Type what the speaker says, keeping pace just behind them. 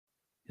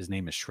his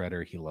name is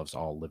Shredder. He loves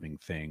all living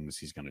things.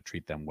 He's going to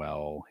treat them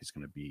well. He's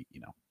going to be,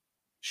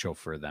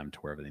 chauffeur them to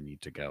wherever they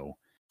need to go.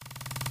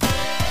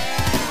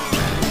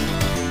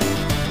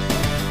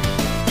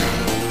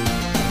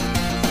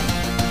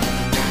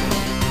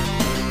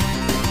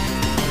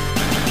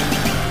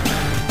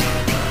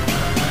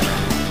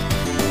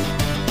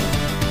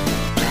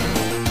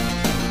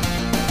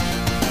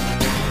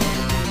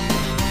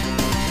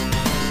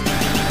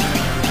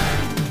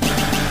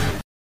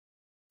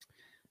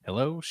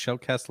 Hello,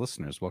 Shellcast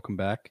listeners. Welcome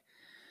back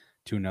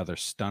to another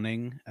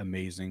stunning,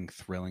 amazing,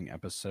 thrilling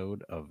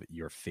episode of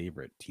your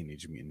favorite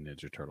Teenage Mutant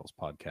Ninja Turtles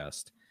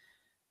podcast.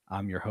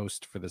 I'm your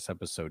host for this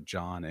episode,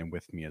 John, and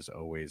with me, as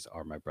always,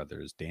 are my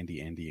brothers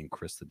Dandy Andy and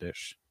Chris the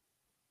Dish.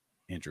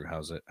 Andrew,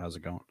 how's it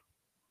going?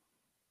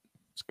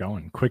 It's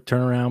going. Quick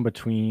turnaround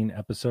between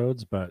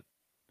episodes, but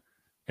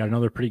got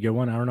another pretty good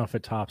one. I don't know if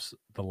it tops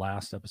the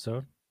last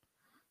episode,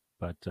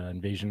 but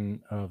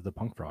Invasion of the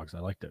Punk Frogs. I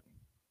liked it.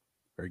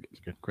 Very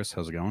good. Good. Chris,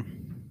 how's it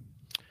going?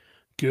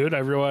 Good. I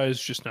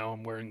realized just now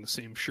I'm wearing the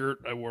same shirt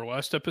I wore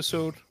last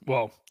episode.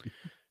 Well,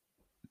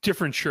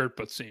 different shirt,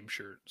 but same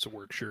shirt. It's a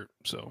work shirt.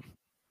 So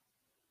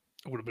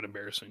it would have been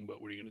embarrassing,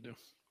 but what are you going to do?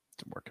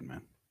 It's working,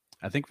 man.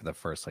 I think for the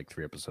first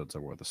 3 episodes, I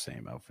wore the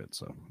same outfit,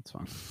 so it's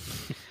fine.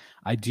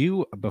 I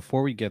do,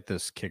 before we get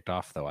this kicked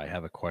off, though, I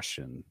have a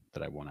question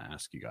that I want to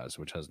ask you guys,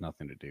 which has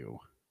nothing to do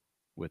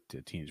with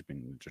the Teenage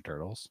Mutant Ninja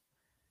Turtles.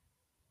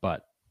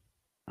 But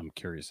I'm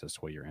curious as to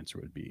what your answer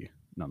would be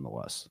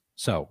nonetheless.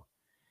 So,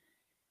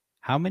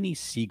 how many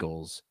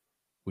seagulls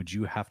would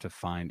you have to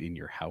find in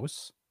your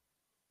house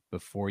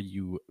before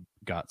you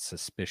got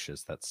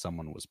suspicious that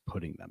someone was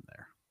putting them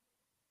there?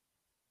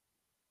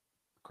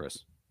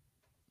 Chris?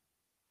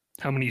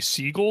 How many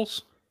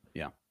seagulls?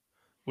 Yeah.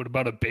 What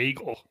about a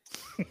bagel?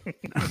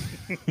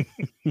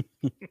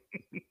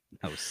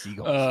 No,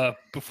 seagulls.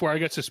 Before I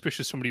got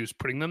suspicious somebody was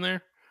putting them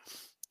there?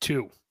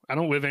 2. I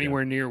don't live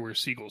anywhere near where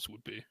seagulls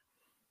would be.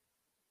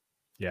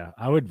 Yeah,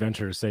 I would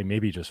venture to say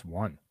maybe just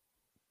one.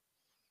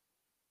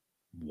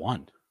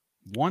 One,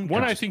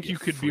 I think you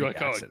could be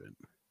like, accident.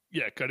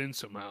 Cut in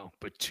somehow.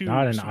 But 2,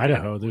 not in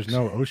Idaho. There's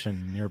no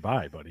ocean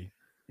nearby, buddy.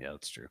 Yeah,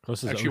 that's true.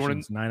 Closest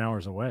ocean's 9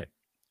 hours away.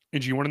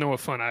 And do you want to know a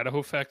fun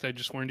Idaho fact I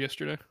just learned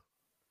yesterday?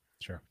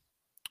 Sure.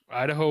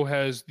 Idaho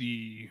has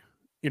the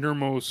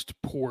innermost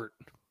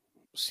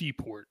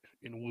seaport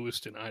in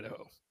Lewiston,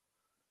 Idaho,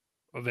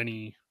 of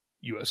any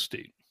U.S.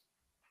 state.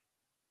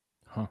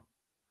 Huh.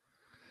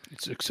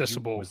 It's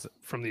accessible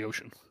from the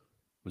ocean.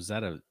 Was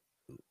that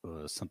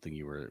something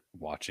you were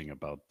watching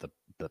about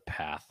the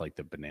path, like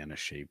the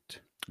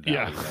banana-shaped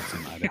valley that's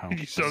in Idaho?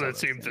 You saw that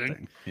same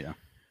thing? Yeah.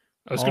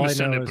 I was going to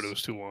send it, but it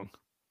was too long.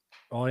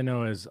 All I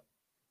know is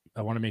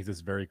I want to make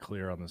this very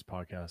clear on this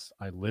podcast.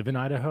 I live in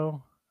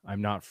Idaho.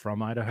 I'm not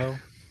from Idaho.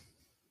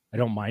 I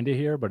don't mind it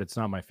here, but it's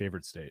not my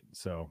favorite state.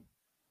 So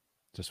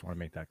just want to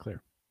make that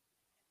clear.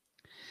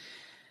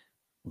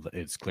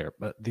 It's clear.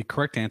 But the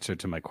correct answer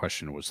to my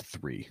question was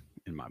 3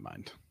 in my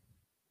mind.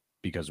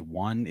 Because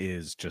 1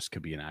 is just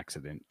could be an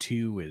accident.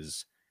 2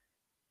 is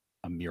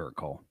a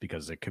miracle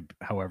because it could,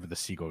 however the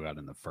seagull got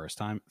in the first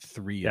time.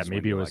 3 is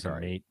maybe it was their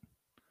mate.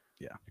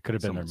 Yeah. It could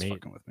have been their mate.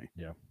 Fucking with me.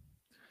 Yeah.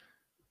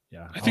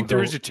 Yeah. I think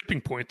there is a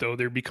tipping point, though.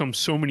 There become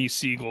so many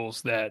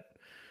seagulls that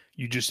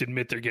you just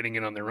admit they're getting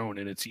in on their own,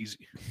 and it's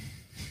easy.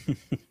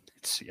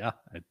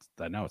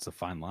 I know it's a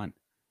fine line.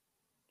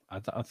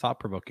 A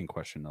thought-provoking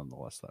question,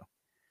 nonetheless, though.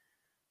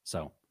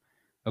 So,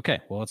 okay,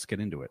 well, let's get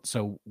into it.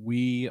 So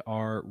we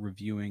are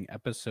reviewing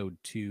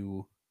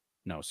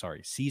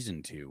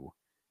season 2,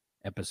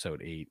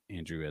 episode 8.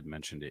 Andrew had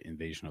mentioned it,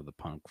 Invasion of the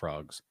Punk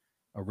Frogs.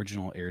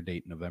 Original air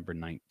date November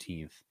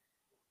 19th,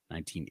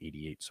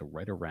 1988. So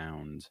right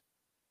around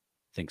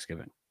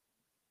Thanksgiving,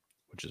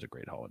 which is a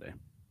great holiday.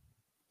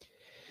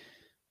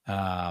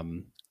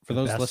 For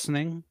those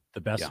listening,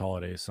 the best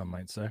holiday, some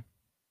might say.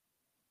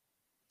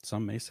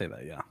 Some may say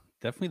that, yeah.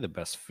 Definitely the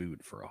best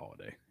food for a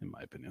holiday, in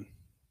my opinion.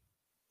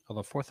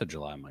 Although 4th of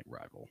July might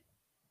rival.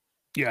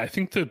 Yeah, I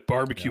think the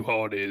barbecue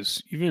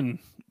holidays, even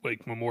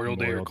like Memorial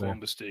Day or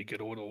Columbus Day, get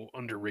a little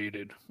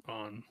underrated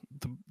on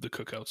the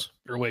cookouts.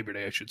 Or Labor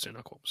Day, I should say,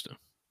 not Columbus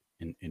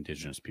Day.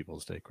 Indigenous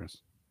Peoples Day, Chris.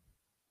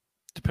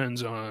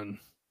 Depends on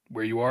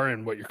where you are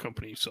and what your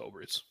company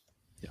celebrates.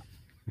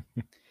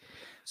 Yeah.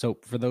 So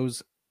for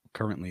those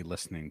currently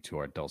listening to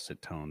our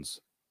dulcet tones,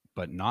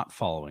 but not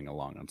following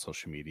along on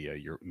social media,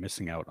 you're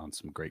missing out on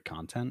some great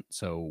content.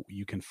 So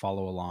you can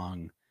follow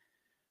along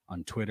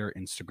on Twitter,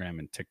 Instagram,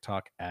 and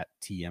TikTok at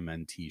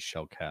TMNT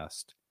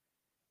Shellcast.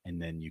 And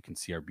then you can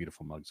see our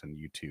beautiful mugs on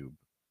YouTube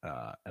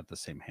at the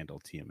same handle,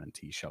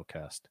 TMNT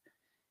Shellcast.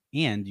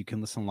 And you can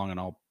listen along on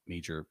all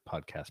major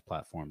podcast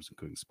platforms,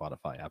 including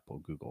Spotify, Apple,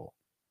 Google,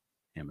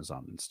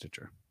 Amazon, and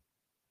Stitcher.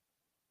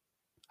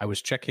 I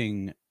was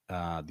checking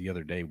the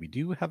other day. We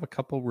do have a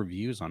couple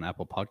reviews on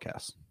Apple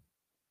Podcasts.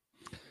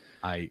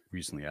 I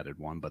recently added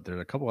one, but there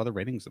are a couple other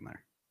ratings in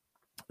there.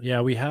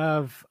 Yeah, we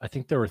have, I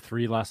think there were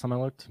 3 last time I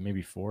looked,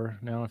 maybe 4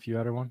 now if you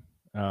added one.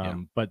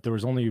 But there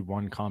was only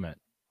 1 comment,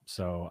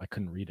 so I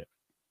couldn't read it.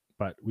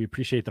 But we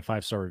appreciate the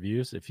 5-star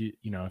reviews. If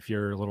if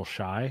you're a little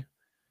shy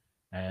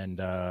and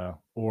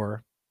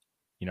or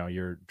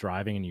you're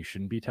driving and you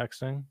shouldn't be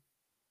texting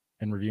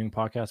and reviewing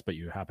podcasts, but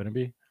you happen to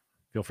be,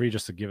 feel free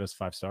just to give us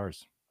 5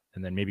 stars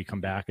and then maybe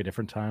come back a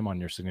different time on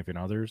your significant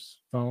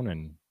other's phone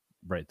and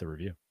write the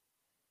review.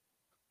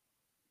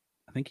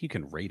 I think you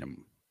can rate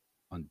them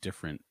on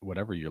different,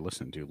 whatever you're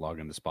listening to. Log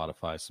into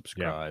Spotify,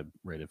 subscribe,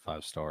 rate it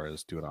 5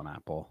 stars, do it on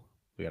Apple.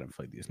 We got to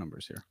inflate these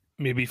numbers here.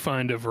 Maybe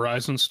find a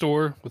Verizon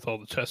store with all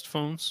the test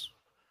phones.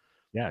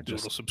 Yeah, Do a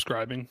little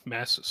subscribing,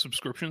 mass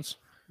subscriptions.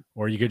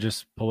 Or you could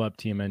just pull up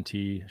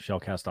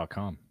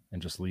tmntshellcast.com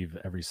and just leave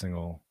every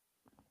single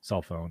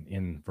cell phone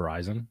in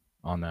Verizon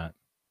on that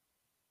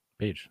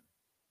page.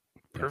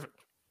 Perfect.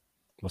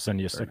 We'll send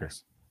you a sticker.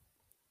 Nice.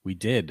 We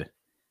did.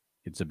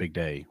 It's a big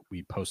day.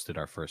 We posted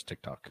our first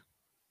TikTok.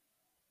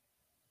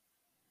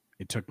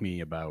 It took me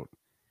about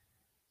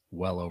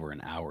well over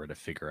an hour to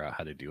figure out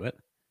how to do it,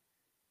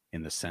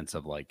 in the sense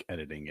of like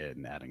editing it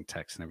and adding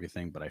text and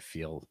everything. But I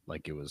feel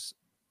like it was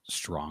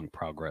strong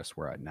progress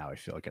where now I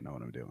feel like I know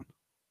what I'm doing.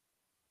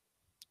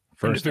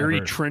 First, and a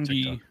very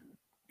trendy,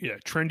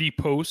 TikTok. Trendy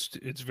post.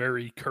 It's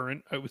very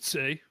current, I would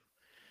say.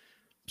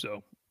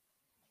 So,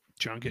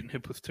 John getting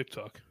hip with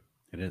TikTok.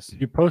 It is.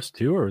 Did you post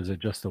 2 or is it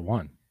just the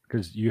one?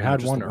 Because you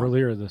had one the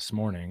earlier this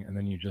morning and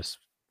then you just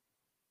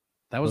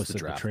that was posted the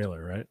draft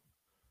trailer, right?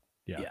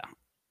 Yeah.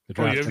 The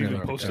Oh, draft you haven't even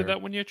trailer. posted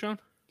that one yet, John?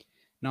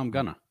 No, I'm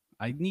gonna.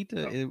 I need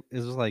to. It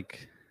was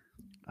like,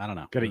 I don't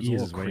know. Gotta It was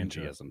ease a his little way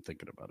into cringy it. as I'm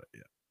thinking about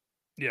it.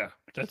 Yeah,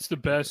 that's the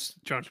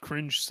best. John,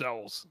 cringe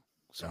sells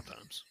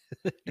sometimes.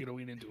 You gotta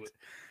lean into it.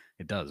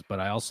 It does, but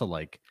I also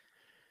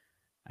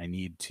I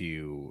need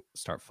to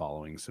start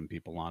following some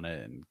people on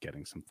it and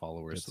getting some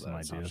followers, Get so that some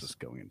it's not ideas. just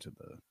going into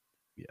the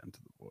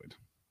void.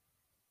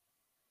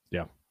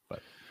 Yeah,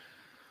 but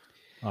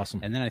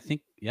awesome. And then I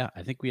think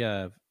we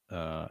have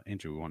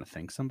Andrew. We want to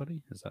thank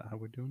somebody. Is that how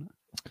we're doing it?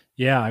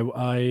 Yeah,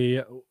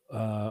 I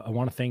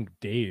want to thank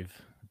Dave.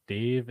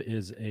 Dave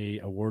is a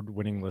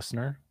award-winning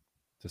listener.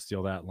 To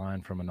steal that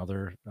line from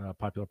another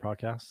popular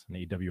podcast, an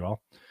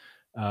AWL.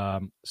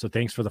 So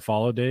thanks for the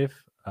follow, Dave.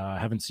 I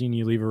haven't seen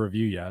you leave a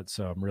review yet,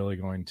 so I'm really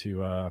going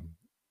to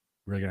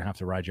have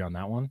to ride you on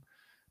that one.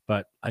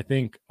 But I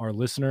think our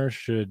listeners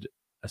should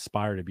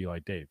aspire to be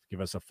like Dave. Give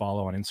us a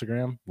follow on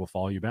Instagram, we'll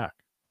follow you back.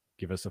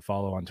 Give us a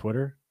follow on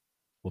Twitter,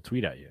 we'll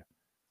tweet at you.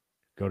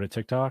 Go to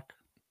TikTok,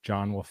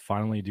 John will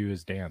finally do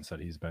his dance that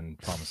he's been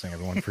promising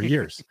everyone for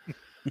years.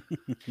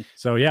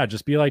 So yeah,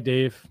 just be like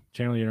Dave,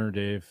 channel your inner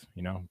Dave,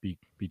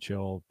 be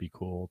chill, be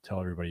cool, tell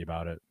everybody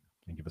about it,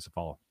 and give us a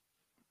follow.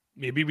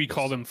 Maybe we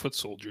call them foot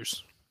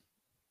soldiers.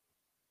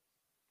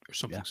 Or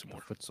something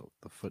similar. The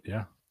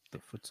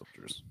foot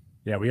soldiers.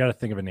 Yeah, we got to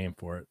think of a name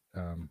for it.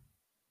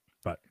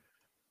 But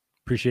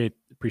appreciate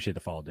the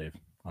follow, Dave,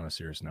 on a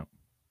serious note.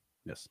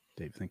 Yes,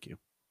 Dave, thank you.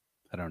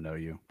 I don't know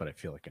you, but I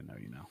feel like I know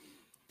you now.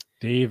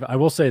 Dave, I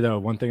will say though,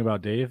 one thing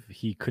about Dave,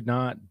 he could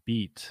not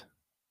beat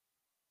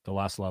the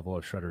last level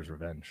of Shredder's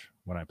Revenge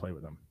when I played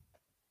with him.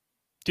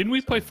 Didn't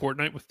we play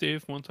Fortnite with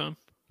Dave one time?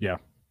 Yeah.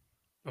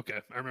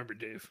 Okay, I remember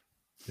Dave.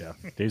 Yeah,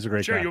 Dave's a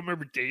great sure, guy. You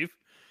remember Dave?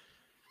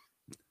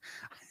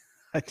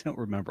 I don't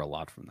remember a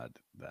lot from that.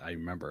 I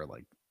remember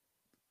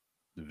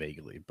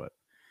vaguely, but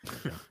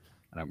I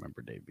don't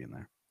remember Dave being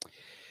there.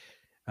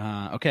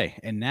 Okay,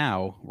 and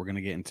now we're going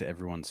to get into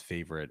everyone's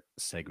favorite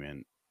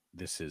segment.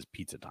 This is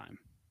pizza time.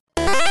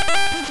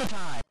 Pizza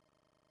time.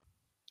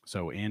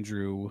 So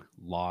Andrew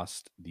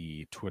lost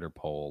the Twitter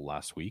poll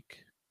last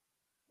week,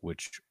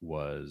 which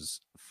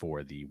was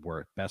for the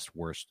best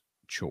worst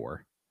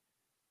chore.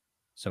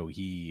 So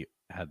he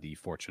had the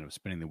fortune of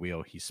spinning the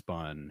wheel. He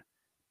spun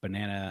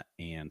banana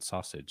and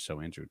sausage.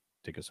 So Andrew,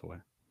 take us away.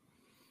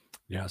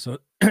 Yeah, so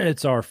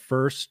it's our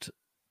first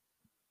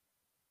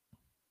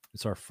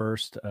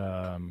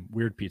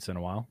weird pizza in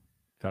a while.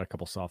 We've had a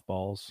couple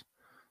softballs.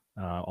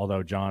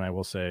 Although John, I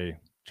will say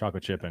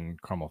chocolate chip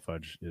and caramel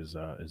fudge is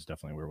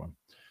definitely a weird one.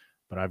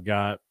 But I've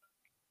got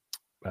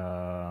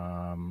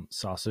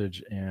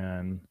sausage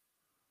and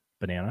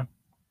banana.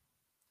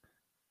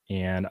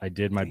 And I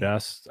did my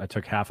best. I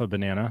took half a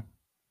banana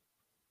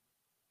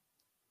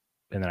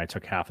and then I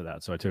took half of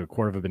that. So I took a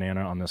quarter of a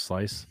banana on this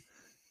slice.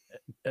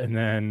 And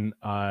then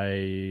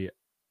I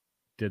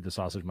did the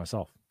sausage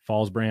myself.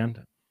 Falls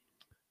brand.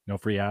 No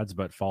free ads,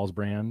 but Falls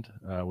brand,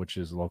 which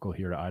is local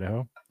here to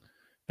Idaho.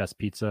 Best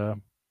pizza.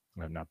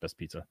 Not best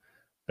pizza.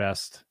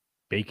 Best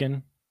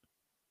bacon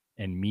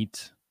and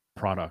meat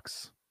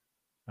products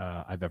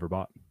I've ever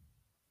bought.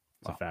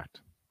 It's a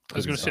fact. I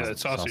was going to say that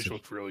sausage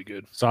looked really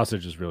good.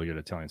 Sausage is really good,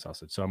 Italian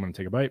sausage. So I'm going to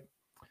take a bite.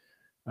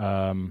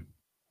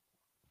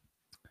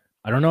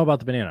 I don't know about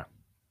the banana.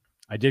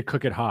 I did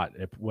cook it hot.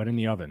 It went in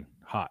the oven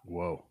hot.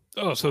 Whoa.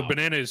 Oh, so the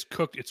banana is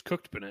cooked. It's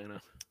cooked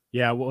banana.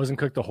 Yeah, it wasn't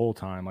cooked the whole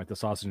time. Like the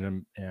sausage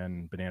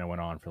and banana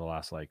went on for the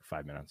last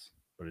 5 minutes.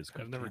 But it's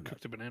cooked. I've never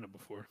cooked a banana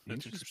before.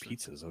 That's interesting.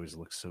 Pizzas always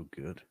look so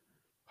good.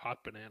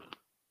 Hot banana.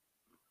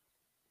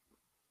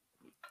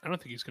 I don't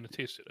think he's going to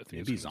taste it. I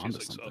think Maybe it's going to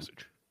he's taste onto like something.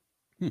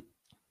 sausage.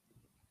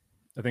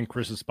 I think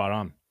Chris is spot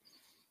on.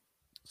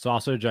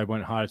 Sausage, I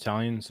went hot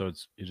Italian, so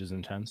it is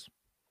intense.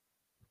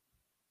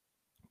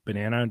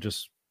 Banana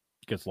just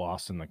gets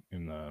lost in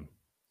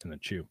the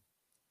chew.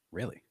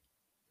 Really?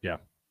 Yeah.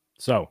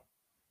 So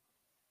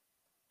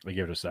I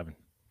give it a 7.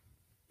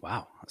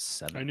 Wow, a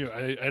 7. I knew.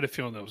 I had a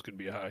feeling that was going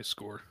to be a high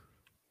score.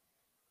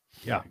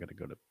 Yeah. I got to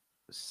go to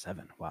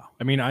 7. Wow.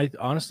 I mean, I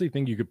honestly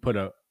think you could put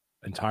a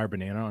entire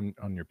banana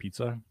on your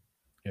pizza,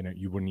 and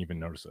you wouldn't even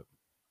notice it.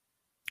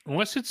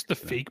 Unless it's the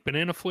fake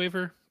banana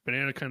flavor,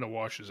 banana kind of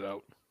washes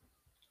out.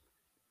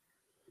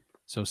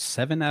 So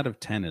 7 out of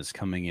 10 is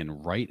coming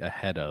in right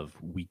ahead of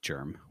Wheat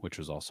Germ, which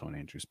was also an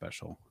Andrew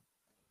special,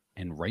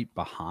 and right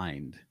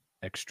behind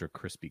Extra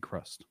Crispy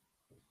Crust.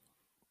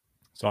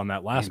 So on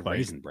that last bite,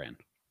 Raisin Bran.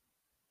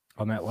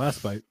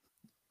 I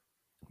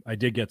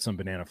did get some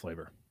banana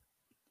flavor.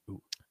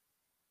 Ooh.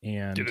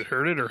 And did it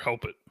hurt it or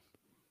help it?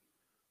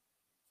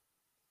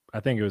 I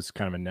think it was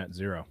kind of a net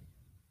 0.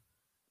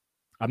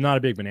 I'm not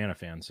a big banana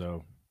fan,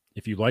 so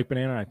if you like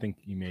banana, I think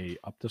you may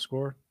up the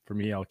score. For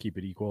me, I'll keep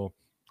it equal.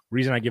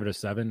 Reason I give it a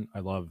 7, I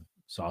love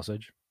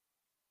sausage,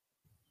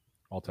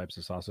 all types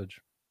of sausage,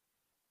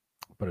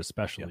 but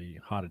especially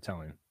hot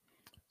Italian.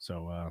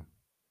 So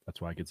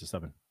that's why it gets a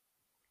 7.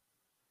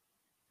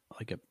 I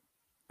like it.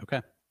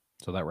 Okay.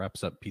 So that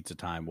wraps up pizza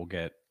time. We'll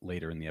get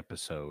later in the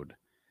episode.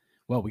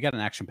 Well, we got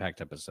an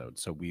action-packed episode.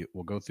 So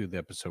we'll go through the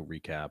episode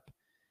recap.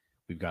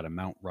 We've got a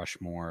Mount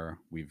Rushmore.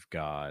 We've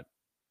got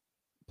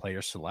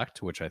player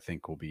select, which I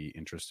think will be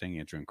interesting.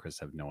 Andrew and Chris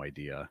have no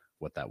idea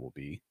what that will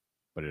be,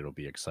 but it'll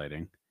be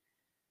exciting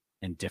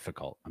and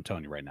difficult. I'm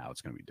telling you right now,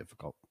 it's going to be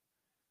difficult.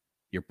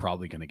 You're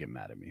probably going to get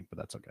mad at me, but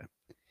that's okay.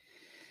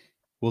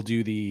 We'll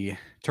do the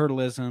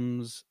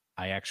turtleisms.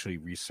 I actually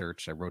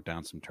wrote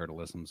down some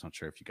turtleisms. Not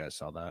sure if you guys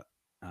saw that.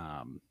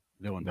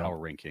 Villain power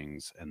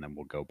rankings, and then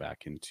we'll go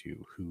back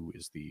into who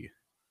is the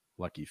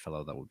lucky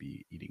fellow that will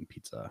be eating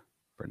pizza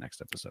for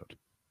next episode.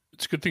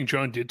 It's a good thing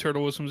John did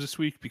turtleisms this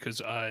week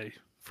because I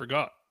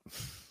forgot.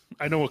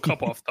 I know a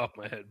couple off the top of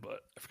my head, but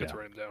I forgot to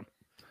write them down.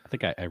 I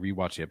think I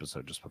rewatched the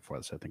episode just before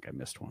this. I think I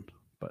missed one,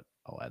 but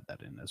I'll add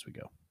that in as we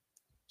go.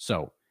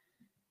 So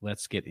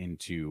let's get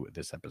into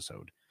this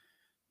episode.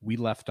 We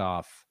left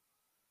off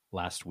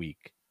last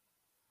week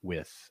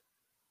with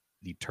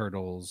the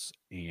Turtles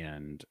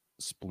and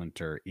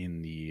Splinter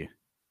in the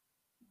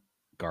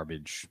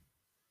garbage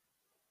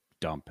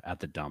dump,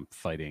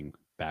 fighting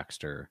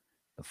Baxter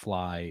the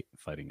Fly,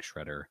 fighting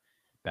Shredder.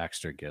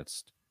 Baxter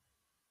gets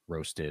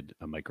roasted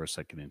a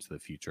microsecond into the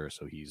future,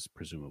 so he's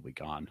presumably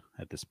gone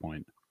at this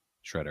point.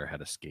 Shredder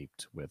had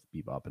escaped with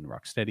Bebop and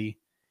Rocksteady,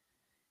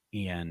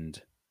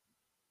 and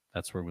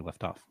that's where we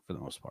left off for the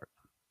most part.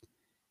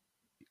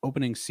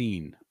 Opening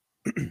scene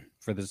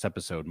for this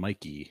episode,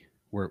 Mikey,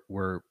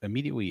 we're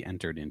immediately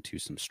entered into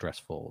some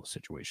stressful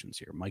situations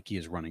here. Mikey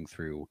is running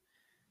through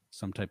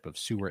some type of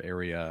sewer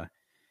area.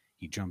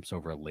 He jumps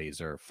over a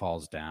laser,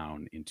 falls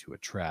down into a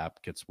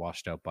trap, gets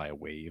washed out by a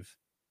wave.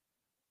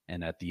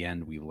 And at the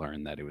end, we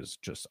learn that it was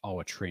just all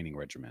a training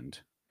regimen.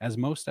 As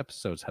most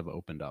episodes have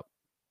opened up,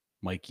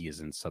 Mikey is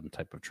in some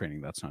type of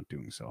training that's not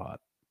doing so hot.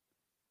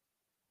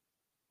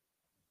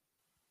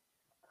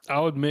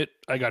 I'll admit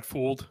I got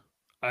fooled.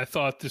 I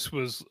thought this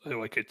was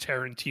like a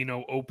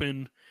Tarantino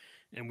open,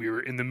 and we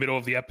were in the middle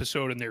of the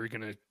episode, and they were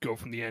going to go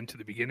from the end to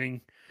the beginning.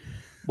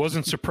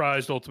 Wasn't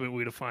surprised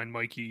ultimately to find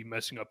Mikey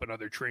messing up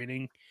another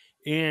training.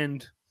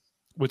 And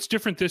what's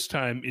different this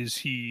time is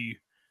he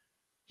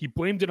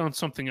blamed it on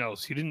something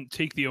else. He didn't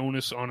take the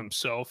onus on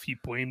himself. He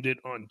blamed it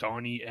on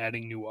Donnie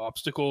adding new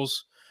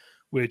obstacles,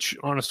 which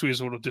honestly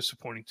is a little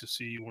disappointing to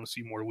see. You want to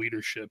see more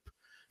leadership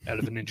out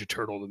of a Ninja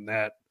Turtle than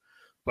that.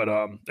 But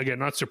again,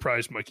 not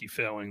surprised Mikey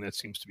failing. That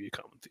seems to be a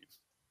common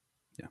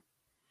theme.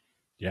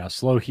 Yeah,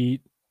 slow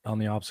heat on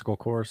the obstacle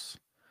course.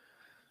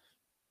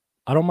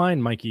 I don't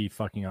mind Mikey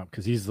fucking up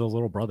because he's the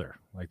little brother.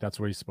 Like, that's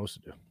what he's supposed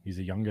to do. He's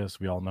the youngest.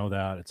 We all know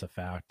that. It's a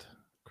fact.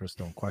 Chris,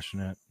 don't question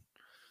it.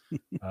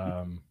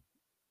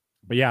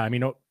 But yeah, I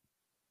mean,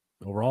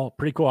 overall,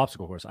 pretty cool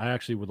obstacle course. I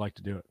actually would like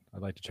to do it.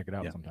 I'd like to check it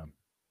out sometime.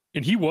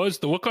 And the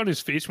look on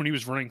his face when he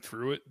was running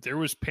through it, there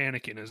was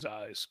panic in his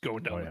eyes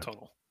going down the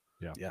tunnel.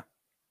 Yeah,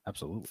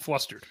 absolutely.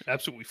 Flustered.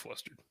 Absolutely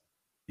flustered.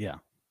 Yeah.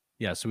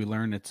 Yeah, so we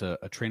learned it's a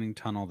training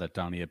tunnel that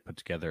Donnie had put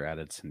together,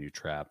 added some new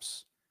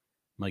traps.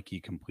 Mikey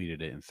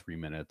completed it in 3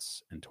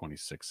 minutes and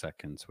 26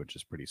 seconds, which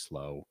is pretty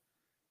slow.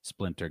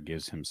 Splinter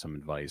gives him some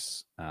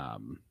advice.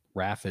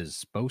 Raph is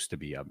supposed to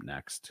be up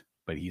next,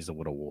 but he's a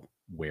little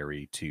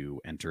wary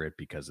to enter it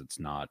because it's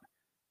not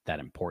that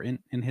important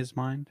in his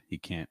mind. He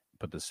can't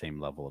put the same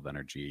level of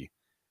energy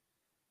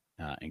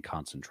and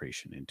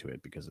concentration into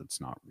it because it's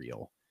not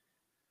real.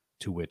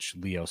 To which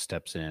Leo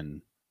steps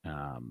in.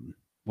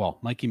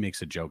 Mikey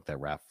makes a joke that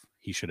Raph,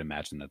 he should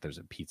imagine that there's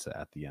a pizza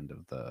at the end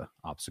of the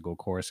obstacle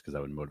course because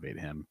that would motivate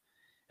him.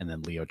 And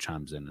then Leo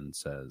chimes in and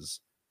says,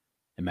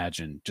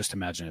 just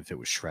imagine if it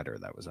was Shredder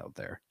that was out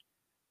there.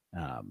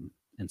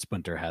 And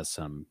Splinter has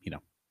some,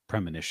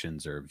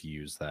 premonitions or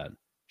views that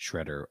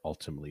Shredder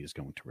ultimately is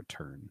going to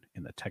return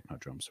in the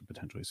Technodrome, so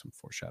potentially some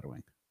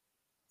foreshadowing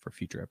for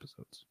future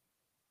episodes.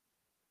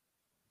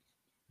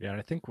 Yeah,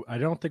 I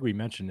don't think we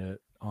mentioned it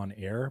on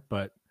air,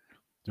 but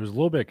there's a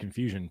little bit of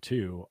confusion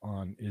too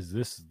on is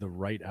this the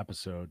right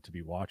episode to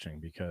be watching,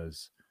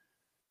 because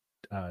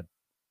uh,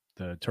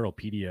 the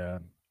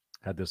Turtlepedia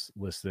had this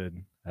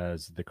listed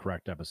as the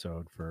correct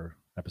episode for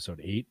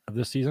episode 8 of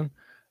this season.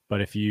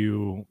 But if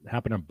you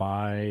happen to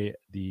buy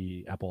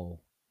the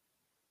Apple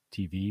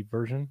TV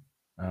version,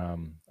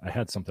 I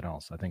had something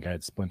else. I think I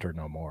had Splinter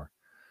No More.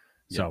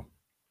 Yeah. So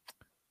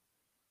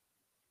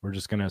we're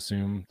just going to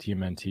assume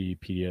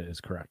TMNT-pedia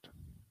is correct.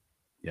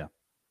 Yeah.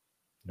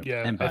 Yep.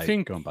 Yeah, And by I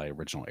think going by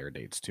original air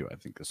dates too, I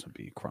think this would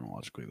be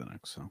chronologically the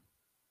next. So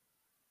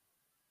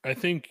I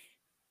think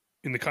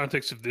in the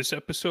context of this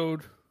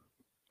episode,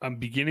 I'm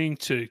beginning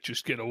to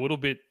just get a little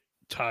bit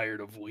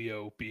tired of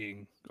Leo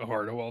being a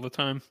hardo all the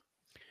time.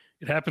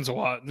 It happens a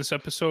lot in this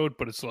episode,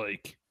 but it's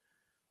like,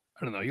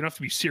 I don't know, you don't have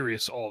to be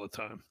serious all the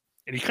time.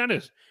 And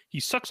he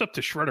sucks up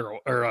to Shredder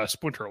or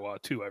Splinter a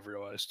lot too, I've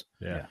realized.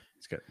 Yeah.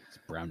 he's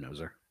brown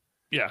noser.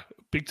 Yeah,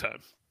 big time.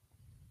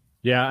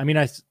 Yeah, I mean,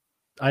 I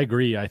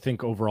agree. I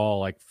think overall,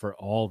 like for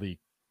all the,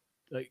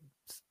 like,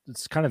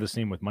 it's kind of the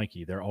same with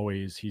Mikey.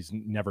 He's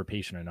never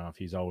patient enough.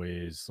 He's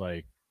always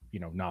like,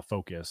 not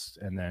focused.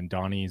 And then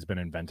Donnie's been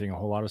inventing a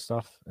whole lot of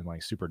stuff and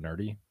like super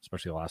nerdy,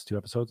 especially the last 2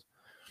 episodes.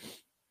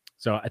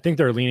 So I think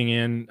they're leaning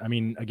in. I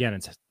mean, again,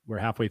 we're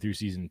halfway through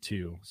season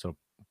 2. So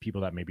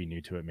people that may be new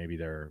to it, maybe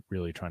they're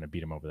really trying to beat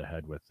them over the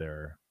head with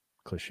their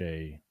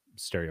cliche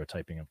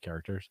stereotyping of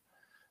characters.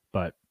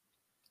 But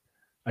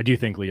I do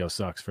think Leo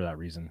sucks for that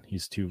reason.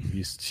 He's too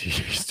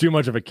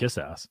much of a kiss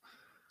ass.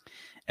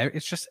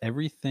 It's just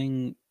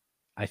everything.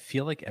 I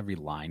feel like every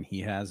line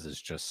he has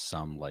is just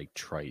some like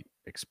trite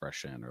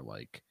expression, or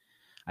like,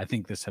 I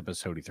think this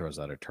episode he throws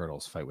out a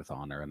Turtles fight with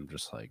honor, and I'm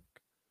just like,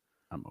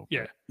 I'm over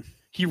Yeah. it.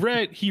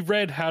 He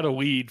read How to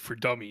Lead for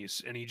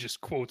Dummies, and he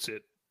just quotes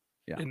it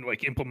and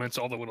like implements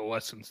all the little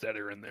lessons that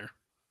are in there.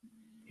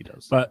 He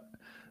does. But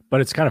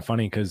it's kind of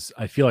funny because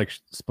I feel like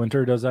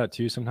Splinter does that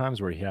too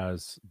sometimes, where he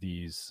has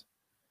these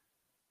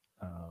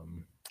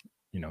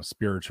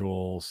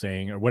spiritual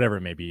saying or whatever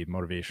it may be,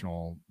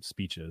 motivational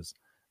speeches,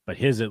 but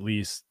his at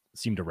least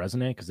seem to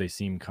resonate because they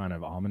seem kind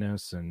of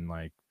ominous and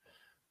like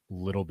a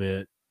little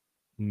bit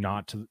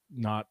not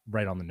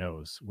right on the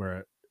nose,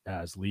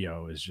 whereas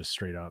Leo is just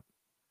straight up,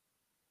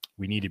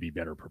 we need to be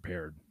better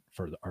prepared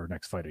for our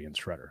next fight against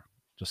Shredder,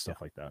 just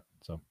stuff like that.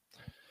 So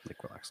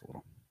like, relax a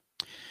little.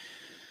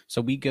 So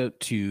we go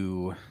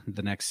to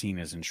the next scene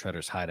is in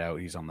Shredder's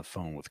hideout. He's on the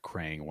phone with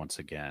Krang once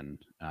again.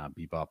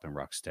 Bebop and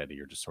Rocksteady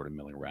are just sort of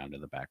milling around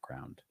in the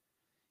background.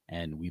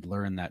 And we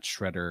learn that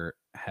Shredder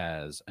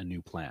has a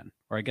new plan,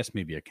 or I guess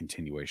maybe a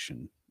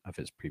continuation of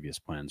his previous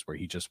plans, where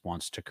he just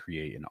wants to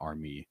create an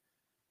army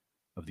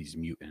of these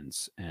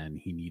mutants, and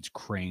he needs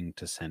Krang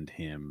to send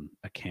him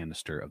a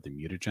canister of the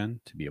mutagen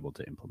to be able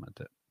to implement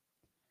it.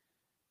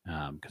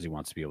 Because he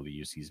wants to be able to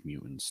use these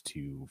mutants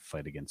to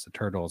fight against the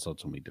Turtles,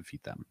 ultimately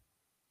defeat them.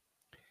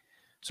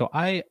 So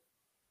I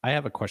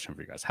have a question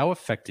for you guys. How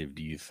effective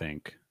do you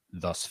think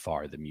thus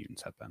far the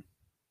mutants have been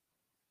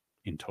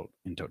in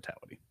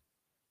totality?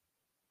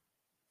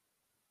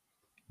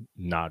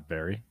 not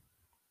very.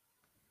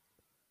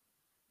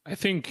 I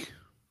think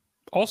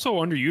also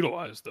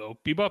underutilized though.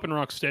 Bebop and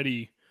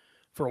Rocksteady,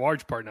 for a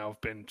large part now,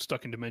 have been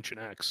stuck in Dimension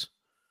X,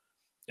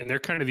 and they're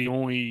kind of the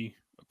only,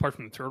 apart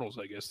from the Turtles,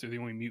 I guess, they're the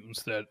only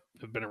mutants that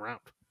have been around.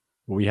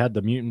 Well, we had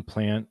the mutant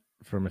plant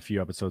from a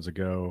few episodes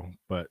ago,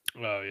 but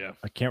Oh yeah,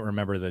 I can't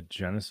remember the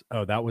genesis.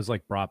 Oh, that was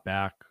like brought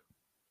back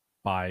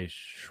by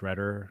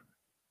Shredder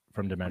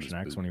from Dimension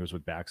X when he was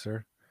with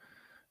Baxter.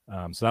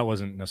 So that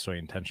wasn't necessarily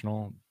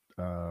intentional.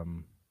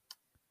 Then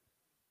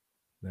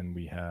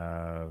we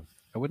have,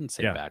 I wouldn't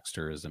say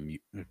Baxter is a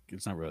mutant.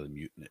 It's not really a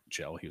mutant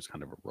gel. He was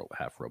kind of a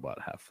half robot,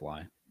 half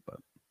fly. But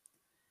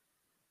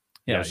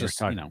yeah, it's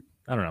just I don't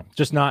know,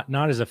 just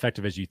not as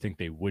effective as you think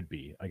they would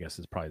be, I guess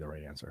is probably the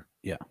right answer.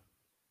 Yeah.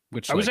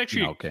 Which I was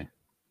actually okay.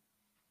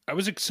 I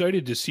was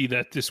excited to see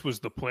that this was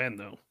the plan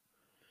though,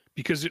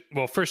 because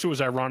first it was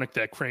ironic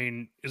that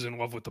Crane is in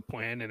love with the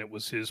plan, and it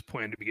was his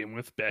plan to begin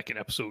with back in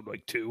episode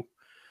 2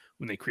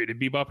 when they created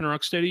Bebop and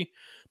Rocksteady.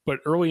 But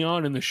early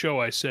on in the show,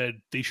 I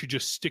said they should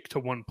just stick to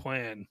one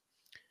plan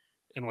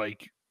and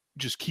like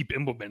just keep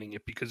implementing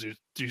it, because there's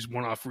these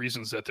one-off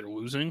reasons that they're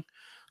losing.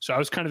 So I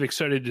was kind of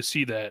excited to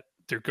see that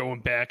they're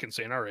going back and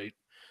saying, all right,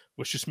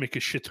 let's just make a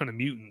shit ton of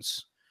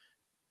mutants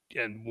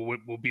and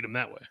we'll beat them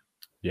that way.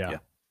 Yeah.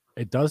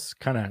 It does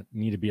kind of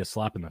need to be a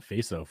slap in the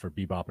face though for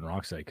Bebop and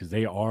Rocksteady, because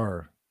they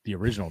are the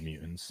original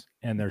mutants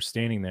and they're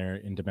standing there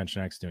in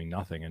Dimension X doing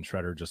nothing, and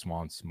Shredder just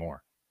wants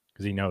more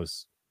because he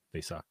knows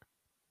they suck.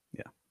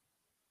 Yeah.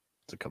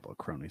 It's a couple of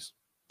cronies.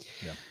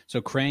 Yeah.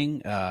 So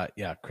Krang,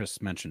 Chris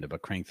mentioned it,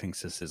 but Krang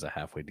thinks this is a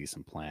halfway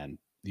decent plan.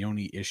 The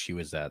only issue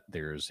is that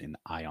there's an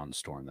ion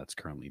storm that's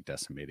currently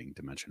decimating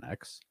Dimension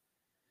X.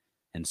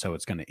 And so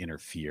it's going to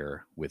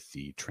interfere with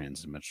the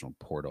transdimensional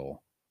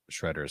portal.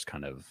 Shredder's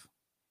kind of,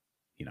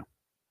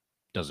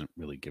 doesn't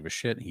really give a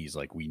shit. He's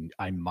like,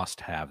 I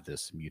must have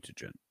this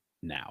mutagen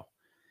now.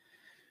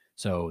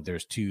 So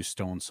there's two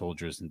stone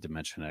soldiers in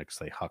Dimension X.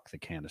 They huck the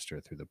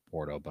canister through the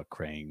portal, but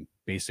Krang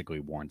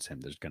basically warns him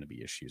there's going to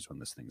be issues when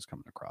this thing's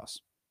coming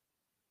across.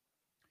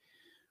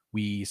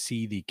 We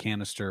see the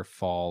canister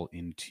fall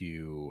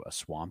into a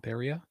swamp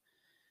area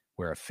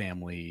where a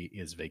family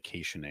is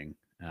vacationing.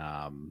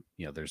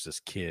 There's this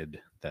kid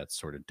that's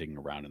sort of digging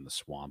around in the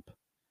swamp.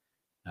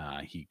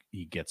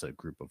 He gets a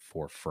group of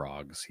 4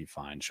 frogs he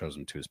finds, shows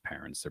them to his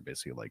parents. They're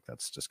basically like,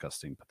 that's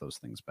disgusting, put those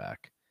things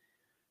back.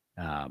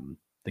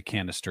 The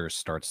canister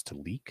starts to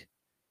leak,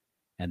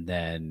 and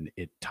then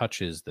it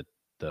touches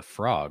the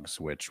frogs,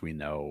 which we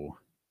know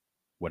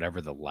whatever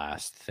the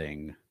last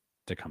thing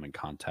to come in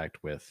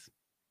contact with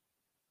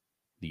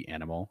the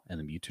animal and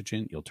the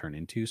mutagen you'll turn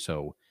into.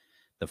 So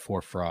the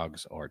 4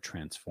 frogs are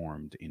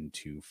transformed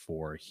into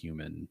 4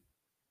 human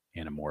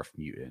anamorph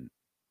mutant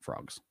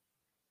frogs,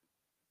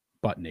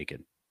 butt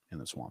naked in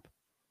the swamp.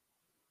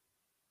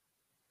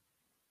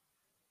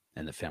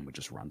 And the family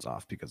just runs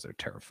off because they're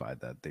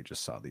terrified that they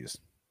just saw these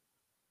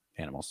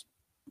animals.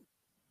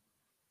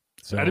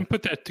 So I didn't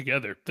put that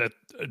together, that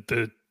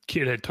the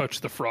kid had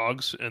touched the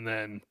frogs and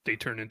then they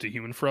turned into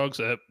human frogs.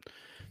 That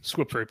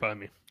slipped right by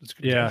me.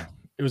 Yeah,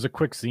 it was a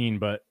quick scene,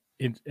 but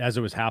as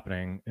it was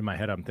happening in my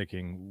head, I'm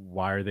thinking,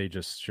 why are they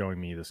just showing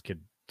me this kid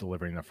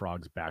delivering the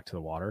frogs back to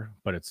the water?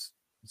 But it's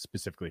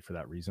specifically for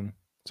that reason.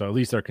 So at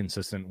least they're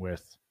consistent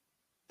with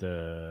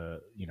the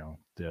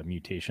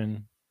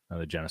mutation,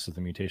 the genesis of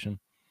the mutation.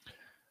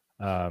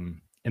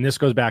 And this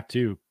goes back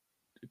to,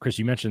 Chris,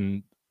 you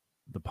mentioned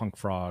the punk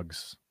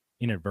frogs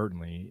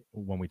inadvertently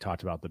when we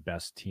talked about the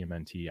best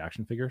TMNT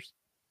action figures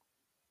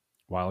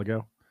a while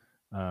ago.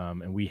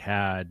 And we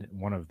had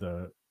one of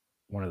the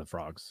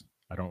frogs.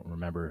 I don't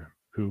remember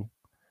who,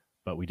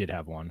 but we did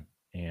have one.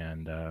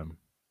 And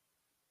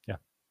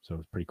so it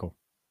was pretty cool.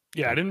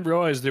 Yeah, I didn't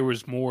realize there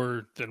was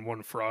more than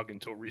one frog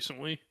until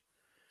recently.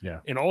 Yeah.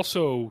 And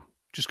also,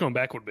 just going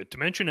back a little bit,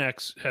 Dimension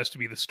X has to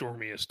be the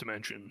stormiest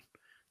dimension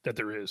that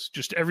there is.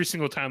 Just every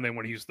single time they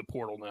want to use the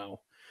portal now,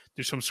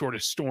 there's some sort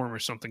of storm or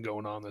something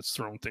going on that's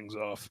throwing things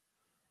off.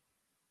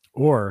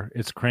 Or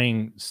it's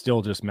Krang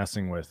still just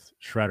messing with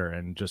Shredder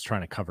and just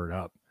trying to cover it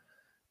up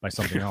by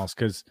something else.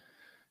 Because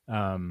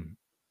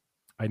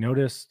I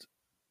noticed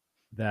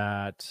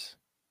that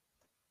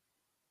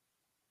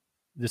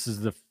this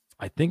is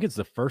I think it's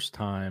the first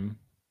time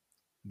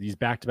these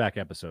back-to-back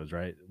episodes,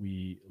 right?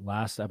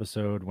 Last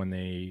episode when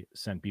they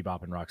sent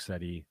Bebop and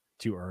Rocksteady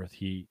to Earth,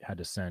 he had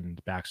to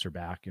send Baxter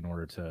back in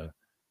order to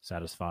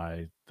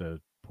satisfy the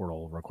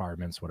portal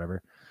requirements,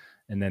 whatever.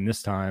 And then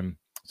this time,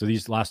 so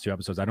these last 2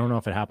 episodes, I don't know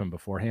if it happened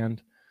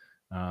beforehand,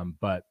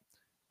 but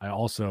I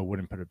also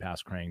wouldn't put it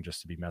past Krang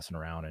just to be messing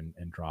around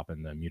and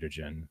dropping the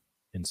mutagen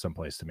in some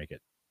place to make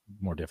it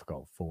more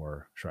difficult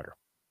for Shredder.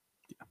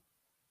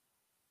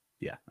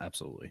 Yeah,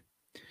 absolutely.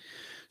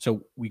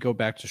 So we go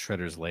back to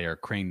Shredder's lair.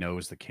 Krang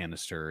knows the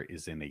canister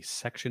is in a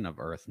section of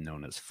Earth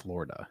known as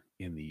Florida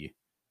in the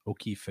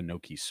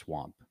Okefenokee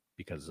Swamp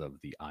because of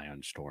the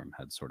ion storm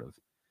had sort of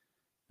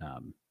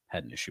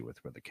had an issue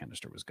with where the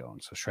canister was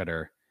going. So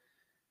Shredder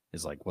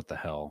is like, what the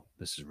hell?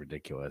 This is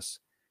ridiculous.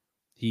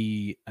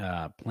 He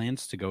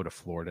plans to go to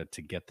Florida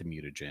to get the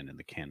mutagen in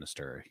the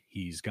canister.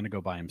 He's going to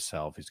go by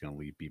himself. He's going to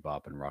leave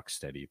Bebop and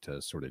Rocksteady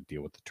to sort of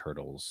deal with the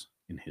turtles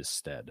in his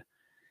stead.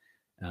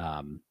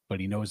 But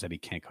he knows that he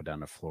can't go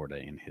down to Florida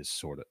in his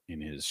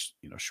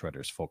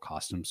Shredder's full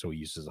costume. So he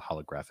uses a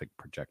holographic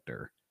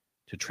projector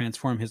to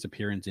transform his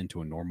appearance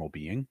into a normal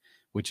being,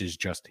 which is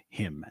just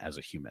him as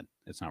a human.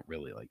 It's not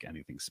really like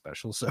anything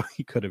special. So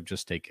he could have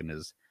just taken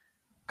his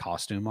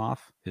costume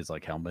off, his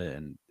like helmet,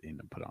 and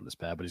put on his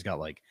pad. But he's got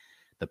like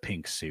the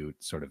pink suit,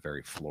 sort of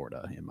very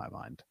Florida in my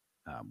mind.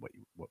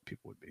 What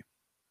people would be.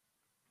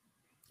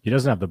 He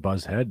doesn't have the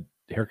buzz head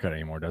haircut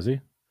anymore, does he?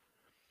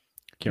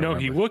 No,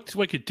 he looked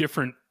like a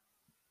different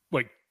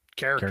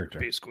character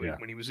basically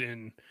when he was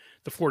in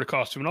the Florida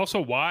costume. And also,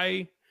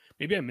 why?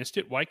 Maybe I missed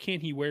it. Why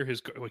can't he wear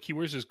he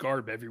wears his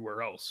garb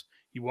everywhere else?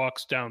 He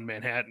walks down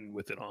Manhattan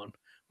with it on.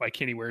 Why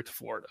can't he wear it to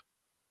Florida?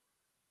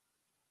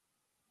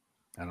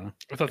 I don't know.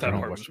 I thought that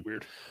part was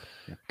weird.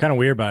 Yeah. Kind of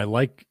weird, but I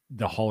like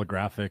the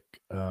holographic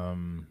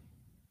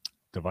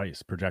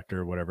device,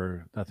 projector,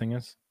 whatever that thing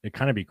is. It'd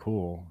kind of be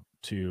cool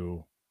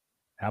to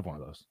have one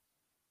of those.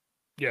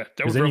 Yeah,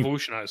 that would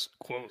revolutionize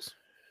clothes.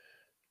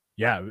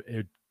 Yeah,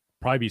 it'd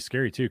probably be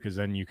scary too, because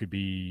then you could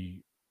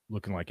be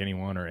looking like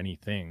anyone or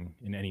anything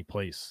in any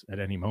place at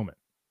any moment.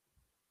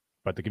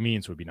 But the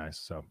convenience would be nice,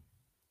 so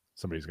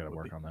somebody's got to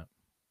work on that.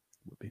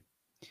 Would be.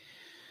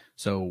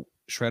 So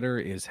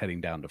Shredder is heading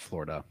down to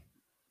Florida.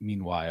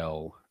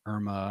 Meanwhile,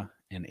 Irma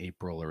and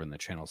April are in the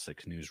Channel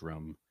 6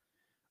 newsroom.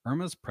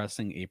 Irma's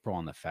pressing April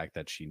on the fact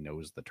that she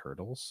knows the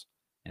turtles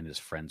and is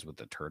friends with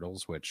the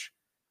turtles, which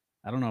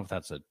I don't know if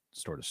that's a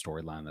sort of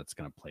storyline that's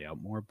going to play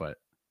out more, but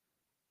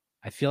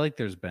I feel like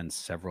there's been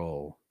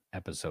several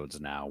episodes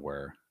now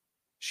where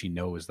she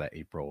knows that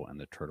April and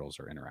the turtles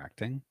are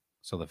interacting.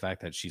 So the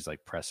fact that she's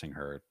like pressing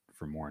her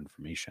for more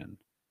information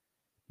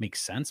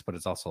makes sense, but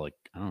it's also like,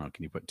 I don't know,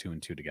 can you put 2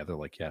 and 2 together?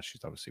 Like, yeah,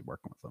 she's obviously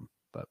working with them,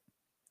 but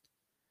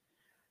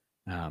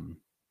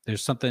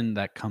there's something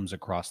that comes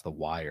across the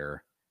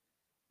wire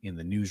in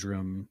the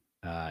newsroom,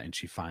 and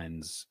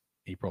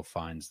April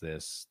finds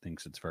this,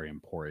 thinks it's very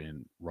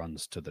important,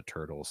 runs to the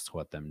turtles to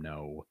let them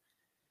know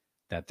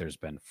that there's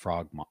been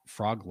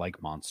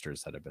frog-like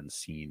monsters that have been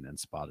seen and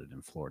spotted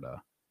in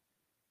Florida.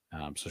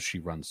 So she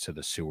runs to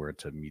the sewer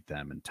to meet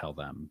them and tell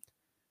them.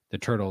 The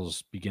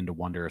turtles begin to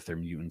wonder if they're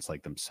mutants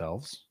like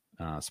themselves.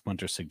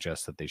 Splinter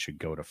suggests that they should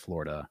go to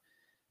Florida,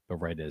 but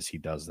right as he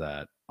does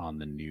that on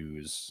the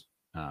news,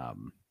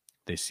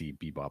 they see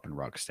Bebop and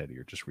Rocksteady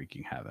are just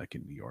wreaking havoc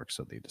in New York,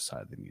 so they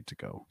decide they need to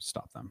go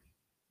stop them.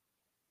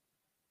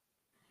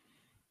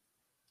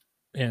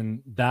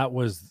 And that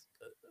was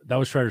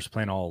Shredder's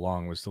plan all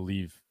along, was to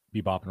leave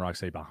Bebop and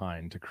Rocksteady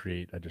behind to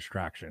create a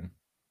distraction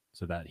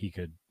so that he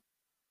could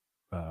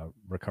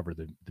recover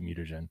the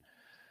mutagen.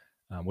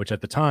 Which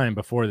at the time,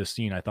 before the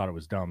scene, I thought it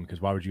was dumb,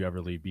 because why would you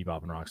ever leave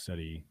Bebop and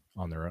Rocksteady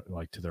on their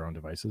to their own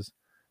devices?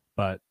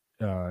 But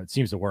it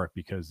seems to work,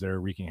 because they're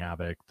wreaking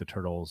havoc. The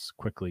turtles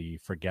quickly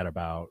forget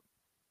about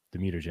the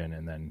mutagen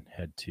and then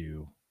head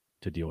to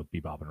deal with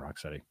Bebop and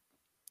Rocksteady.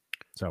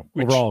 So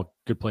overall,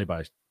 good play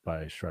by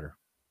Shredder.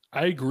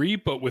 I agree,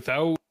 but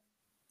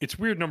it's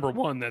weird, number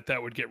one,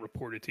 that would get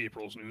reported to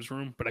April's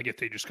newsroom, but I get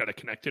they just got to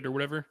connect it or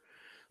whatever.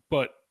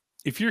 But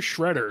if you're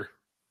Shredder,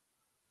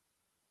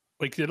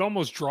 like, it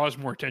almost draws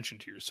more attention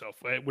to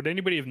yourself. Would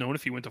anybody have known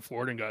if he went to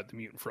Florida and got the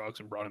mutant frogs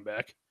and brought him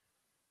back?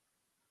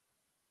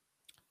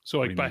 So,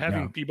 like, by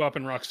having Bebop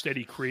and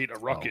Rocksteady create a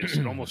ruckus,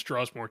 it almost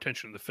draws more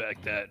attention to the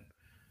fact that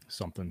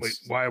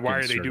something's. Why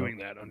are they doing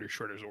that under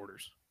Shredder's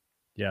orders?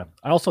 Yeah,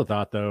 I also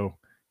thought, though,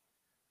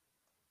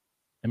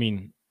 I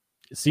mean,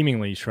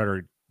 seemingly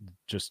Shredder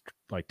just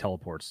like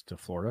teleports to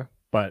Florida,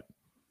 but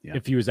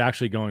if he was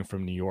actually going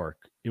from New York,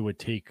 it would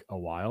take a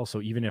while.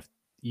 So even if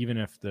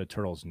the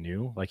turtles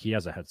knew, like, he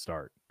has a head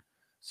start.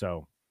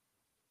 So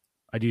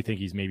I do think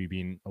he's maybe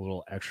being a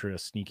little extra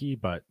sneaky,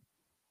 but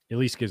at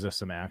least gives us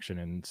some action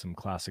and some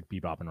classic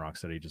Bebop and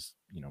Rocksteady, just,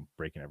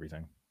 breaking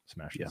everything,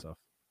 smashing stuff.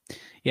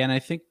 Yeah, and I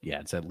think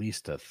it's at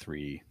least a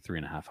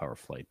 3.5 hour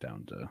flight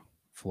down to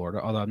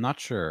Florida. Although I'm not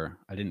sure,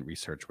 I didn't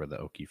research where the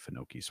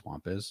Okefenokee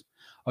swamp is.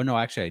 Oh no,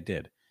 actually I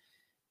did.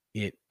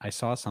 I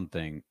saw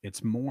something.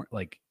 It's more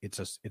like it's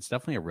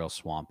definitely a real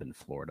swamp in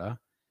Florida,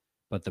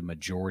 but the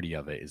majority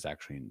of it is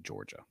actually in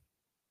Georgia.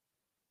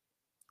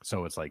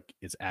 So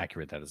it's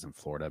accurate that it's in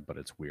Florida, but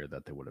it's weird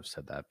that they would have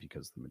said that,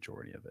 because the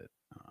majority of it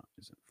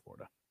is in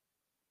Florida.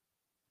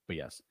 But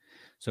yes,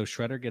 so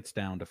Shredder gets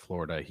down to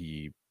Florida.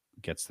 He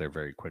gets there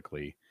very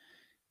quickly.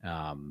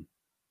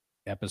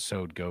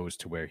 Episode goes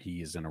to where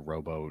he is in a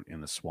rowboat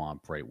in the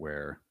swamp, right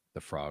where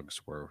the frogs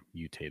were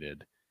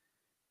mutated.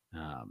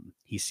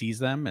 He sees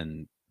them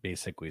and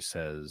basically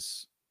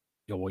says,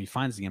 he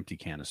finds the empty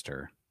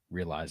canister,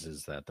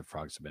 realizes that the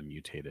frogs have been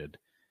mutated,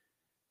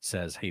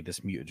 says, hey,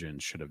 this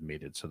mutagen should have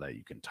made it so that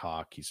you can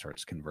talk. He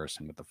starts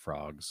conversing with the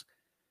frogs,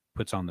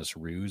 puts on this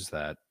ruse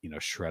that,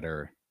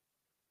 Shredder,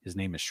 his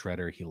name is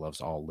Shredder. He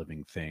loves all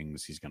living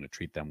things. He's going to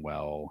treat them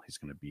well. He's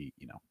going to be,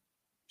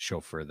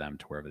 chauffeur them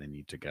to wherever they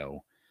need to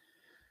go.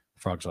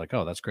 The frogs are like,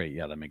 oh, that's great.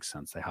 Yeah, that makes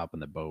sense. They hop in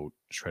the boat.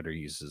 Shredder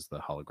uses the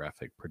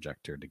holographic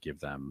projector to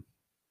give them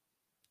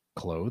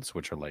clothes,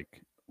 which are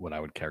like what I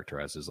would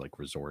characterize as like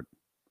resort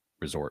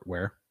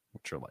wear,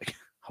 which are like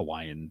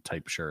Hawaiian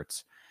type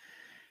shirts.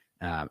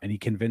 And he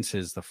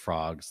convinces the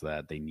frogs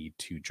that they need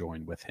to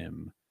join with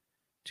him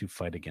to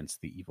fight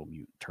against the evil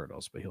mutant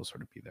turtles, but he'll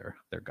sort of be their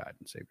guide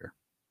and savior.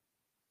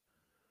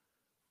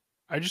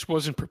 I just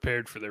wasn't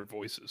prepared for their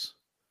voices.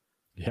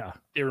 Yeah.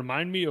 They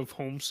remind me of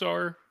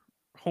Homestar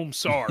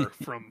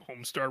from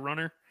Homestar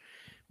Runner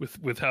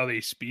with how they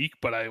speak,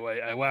 but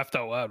I laughed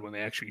out loud when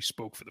they actually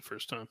spoke for the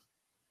first time.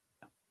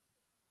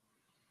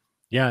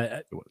 Yeah,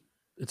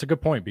 it's a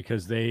good point,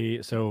 because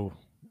these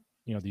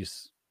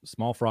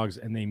small frogs,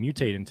 and they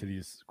mutate into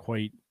these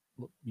quite,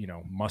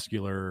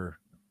 muscular,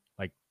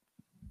 like,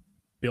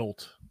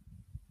 built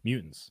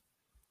mutants.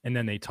 And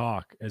then they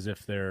talk as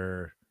if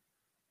they're,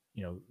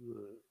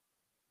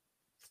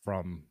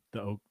 from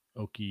the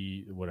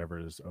whatever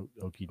it is,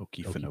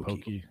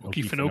 Okefenokee.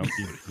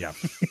 Yeah,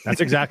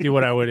 that's exactly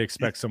what I would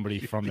expect somebody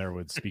from there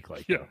would speak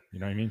like. Yeah. Though. You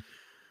know what I mean?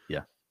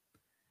 Yeah.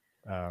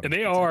 And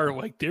they are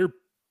like, they're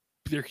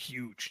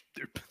huge.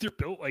 They're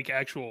built like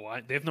actual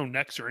line. They have no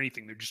necks or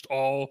anything. They're just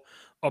all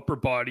upper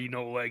body,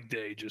 no leg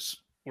day, just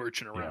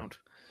lurching around.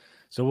 Yeah.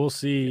 So we'll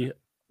see. Yeah.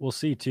 We'll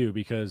see too,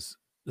 because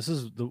this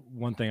is the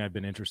one thing I've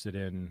been interested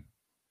in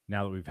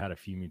now that we've had a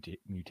few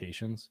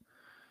mutations.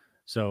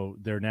 So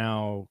they're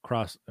now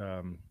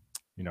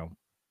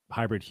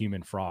hybrid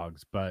human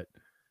frogs,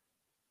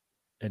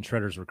 and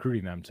Shredder's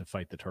recruiting them to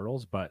fight the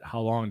turtles. But how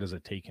long does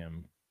it take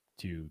him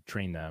to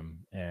train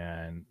them?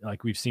 And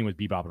like we've seen with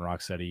Bebop and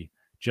Rocksteady,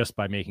 just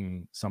by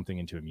making something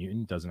into a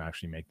mutant doesn't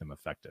actually make them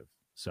effective.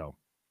 So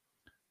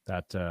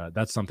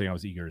that's something I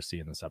was eager to see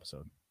in this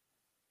episode.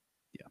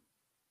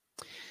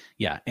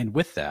 Yeah. And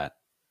with that,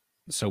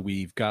 so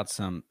we've got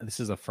this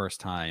is the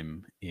first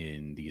time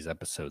in these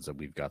episodes that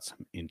we've got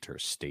some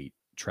interstate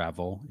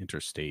travel,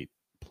 interstate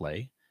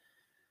play.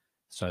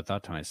 So I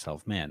thought to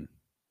myself, man,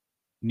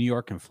 New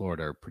York and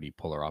Florida are pretty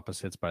polar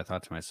opposites, but I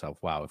thought to myself,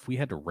 wow, if we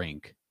had to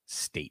rank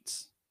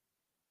states,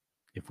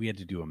 if we had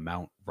to do a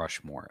Mount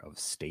Rushmore of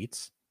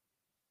states,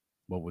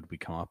 what would we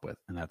come up with?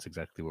 And that's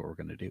exactly what we're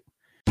going to do.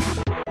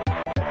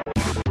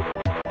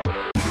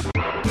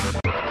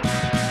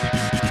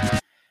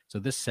 So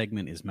this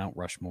segment is Mount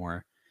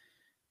Rushmore.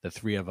 The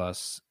three of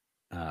us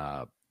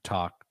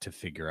talk to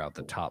figure out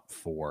the top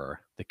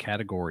 4. The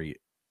category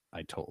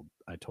I told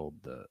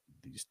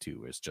these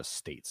two is just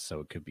states.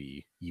 So it could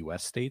be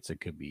U.S. states, it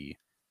could be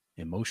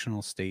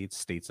emotional states,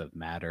 states of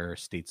matter,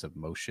 states of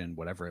motion,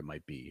 whatever it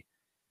might be.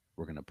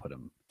 We're going to put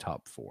them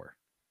top 4.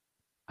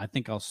 I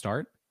think I'll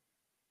start.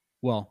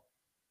 Well,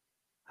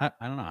 I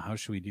don't know. How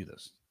should we do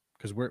this?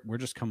 Because we're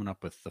just coming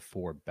up with the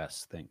 4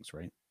 best things,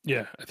 right?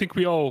 Yeah, I think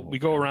we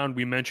go around,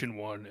 we mention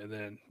one, and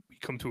then we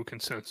come to a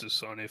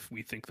consensus on if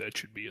we think that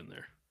should be in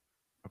there.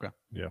 Okay.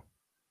 Yeah.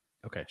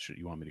 Okay.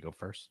 You want me to go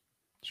first?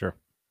 Sure.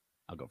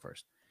 I'll go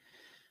first.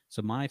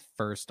 So my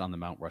first on the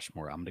Mount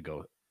Rushmore, I'm going to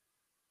go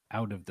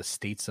out of the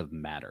states of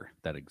matter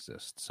that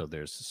exist. So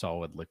there's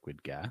solid,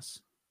 liquid,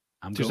 gas.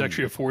 There's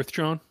actually a 4th,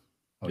 John?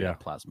 Oh, yeah,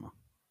 plasma.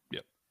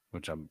 Yep.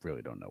 Which I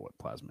really don't know what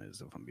plasma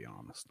is, if I'm being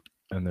honest.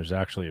 And there's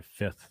actually a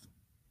 5th.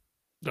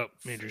 Oh,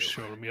 man, you're just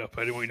showing me up.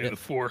 I didn't want you to know the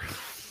 4.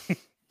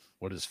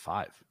 What is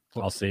 5?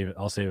 I'll save it.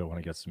 I'll save it when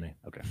it gets to me.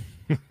 Okay.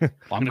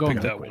 I'm going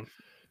pick that one.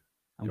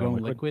 I'm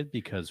going liquid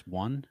because,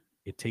 one,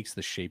 it takes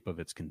the shape of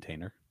its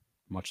container,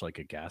 much like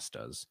a gas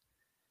does.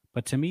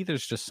 But to me,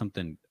 there's just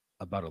something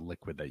about a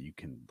liquid that you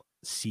can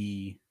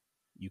see,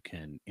 you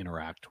can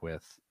interact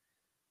with.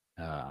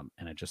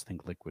 And I just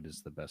think liquid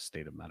is the best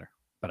state of matter.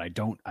 But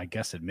I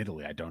guess,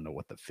 admittedly, I don't know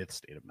what the 5th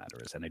state of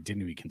matter is. And I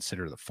didn't even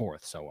consider the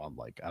 4th. So I'm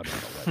like, out on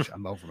the ledge.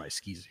 I'm over my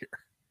skis here.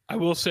 I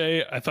will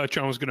say, I thought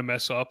John was going to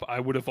mess up. I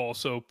would have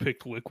also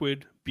picked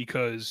liquid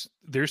because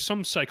there's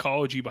some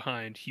psychology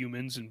behind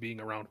humans and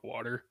being around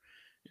water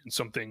and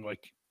something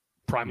like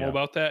primal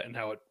about that and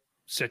how it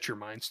sets your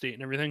mind state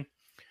and everything.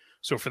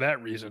 So for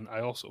that reason, I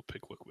also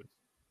pick liquid.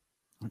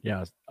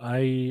 Yeah,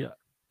 I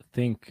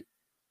think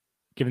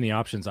given the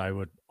options, I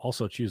would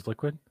also choose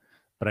liquid.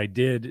 But I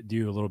did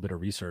do a little bit of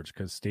research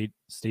because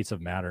states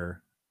of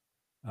matter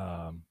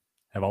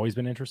have always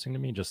been interesting to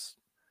me, just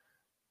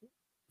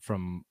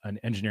from an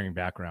engineering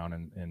background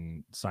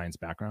and science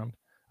background.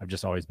 I've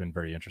just always been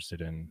very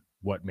interested in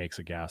what makes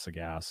a gas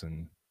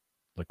and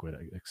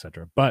liquid,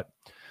 etc. But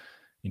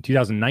in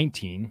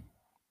 2019,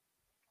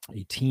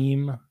 a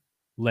team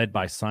led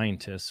by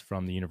scientists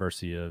from the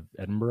University of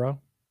Edinburgh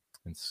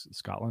in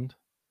Scotland,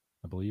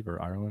 I believe, or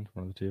Ireland,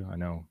 one of the two. I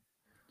know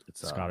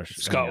it's Scottish.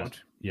 Scotland.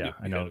 Yeah,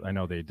 yep, I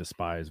know they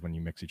despise when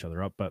you mix each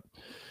other up, but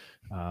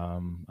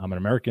I'm an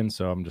American,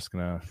 so I'm just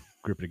gonna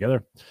group it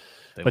together.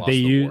 They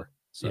used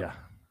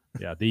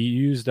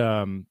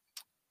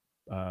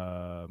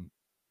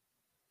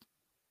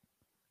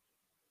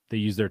they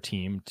use their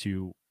team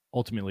to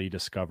ultimately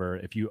discover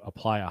if you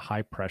apply a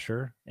high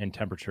pressure and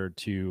temperature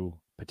to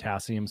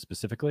potassium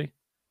specifically,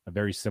 a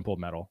very simple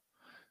metal,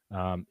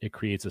 it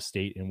creates a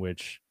state in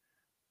which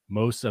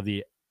most of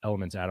the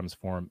element's atoms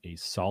form a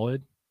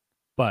solid,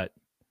 but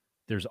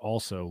there's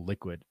also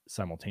liquid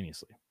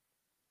simultaneously.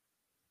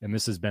 And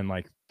this has been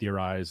like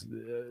theorized.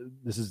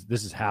 This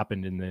has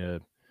happened in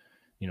the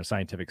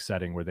scientific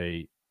setting where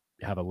they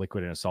have a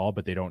liquid and a solid,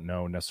 but they don't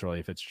know necessarily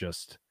if it's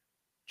just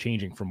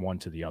changing from one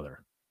to the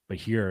other. But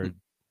here,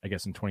 I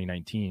guess in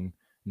 2019, and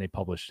they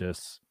published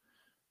this,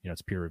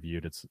 it's peer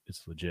reviewed, it's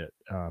legit,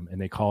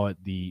 and they call it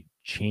the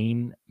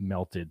chain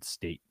melted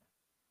state.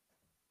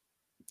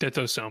 That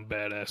does sound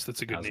badass.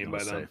 That's a good name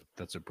by them.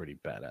 That's a pretty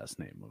badass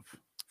name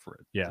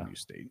for a new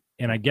state.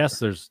 And I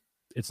guess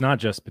it's not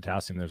just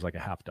potassium. There's like a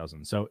half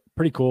dozen. So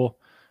pretty cool.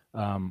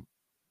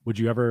 Would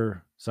you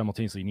ever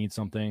simultaneously need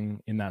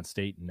something in that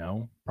state?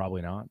 No,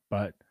 probably not.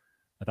 But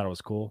I thought it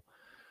was cool.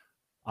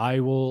 I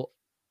will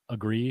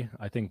agree.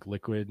 I think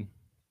liquid,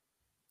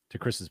 to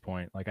Chris's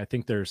point, like I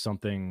think there's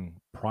something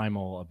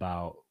primal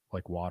about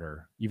like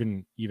water.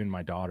 Even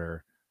my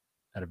daughter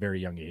at a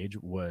very young age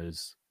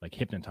was like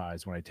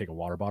hypnotized when I take a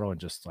water bottle and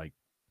just like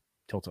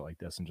tilt it like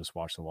this and just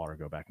watch the water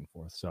go back and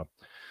forth. So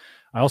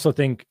I also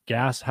think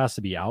gas has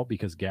to be out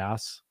because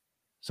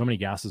so many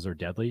gases are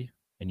deadly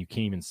and you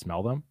can't even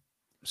smell them.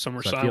 Some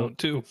are silent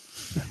too.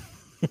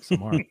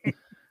 Some are.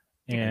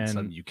 And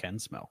some you can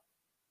smell.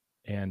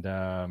 And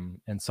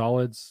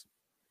solids,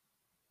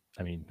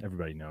 I mean,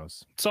 everybody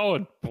knows.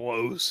 Solid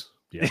blows.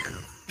 Yeah.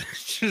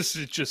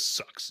 it just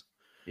sucks.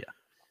 Yeah.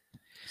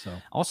 So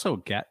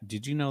also,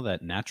 did you know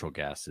that natural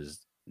gas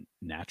is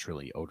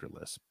naturally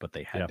odorless, but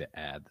they had to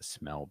add the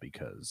smell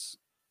because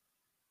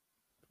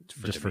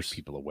to make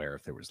people aware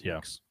if there was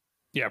leaks.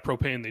 Yeah,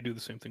 propane, they do the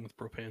same thing with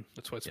propane.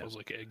 That's why it smells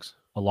like eggs.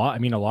 A lot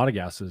of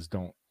gases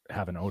don't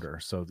have an odor,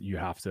 so you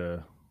have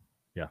to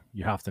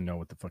know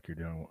what the fuck you're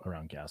doing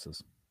around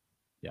gases.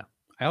 Yeah.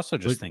 I also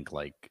just think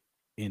like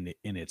in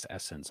its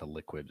essence, a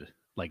liquid,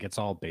 like it's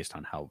all based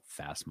on how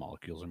fast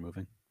molecules are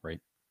moving, right?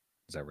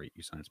 Is that right,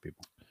 you science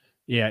people?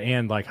 Yeah,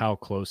 and like how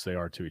close they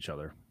are to each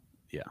other.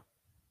 Yeah.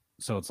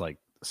 So it's like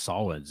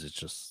solids, it's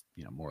just,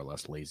 more or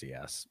less lazy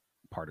ass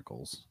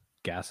particles.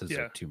 Gases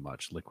Yeah. are too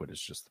much. Liquid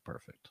is just the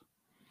perfect.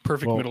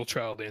 Perfect Well- middle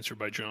child answer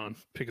by John,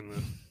 picking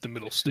the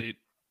middle state.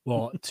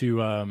 Well,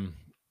 to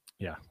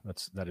yeah,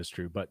 that is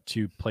true. But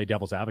to play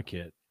devil's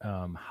advocate,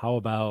 how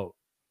about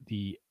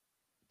the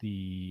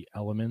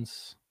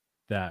elements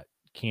that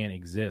can't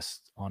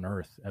exist on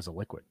Earth as a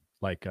liquid,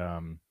 like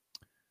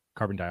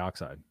carbon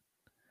dioxide?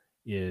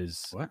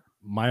 Is What?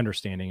 my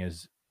understanding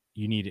is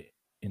you need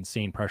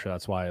insane pressure.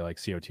 That's why like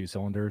CO2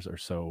 cylinders are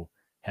so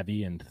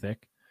heavy and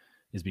thick,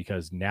 is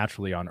because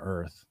naturally on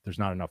Earth there's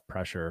not enough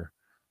pressure,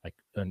 like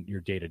in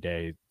your day to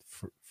day,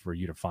 for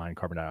you to find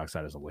carbon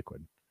dioxide as a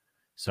liquid.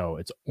 So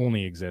it's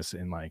only exists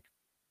in like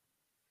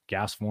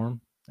gas form,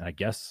 and I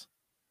guess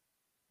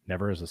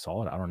never as a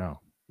solid. I don't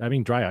know. I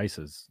mean, dry ice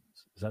is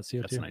that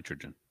CO2? That's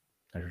nitrogen.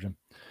 Nitrogen.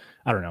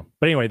 I don't know.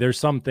 But anyway, there's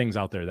some things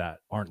out there that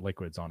aren't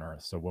liquids on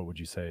Earth. So what would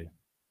you say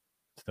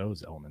to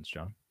those elements,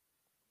 John?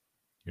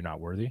 You're not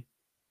worthy?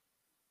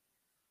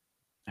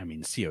 I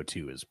mean,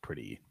 CO2 is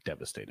pretty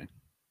devastating,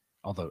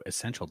 although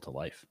essential to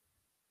life.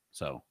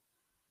 So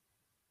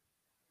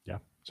Yeah.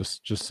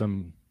 Just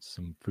some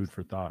food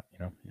for thought, you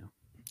know? Yeah.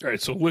 All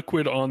right, so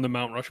liquid on the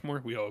Mount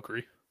Rushmore. We all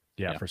agree.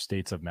 Yeah, Yeah. for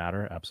states of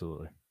matter,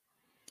 absolutely.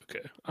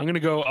 Okay,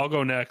 I'll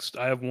go next.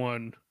 I have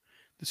one.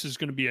 This is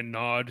going to be a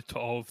nod to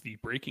all of the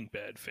Breaking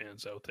Bad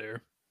fans out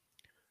there.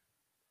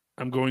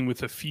 I'm going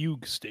with a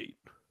fugue state,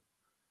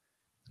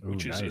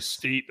 which is a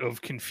state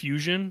of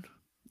confusion,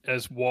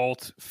 as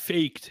Walt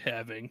faked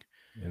having.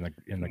 in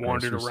the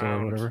wandered grocery store or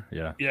around. whatever.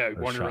 Yeah. Yeah,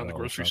 Or wandered shot around the all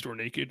grocery shot. store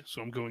naked.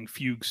 So I'm going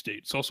fugue state.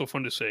 It's also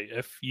fun to say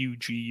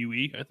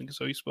Fugue, I think is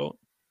how you spell it.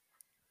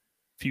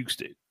 Fugue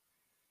state.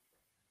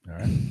 All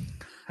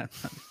right.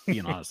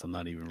 being honest, I'm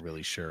not even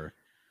really sure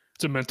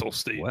It's a mental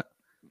state. what.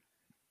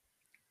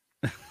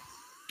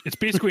 It's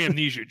basically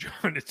amnesia,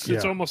 John. It's Yeah.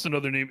 almost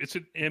another name. It's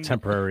an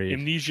Temporary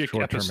amnesic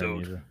short-term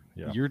episode.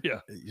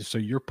 amnesia. Yeah. So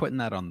you're putting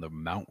that on the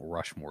Mount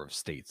Rushmore of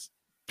states.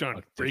 John,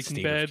 the Breaking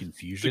state Bad, of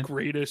confusion.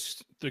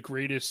 the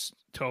greatest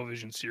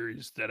television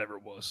series that ever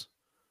was.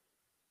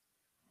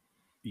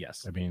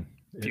 Yes. I mean,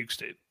 Fugue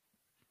State.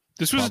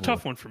 This was a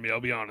tough Probably. one for me.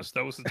 I'll be honest.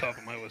 That was the top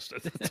of my list. I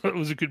thought it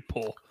was a good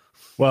pull.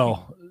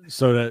 well,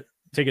 so to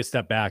take a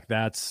step back,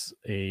 that's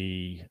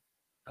a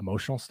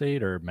emotional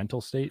state or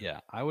mental state. Yeah,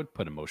 I would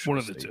put emotional. One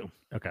of the state. two.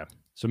 Okay.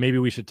 So maybe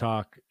we should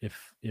talk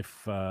if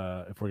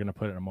we're going to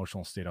put an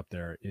emotional state up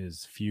there,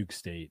 is fugue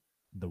state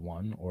the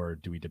one, or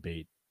do we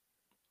debate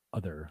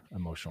other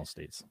emotional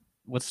states?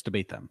 Let's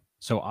debate them.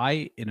 So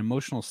in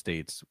emotional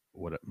states,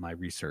 what my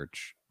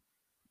research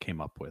came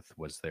up with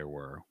was there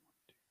were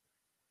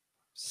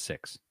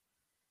 6,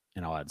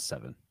 and I'll add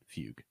 7.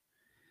 Fugue.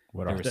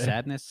 What There are was they?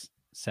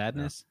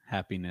 sadness,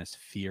 happiness,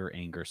 fear,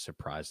 anger,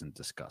 surprise, and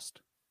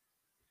disgust.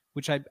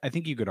 Which I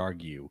think you could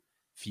argue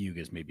fugue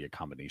is maybe a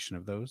combination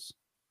of those,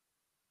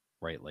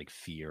 right? Like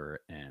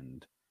fear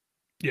and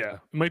Yeah. It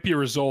might be a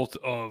result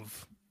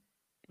of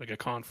like a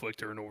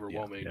conflict or an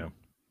overwhelming yeah.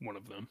 one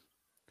of them.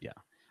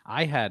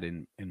 I had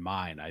in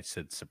mine, I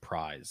said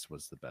surprise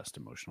was the best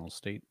emotional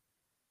state.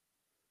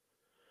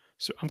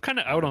 So I'm kind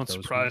of Out out of on those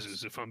surprises,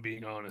 ones? if I'm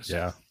being honest.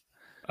 Yeah.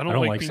 I don't,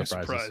 don't like like being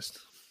surprises. surprised.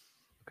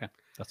 Okay,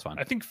 that's fine.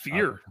 I think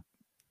fear.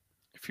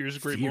 Fear is a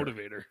great Fear.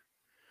 motivator.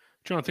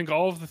 John, I think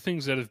all of the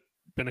things that have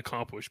been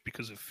accomplished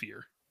because of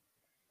fear.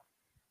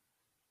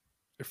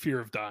 Or fear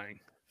of dying.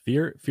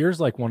 Fear's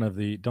like one of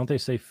the, don't they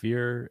say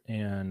fear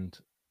and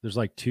there's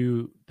like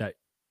 2 that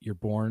you're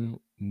born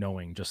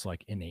knowing, just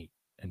like innate,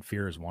 and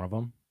fear is one of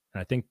them.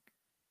 And I think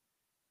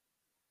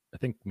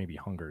maybe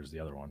hunger is the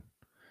other one.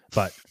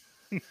 But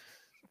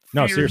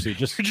no, Fear- seriously,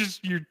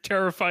 just you're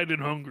terrified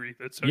and hungry.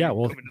 That's how yeah, you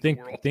well, come into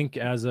the world. think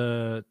as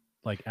a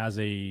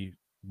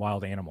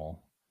wild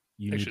animal,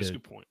 you Actually, need that's a to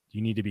good point.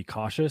 you need to be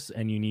cautious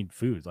and you need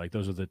food. Like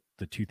those are the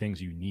 2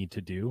 things you need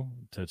to do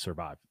to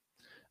survive.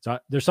 So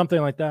there's something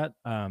like that.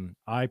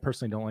 I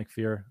personally don't like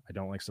fear. I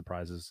don't like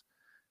surprises.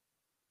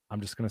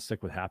 I'm just going to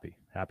stick with happy.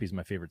 Happy is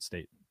my favorite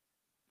state.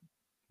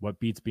 What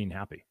beats being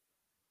happy?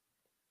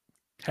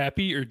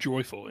 Happy or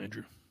joyful,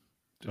 Andrew?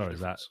 There's a Oh, is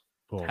that- difference.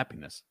 Well,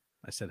 happiness.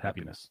 I said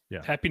happiness.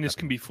 Yeah. Happiness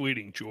can be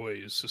fleeting. Joy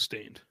is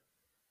sustained.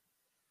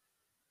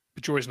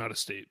 But joy is not a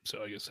state,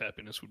 so I guess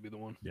happiness would be the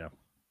one.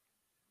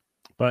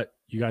 But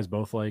you guys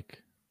both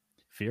like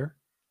fear?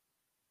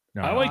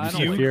 No, I like I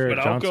don't fugue, fear. but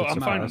I'll John go- said I'm I'm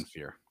fine. surprise. fine.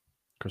 Fear.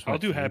 Chris I'll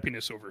went do fugue.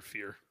 happiness over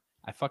fear.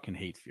 I fucking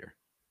hate fear.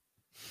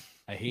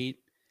 I hate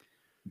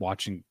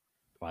watching.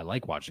 Well, I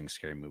like watching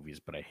scary movies,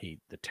 but I hate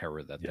the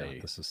terror that Yeah, they.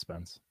 the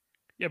suspense.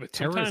 Yeah, but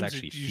Terror sometimes is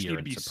actually you just fear need to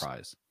and be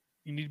surprise.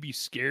 you need to be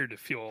scared to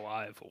feel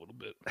alive a little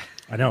bit.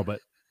 I know, but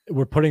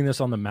we're putting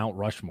this on the Mount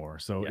Rushmore,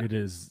 so Yeah. it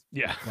is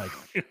Yeah, like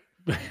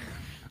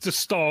it's a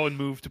stall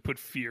move to put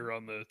fear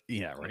on the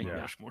Yeah, on right. the Yeah.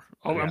 Rushmore.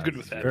 I'm Yeah, good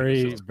with that.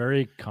 very,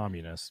 very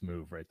communist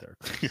move right there.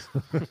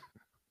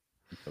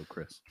 So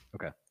Chris.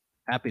 Okay.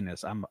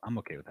 Happiness. I'm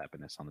okay with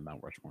happiness on the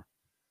Mount Rushmore.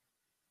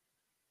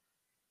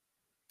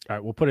 All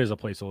right, we'll put it as a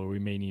placeholder. We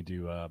may need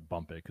to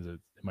bump it because it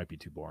might be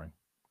too boring.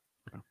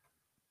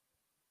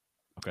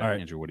 Okay. All right.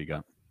 Andrew, what do you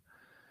got?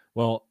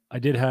 Well, I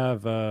did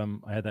have I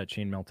had that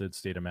chain melted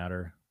state of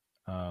matter,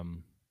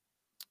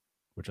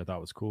 which I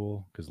thought was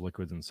cool because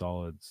liquids and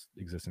solids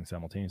existing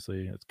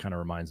simultaneously. It kind of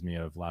reminds me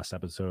of last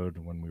episode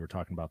when we were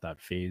talking about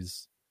that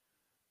phase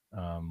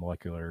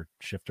molecular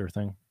shifter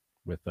thing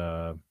with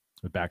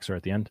Baxter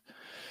at the end.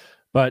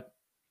 But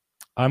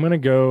I'm going to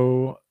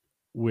go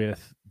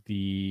with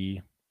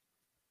the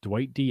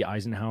Dwight D.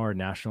 Eisenhower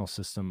National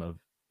System of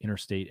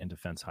Interstate and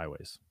Defense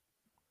Highways.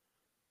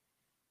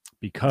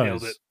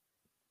 Nailed it.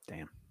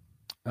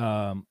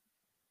 Because,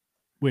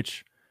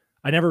 which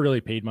I never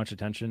really paid much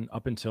attention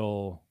up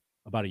until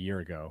about a year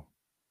ago.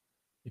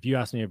 If you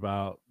asked me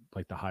about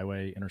like the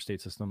highway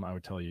interstate system, I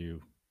would tell you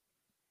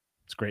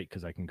it's great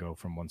because I can go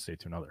from one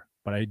state to another,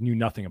 but I knew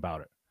nothing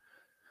about it.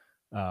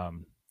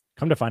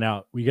 Come to find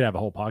out, we could have a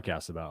whole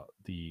podcast about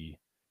the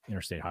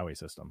interstate highway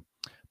system.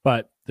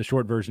 But the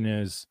short version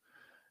is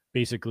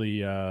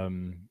basically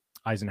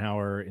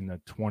Eisenhower in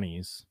the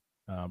 20s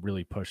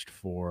really pushed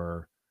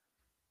for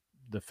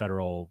the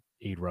Federal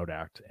Aid Road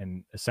Act.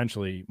 And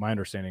essentially, my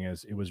understanding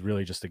is it was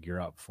really just to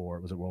gear up for,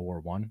 was it World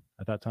War I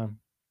at that time?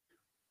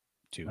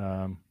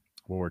 World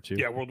War II?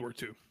 Yeah, World War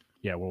II.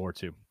 Yeah, World War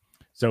II.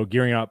 So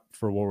gearing up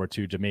for World War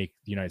II to make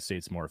the United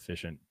States more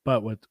efficient.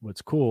 But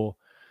what's cool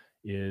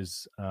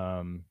is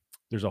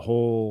there's a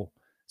whole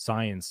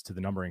science to the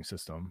numbering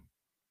system,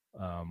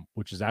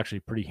 which is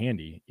actually pretty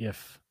handy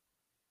if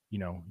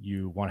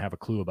you want to have a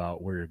clue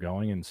about where you're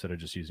going instead of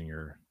just using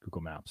your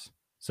Google Maps.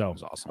 So that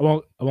was awesome.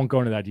 I won't go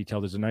into that detail.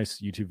 There's a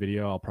nice YouTube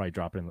video. I'll probably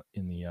drop it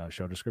in the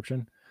show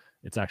description.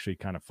 It's actually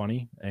kind of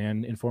funny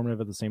and informative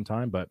at the same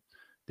time. But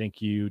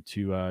thank you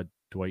to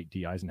Dwight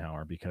D.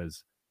 Eisenhower,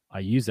 because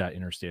I use that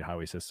interstate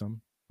highway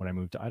system when I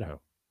moved to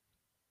Idaho.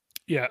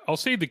 Yeah, I'll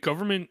say the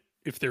government,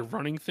 if they're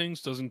running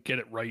things, doesn't get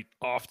it right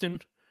often.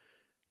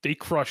 They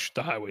crush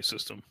the highway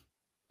system.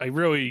 I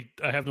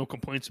have no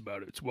complaints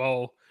about it. It's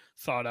well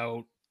thought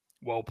out,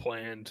 well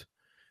planned.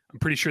 I'm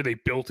pretty sure they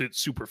built it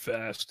super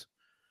fast.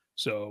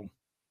 So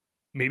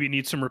maybe it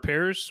needs some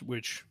repairs,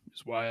 which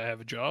is why I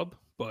have a job.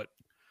 But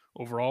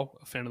overall,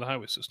 a fan of the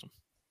highway system.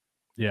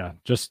 Yeah,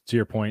 just to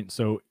your point.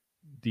 So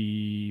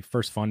the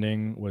first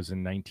funding was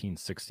in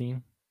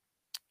 1916.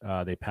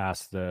 They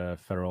passed the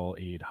Federal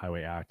Aid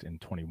Highway Act in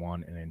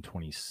 21, and in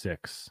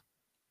 26,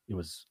 it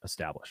was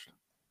established.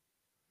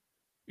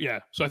 Yeah,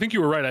 so I think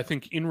you were right. I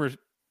think in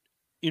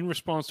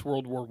response to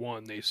World War I,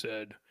 they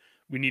said,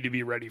 we need to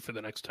be ready for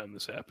the next time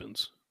this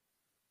happens.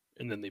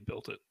 And then they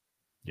built it.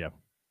 Yeah.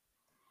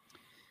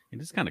 It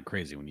is kind of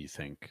crazy when you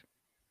think,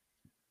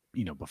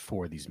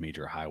 before these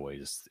major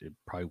highways, it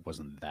probably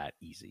wasn't that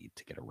easy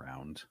to get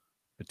around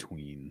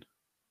between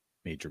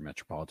major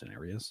metropolitan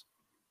areas.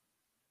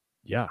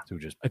 Yeah. So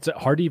it's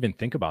hard to even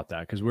think about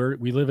that because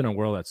we live in a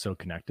world that's so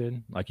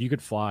connected. Like you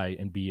could fly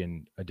and be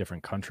in a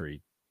different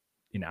country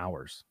in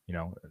hours,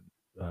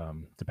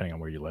 depending on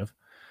where you live.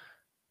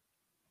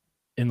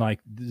 And like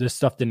this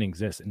stuff didn't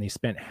exist. And they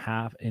spent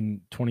half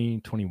in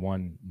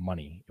 2021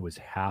 money. It was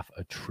 $500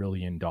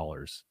 billion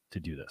to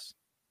do this.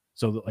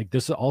 So like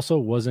this also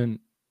wasn't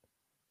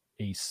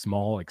a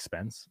small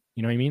expense.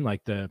 You know what I mean?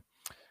 Like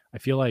I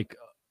feel like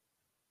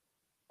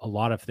a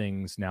lot of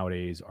things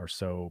nowadays are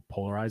so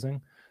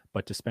polarizing,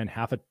 but to spend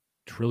 $500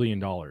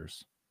 billion,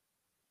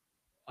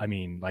 I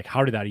mean, like,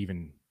 how did that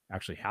even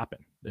actually happen?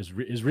 It's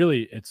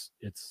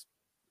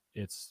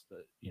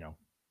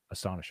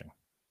astonishing.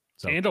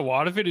 So, and a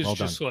lot of it is well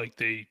just done. like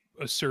they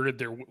asserted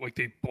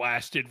they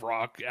blasted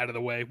rock out of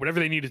the way. Whatever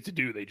they needed to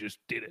do, they just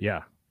did it.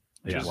 Yeah.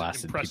 They Just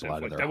blasted impressive. people out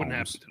of Like, their that wouldn't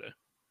homes. happen today.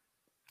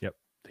 Yep.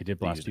 They did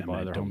blast used people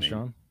out of their homes,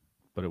 eminent Sean,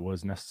 but it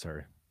was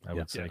necessary, I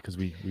would say, Yeah. because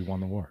we won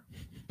the war.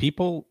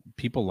 People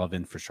love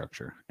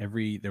infrastructure.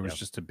 There was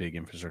just a big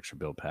infrastructure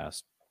bill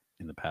passed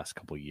in the past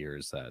couple of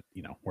years that,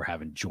 we're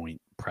having joint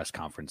press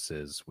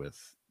conferences with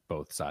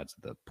both sides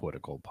of the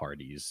political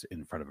parties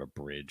in front of a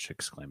bridge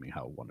exclaiming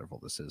how wonderful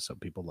this is. So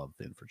people love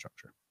the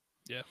infrastructure.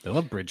 Yeah. They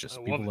love bridges. I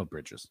People love it. love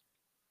bridges.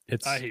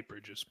 I hate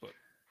bridges, but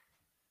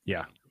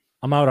Yeah,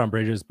 I'm out on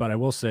bridges, but I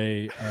will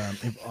say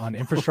on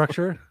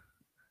infrastructure,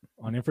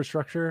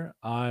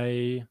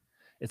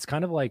 it's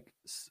kind of like,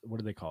 what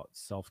do they call it?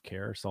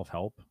 Self-care,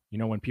 self-help.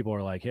 When people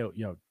are like, hey,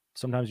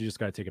 sometimes you just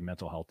got to take a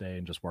mental health day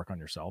and just work on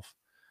yourself.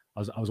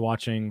 I was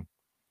watching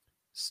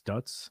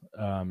Stutz.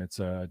 It's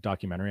a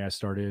documentary I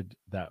started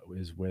that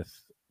is with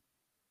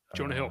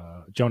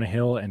Jonah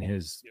Hill and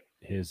his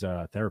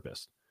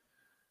therapist.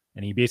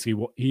 And he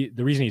basically,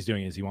 the reason he's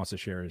doing it is he wants to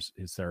share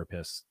his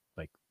therapist's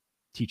like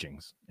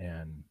teachings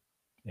and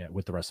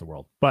with the rest of the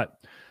world. But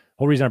the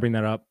whole reason I bring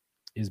that up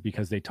is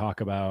because they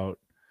talk about,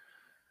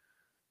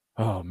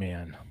 how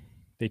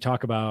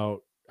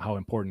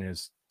important it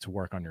is to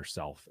work on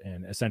yourself.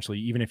 And essentially,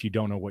 even if you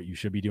don't know what you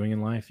should be doing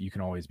in life, you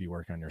can always be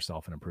working on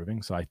yourself and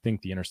improving. So I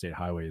think the interstate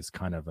highway is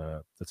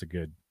that's a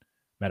good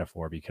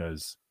metaphor,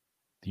 because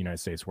the United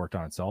States worked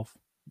on itself,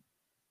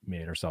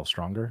 made ourselves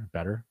stronger,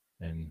 better.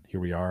 And here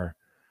we are,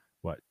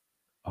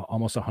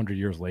 almost 100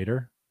 years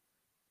later,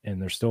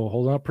 and they're still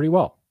holding up pretty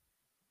well.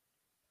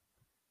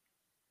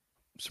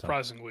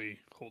 surprisingly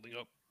holding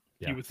up.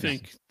 Yeah. You would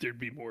think there'd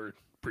be more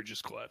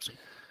bridges collapsing.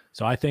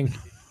 So I think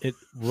it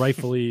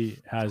rightfully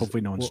has.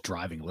 Hopefully, no one's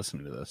driving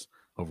listening to this.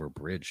 over a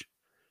bridge.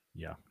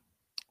 Yeah.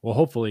 Well,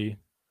 hopefully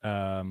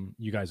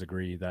you guys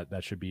agree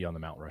that should be on the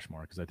Mount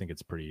Rushmore because I think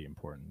it's pretty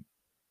important.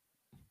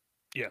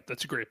 Yeah,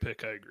 that's a great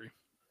pick. I agree.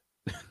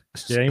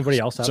 Did anybody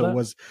else have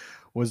that?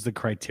 Was the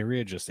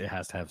criteria just it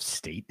has to have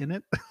state in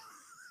it?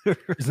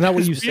 Isn't that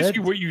what you It's basically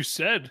said? what you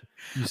said.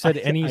 You said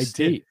any I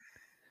state.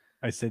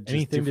 I said just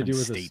Anything to do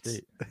with states. a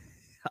state.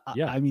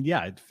 Yeah, I mean,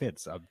 yeah, it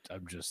fits.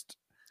 I'm just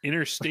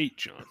Interstate,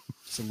 John.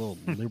 it's a little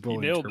liberal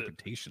nailed it.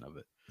 interpretation of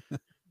it.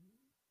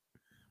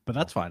 But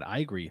that's fine. I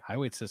agree.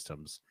 Highway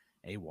systems,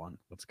 A1.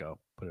 Let's go.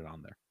 Put it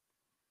on there.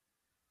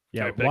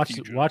 Yeah, Okay, back to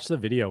you, John. watch the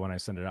video when I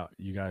send it out.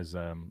 You guys,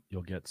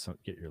 you'll get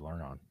your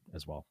learn on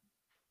as well.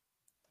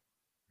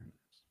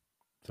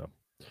 So,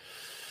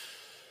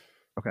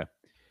 okay,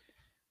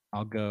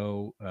 I'll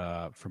go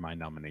for my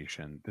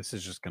nomination. This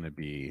is just going to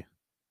be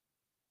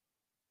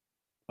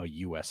a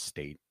U.S.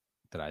 state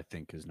that I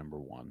think is number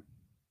one,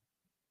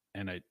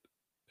 and it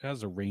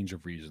has a range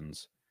of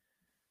reasons.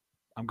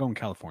 I'm going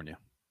California,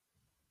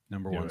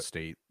 number one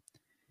state.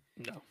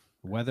 No.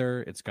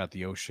 Weather, it's got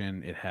the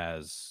ocean. It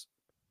has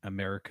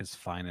America's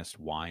finest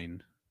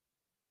wine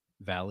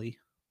valley,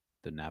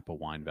 the Napa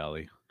Wine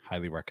Valley.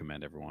 Highly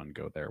recommend everyone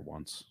go there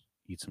once.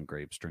 Eat some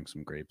grapes, drink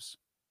some grapes.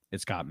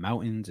 It's got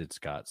mountains. It's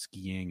got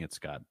skiing. It's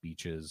got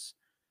beaches.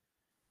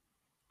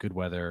 Good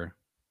weather.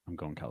 I'm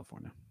going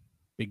California.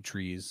 Big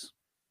trees,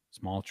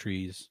 small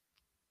trees.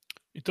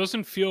 It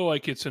doesn't feel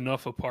like it's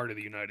enough a part of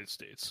the United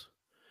States,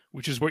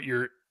 which is what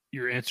your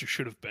answer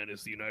should have been,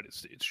 is the United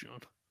States, Sean.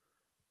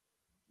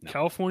 No.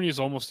 California is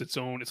almost its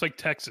own. It's like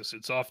Texas.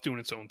 It's off doing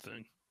its own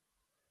thing.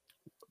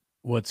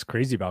 What's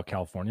crazy about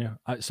California?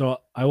 So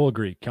I will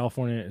agree.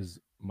 California is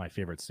my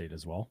favorite state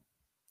as well.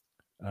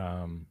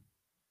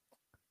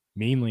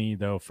 Mainly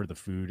though for the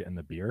food and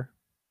the beer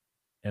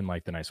and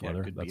like the nice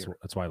weather.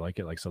 That's why I like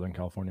it, like Southern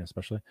California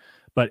especially.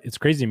 But it's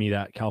crazy to me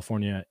that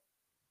California,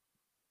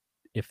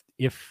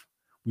 if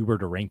we were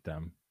to rank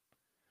them,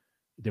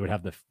 they would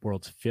have the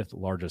world's 5th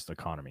largest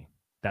economy,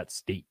 that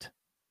state.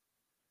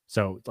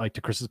 So like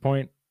to Chris's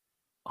point,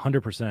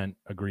 100%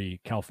 agree.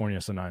 California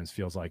sometimes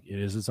feels like it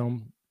is its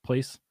own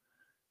place.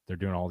 They're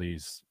doing all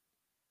these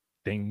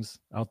things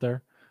out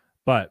there,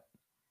 but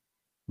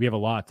we have a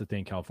lot to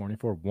thank California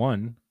for.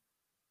 One,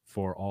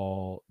 for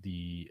all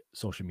the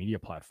social media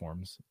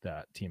platforms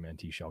that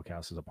TMNT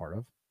Shellcast is a part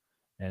of.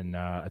 And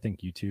I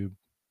think YouTube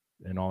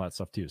and all that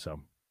stuff too.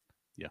 So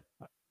yeah.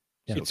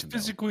 It's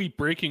physically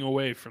breaking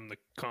away from the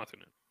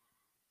continent.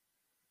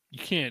 You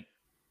can't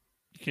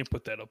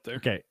put that up there.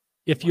 Okay.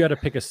 If you had to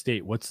pick a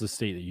state, what's the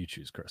state that you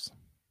choose, Chris?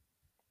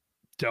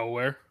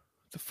 Delaware.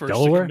 The first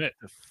to commit.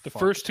 The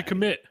first to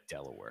commit.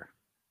 Delaware.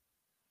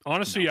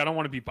 Honestly, I don't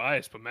want to be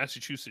biased, but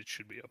Massachusetts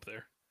should be up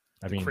there.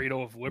 I mean,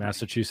 cradle of liberty.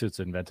 Massachusetts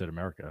invented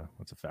America.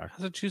 That's a fact.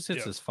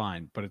 Massachusetts is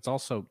fine, but it's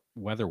also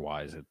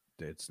weather-wise,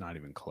 it's not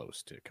even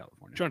close to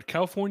California. John,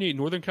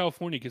 Northern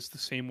California gets the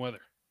same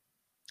weather.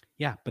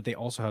 Yeah, but they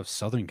also have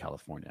Southern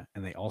California,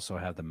 and they also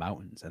have the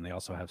mountains, and they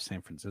also have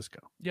San Francisco.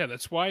 Yeah,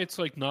 that's why it's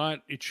like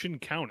not. It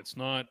shouldn't count. It's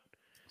not.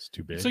 It's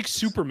too big. It's like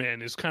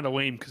Superman is kind of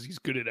lame because he's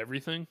good at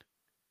everything.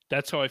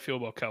 That's how I feel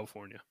about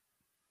California.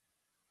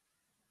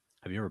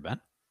 Have you ever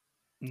been?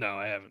 No,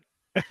 I haven't.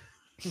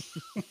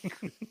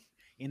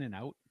 In and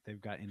Out.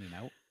 They've got In and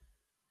Out.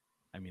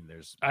 I mean,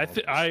 there's.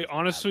 I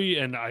honestly,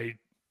 and I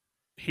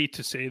hate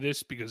to say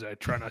this because I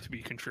try not to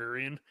be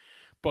contrarian,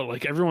 but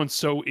like everyone's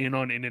so in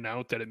on In and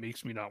Out that it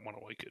makes me not want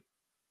to like it.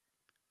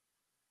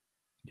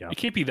 Yeah, it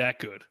can't be that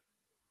good.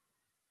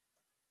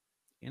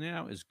 In and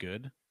Out is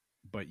good,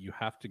 but you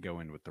have to go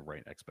in with the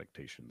right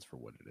expectations for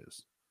what it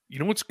is. You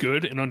know what's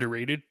good and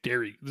underrated? I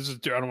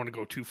don't want to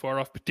go too far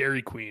off, but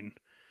Dairy Queen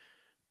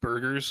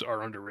burgers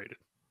are underrated.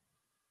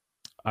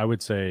 I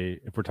would say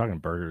if we're talking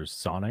burgers,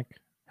 Sonic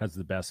has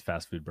the best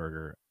fast food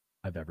burger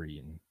I've ever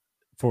eaten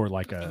for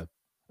like a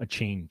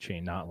chain,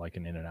 not like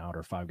an In-N-Out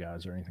or Five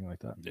Guys or anything like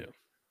that. Yeah.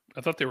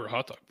 I thought they were a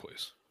hot dog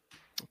place.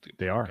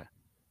 They are. Okay.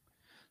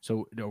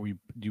 So do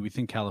we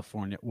think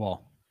California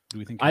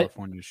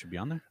should be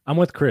on there? I'm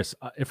with Chris.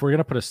 If we're going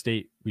to put a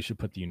state, we should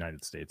put the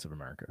United States of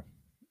America.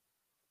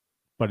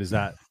 But is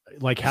that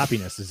like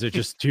happiness? Is it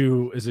just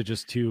too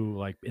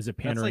like, is it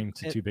pandering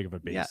to too big of a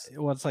base? Yeah.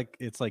 Well, it's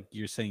like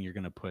you're saying you're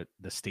going to put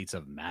the states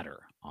of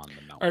matter on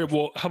the mountain. All right.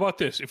 Well, how about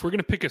this? If we're going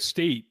to pick a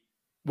state,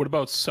 what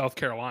about South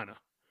Carolina?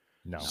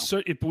 No.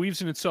 So it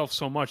believes in itself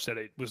so much that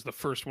it was the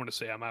first one to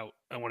say, I'm out.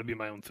 I want to be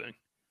my own thing.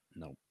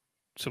 No.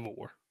 Civil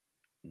War.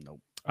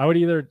 Nope. I would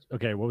either.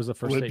 Okay. What was the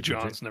first Lib state?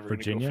 John's never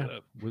Virginia. Go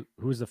for that.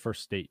 Who was the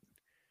first state?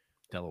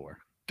 Delaware.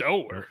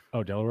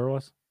 Oh, Delaware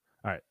was?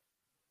 All right.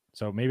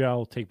 So maybe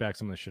I'll take back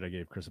some of the shit I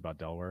gave Chris about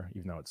Delaware,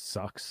 even though it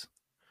sucks.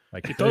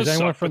 Like if there's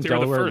anyone from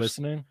Delaware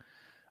listening,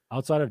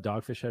 outside of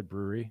Dogfish Head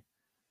Brewery,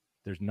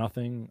 there's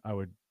nothing I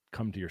would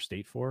come to your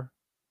state for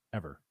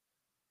ever.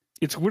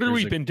 It's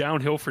literally been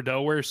downhill for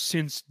Delaware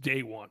since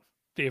day one.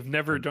 They have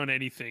never done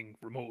anything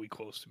remotely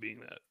close to being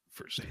that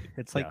first state.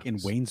 It's like in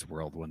Wayne's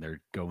World when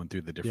they're going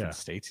through the different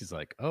states. He's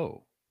like,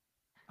 oh,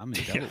 I'm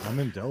in Delaware. I'm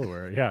in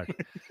Delaware. Yeah.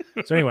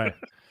 So anyway,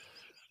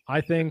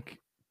 I think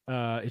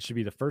it should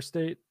be the first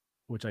state.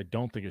 which I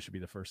don't think it should be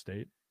the first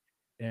state.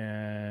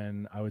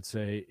 And I would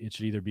say it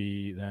should either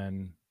be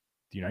then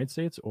the United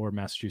States or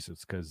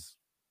Massachusetts, because,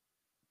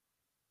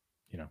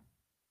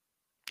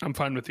 I'm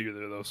fine with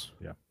either of those.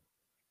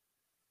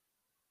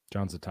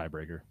 John's a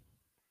tiebreaker.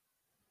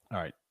 All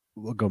right,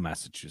 we'll go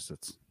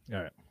Massachusetts.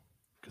 All right.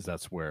 Because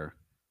that's where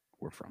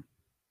we're from.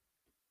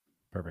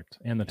 Perfect.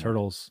 And the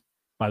Turtles,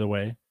 by the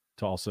way,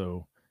 to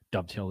also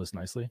dovetail this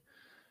nicely,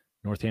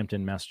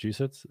 Northampton,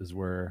 Massachusetts is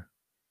where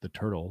the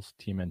Turtles,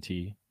 Team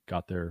NT,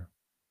 got their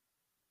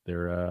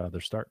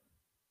start.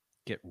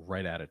 Get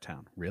right out of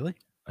town. Really?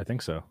 I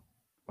think so.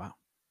 Wow.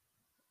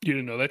 You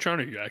didn't know that, John,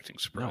 or are you acting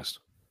surprised?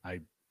 No,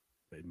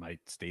 in my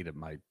state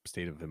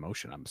of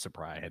emotion, I'm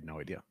surprised. I had no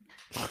idea.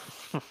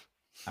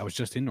 I was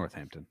just in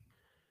Northampton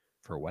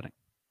for a wedding.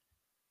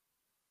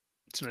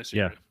 It's nice.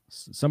 Yeah.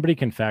 Somebody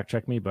can fact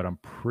check me, but I'm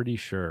pretty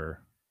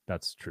sure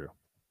that's true.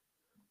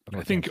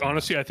 I think,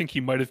 honestly, I think he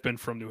might have been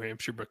from New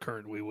Hampshire, but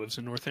currently lives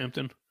in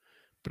Northampton.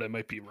 But I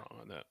might be wrong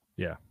on that.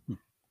 Yeah.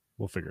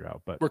 We'll figure it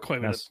out. But we're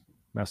claiming it.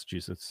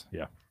 Massachusetts.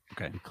 Yeah.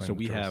 Okay. So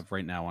we have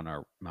right now on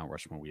our Mount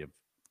Rushmore, we have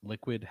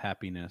Liquid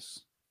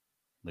Happiness,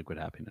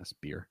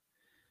 beer,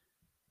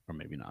 or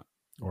maybe not.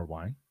 Or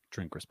wine.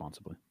 Drink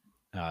responsibly.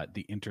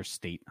 The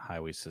interstate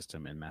highway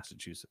system in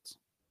Massachusetts.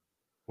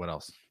 What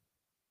else?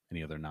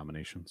 Any other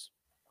nominations?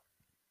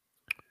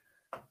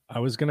 I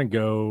was gonna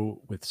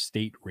go with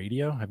State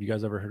Radio. Have you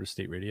guys ever heard of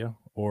State Radio?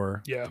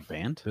 Or yeah, the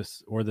band? the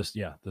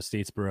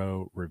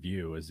Statesboro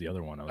Review is the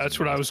other one. That's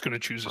what I was going to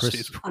choose. Chris-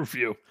 Statesboro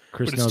Review,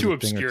 Chris but it's knows too a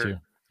thing or obscure. two.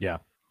 Yeah,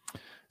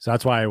 so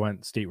that's why I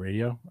went State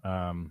Radio.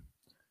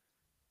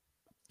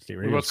 State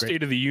What Radio. about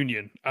State of the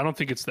Union? I don't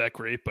think it's that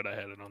great, but I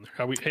had it on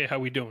there. How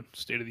we doing?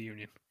 State of the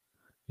Union.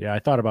 Yeah, I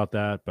thought about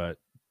that, but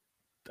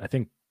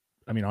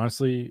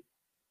honestly,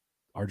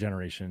 our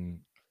generation,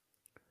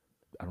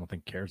 I don't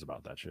think cares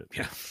about that shit.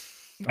 Yeah.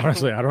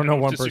 Honestly, I don't know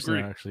one disagree. person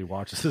that actually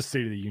watches the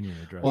State of the Union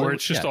address. Or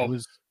it's just yeah, all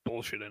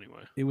bullshit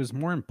anyway. It was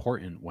more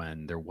important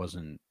when there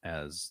wasn't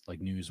as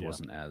news Yeah.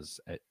 wasn't as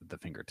at the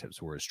fingertips,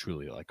 whereas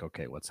truly like,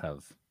 okay, let's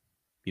have,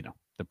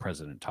 the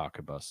president talk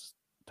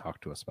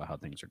to us about how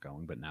things are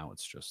going. But now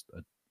it's just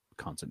a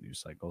constant news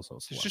cycle. So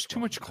There's just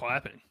too much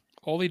clapping.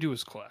 All they do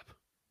is clap.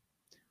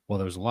 Well,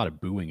 there was a lot of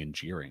booing and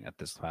jeering at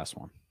this last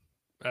one.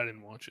 I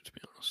didn't watch it, to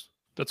be honest.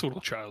 That's a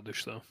little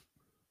childish, though.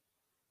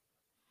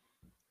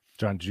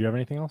 John, did you have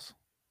anything else?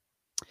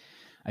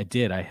 I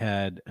did. I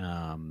had.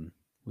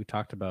 We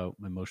talked about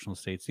emotional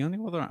states. The only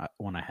other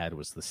one I had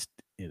was the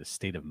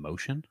state of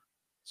motion.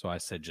 So I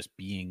said just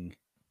being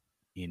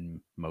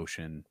in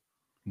motion,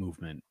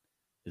 movement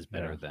is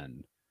better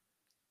than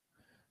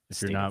the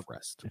state of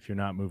rest. If you're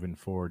not moving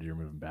forward, you're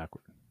moving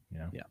backward.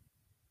 Yeah.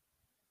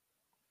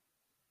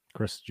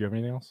 Chris, do you have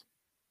anything else?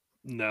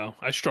 No,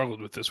 I struggled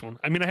with this one.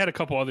 I mean, I had a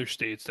couple other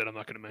states that I'm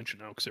not going to mention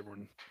now because we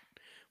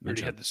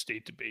already had the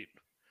state debate.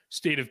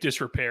 State of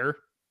disrepair,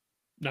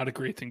 not a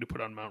great thing to put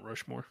on Mount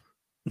Rushmore.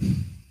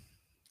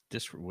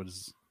 What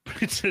is?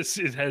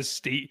 It has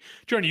state.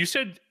 John, you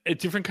said at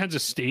different kinds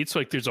of states,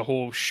 like there's a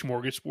whole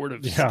smorgasbord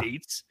of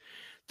states.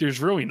 There's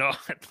really not.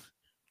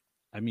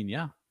 I mean,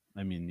 yeah.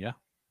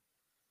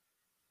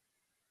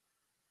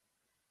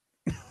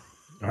 All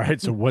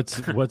right. So what's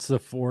the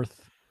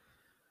fourth?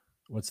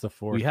 What's the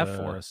fourth? We have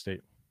four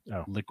state.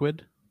 Oh,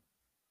 Liquid,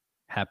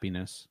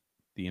 Happiness,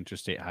 the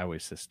interstate highway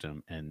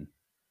system, and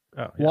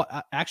well,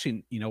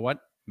 actually, you know what?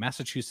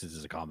 Massachusetts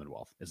is a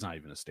commonwealth. It's not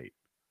even a state.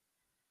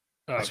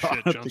 Oh So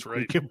shit, John's right.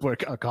 We can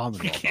put a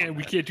commonwealth.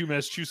 We can't do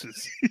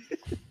Massachusetts.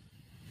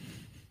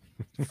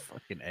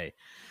 Fucking A.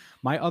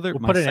 We'll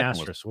put an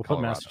asterisk. We'll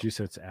put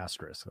Massachusetts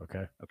asterisk.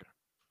 Okay.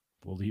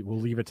 We'll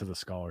leave it to the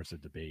scholars to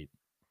debate.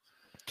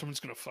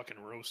 Someone's gonna fucking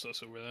roast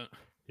us over that.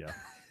 Yeah.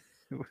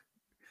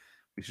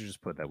 We should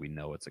just put that we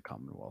know it's a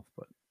commonwealth,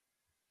 but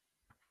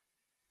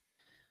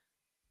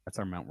that's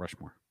our Mount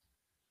Rushmore.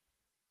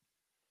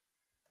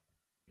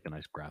 A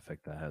nice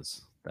graphic that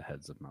has the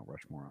heads of Mount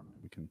Rushmore on it.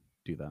 We can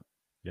do that.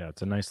 Yeah,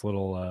 it's a nice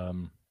little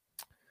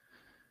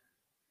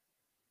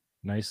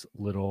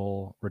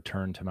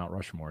return to Mount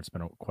Rushmore. It's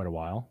been quite a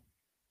while,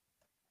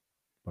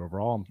 but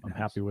overall, I'm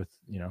happy with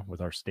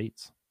with our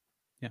states.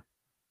 Yeah.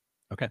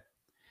 Okay.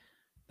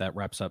 That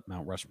wraps up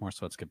Mount Rushmore.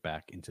 So let's get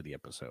back into the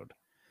episode.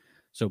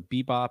 So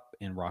Bebop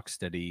and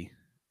Rocksteady,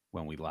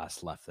 when we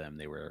last left them,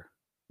 they were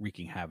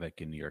wreaking havoc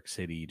in New York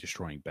City,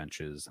 destroying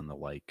benches and the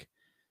like.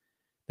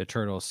 The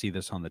Turtles see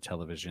this on the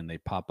television. They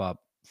pop up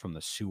from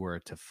the sewer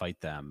to fight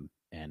them,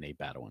 and a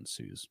battle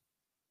ensues.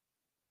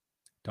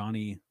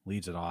 Donnie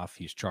leads it off.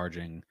 He's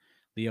charging.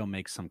 Leo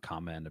makes some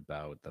comment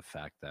about the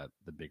fact that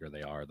the bigger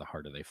they are, the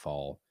harder they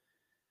fall.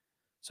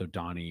 So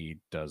Donnie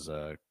does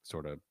a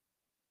sort of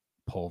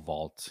pole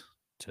vault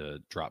to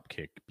drop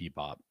kick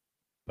Bebop,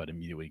 but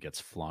immediately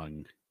gets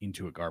flung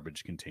into a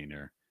garbage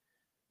container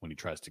when he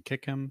tries to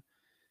kick him.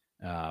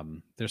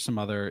 There's some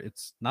other,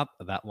 it's not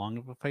that long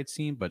of a fight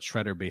scene, but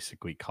Shredder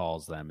basically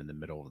calls them in the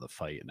middle of the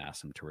fight and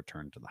asks them to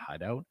return to the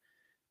hideout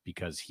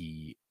because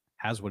he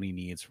has what he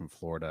needs from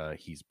Florida.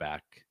 He's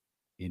back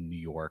in New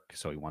York,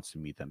 so he wants to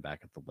meet them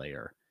back at the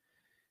lair.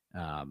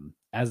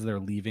 As they're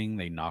leaving,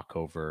 they knock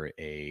over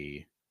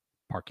a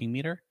parking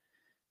meter.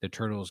 The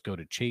turtles go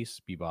to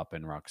chase Bebop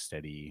and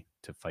Rocksteady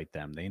to fight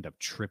them. They end up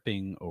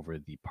tripping over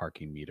the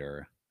parking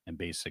meter and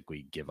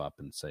basically give up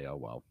and say, oh,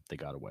 well, they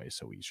got away,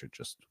 so we should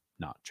just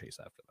not chase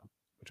after them,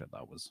 which I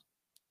thought was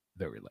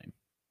very lame.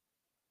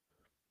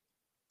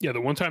 Yeah,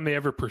 the one time they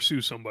ever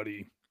pursue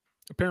somebody,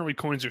 apparently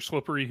coins are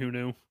slippery, who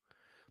knew?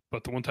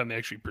 But the one time they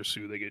actually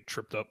pursue, they get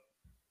tripped up.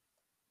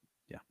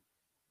 Yeah.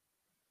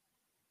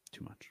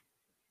 Too much.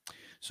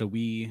 So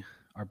we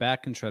are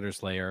back in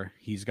Shredder's lair.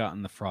 He's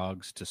gotten the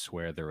frogs to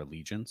swear their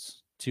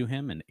allegiance to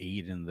him and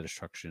aid in the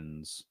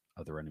destructions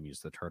of their enemies,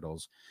 the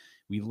turtles.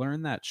 We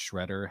learn that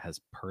Shredder has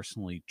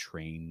personally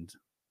trained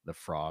the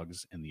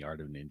frogs in the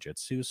art of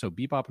ninjutsu. So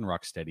Bebop and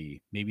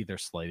Rocksteady, maybe they're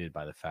slighted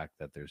by the fact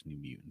that there's new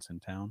mutants in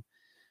town,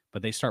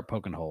 but they start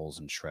poking holes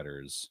in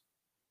Shredder's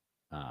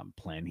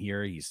plan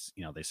here. He's,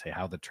 they say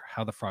how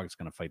the frog's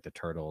going to fight the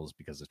turtles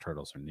because the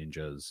turtles are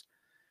ninjas.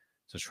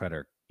 So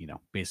Shredder,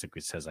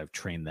 basically says, I've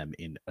trained them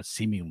in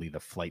seemingly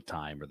the flight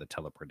time or the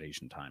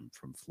teleportation time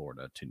from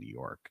Florida to New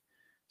York.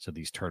 So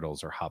these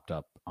turtles are hopped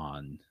up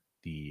on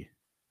the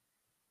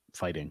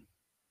fighting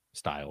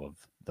style of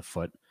the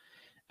foot.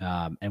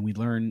 And we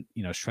learn,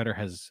 Shredder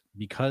has,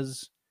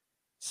 because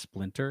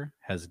Splinter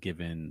has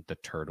given the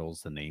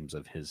turtles the names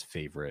of his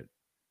favorite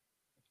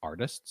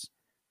artists,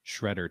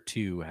 Shredder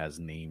too has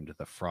named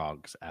the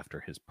frogs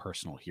after his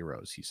personal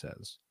heroes, he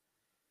says.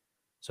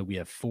 So we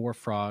have 4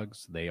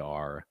 frogs. They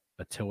are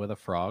Attila the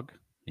Frog,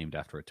 named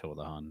after Attila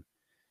the Hun,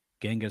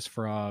 Genghis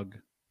Frog,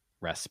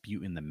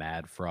 Rasputin the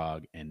Mad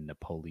Frog, and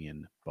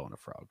Napoleon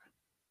Bonafrog.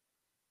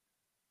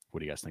 What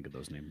do you guys think of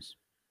those names?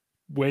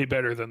 Way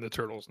better than the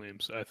turtles'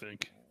 names, I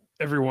think.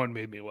 Everyone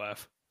made me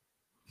laugh.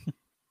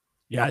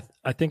 Yeah,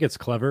 I think it's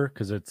clever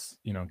because it's,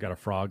 got a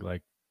frog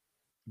like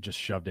just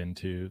shoved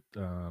into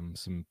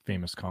some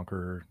famous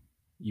conqueror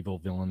evil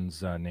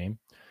villain's name.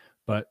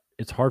 But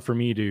it's hard for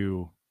me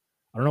to,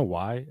 I don't know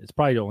why. It's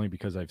probably only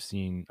because I've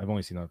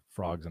only seen the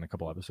frogs in a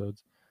couple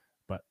episodes,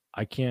 but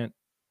I can't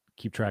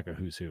keep track of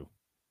who's who.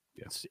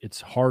 Yeah.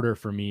 It's harder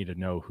for me to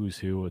know who's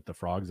who with the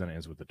frogs than it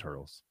is with the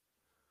turtles.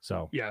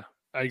 So yeah,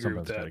 I agree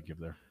with that. Got to give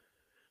there.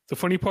 The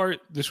funny part,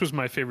 this was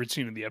my favorite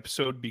scene in the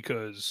episode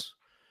because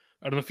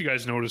I don't know if you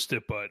guys noticed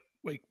it, but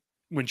like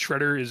when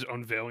Shredder is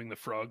unveiling the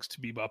frogs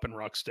to Bebop and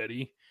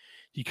Rocksteady,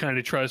 he kind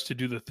of tries to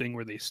do the thing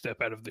where they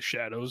step out of the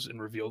shadows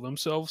and reveal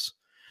themselves.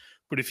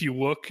 But if you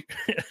look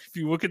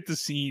at the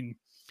scene,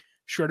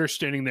 Shredder's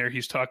standing there,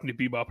 he's talking to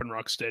Bebop and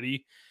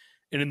Rocksteady,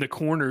 and in the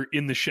corner,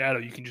 in the shadow,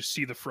 you can just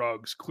see the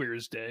frogs clear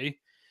as day.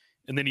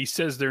 And then he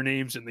says their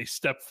names and they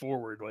step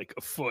forward like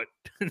a foot.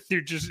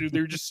 they're just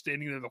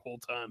standing there the whole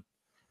time.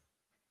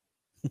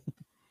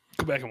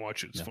 Go back and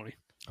watch it. It's funny.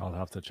 I'll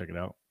have to check it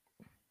out.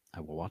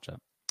 I will watch it.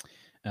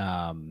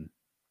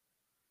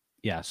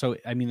 Yeah, so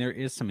I mean there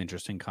is some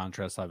interesting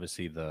contrast.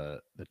 Obviously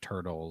the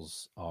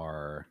turtles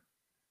are,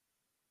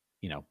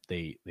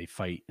 they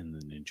fight in the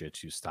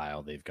ninjutsu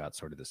style. They've got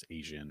sort of this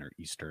Asian or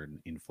Eastern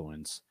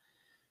influence,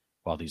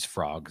 while these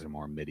frogs are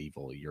more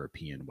medieval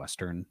European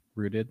Western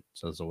rooted.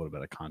 So there's a little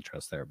bit of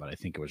contrast there, but I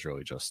think it was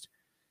really just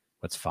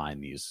let's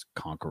find these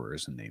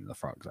conquerors and name the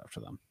frogs after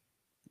them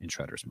in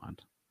Shredder's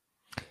mind.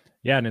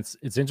 Yeah, and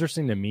it's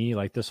interesting to me,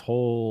 like this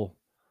whole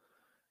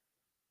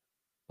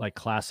like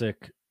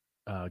classic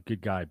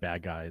good guy,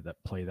 bad guy that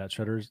play that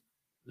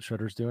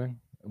Shredder's doing,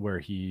 where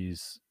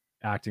he's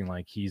acting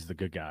like he's the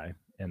good guy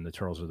and the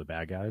turtles are the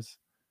bad guys.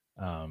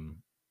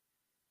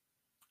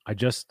 I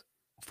just,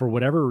 for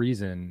whatever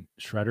reason,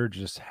 Shredder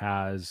just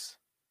has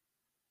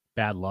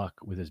bad luck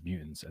with his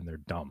mutants and they're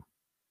dumb.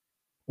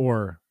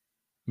 Or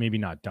maybe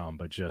not dumb,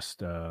 but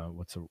just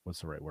what's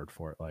the right word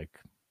for it? Like,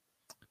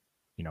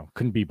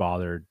 couldn't be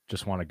bothered,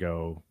 just want to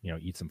go,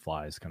 eat some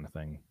flies kind of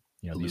thing.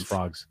 These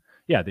frogs,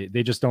 yeah,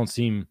 they just don't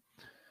seem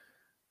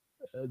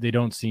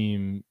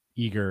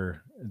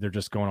eager. They're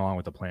just going along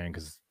with the plan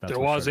because they're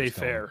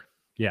laissez-faire.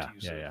 Yeah.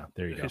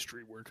 There you go.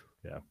 History word.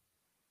 Yeah.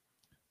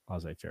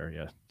 Laissez-faire,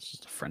 yeah. It's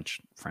just a French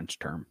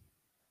term.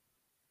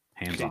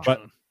 Hands okay, off.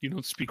 John, you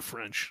don't speak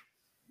French.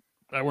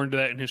 I learned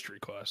that in history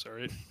class, all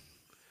right?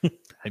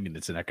 I mean,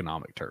 it's an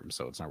economic term,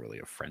 so it's not really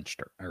a French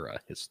term or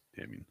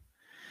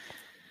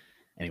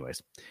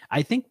anyways,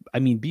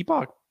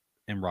 Bebop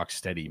and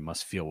Rocksteady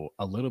must feel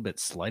a little bit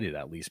slighted,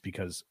 at least,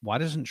 because why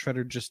doesn't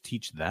Shredder just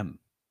teach them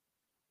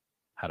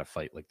how to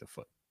fight like the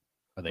foot?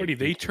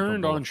 They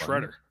turned on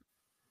Shredder.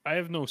 I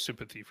have no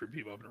sympathy for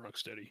Bebop and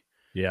Rocksteady.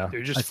 Yeah.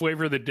 They're just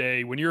flavor of the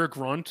day. When you're a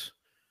grunt,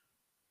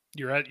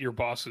 you're at your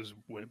boss's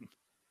whim.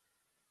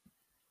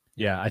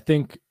 Yeah, I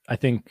think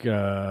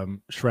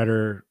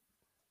Shredder,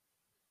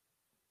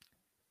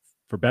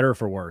 for better or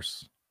for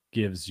worse,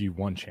 gives you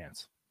one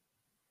chance.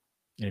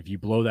 And if you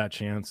blow that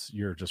chance,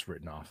 you're just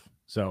written off.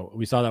 So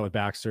we saw that with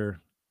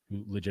Baxter,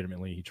 who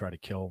legitimately he tried to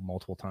kill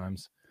multiple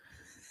times.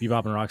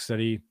 Bebop and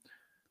Rocksteady,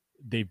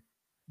 they've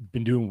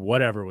been doing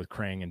whatever with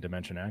Krang and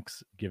Dimension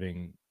X,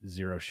 giving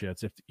zero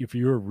shits. If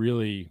you were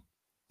really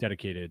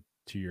dedicated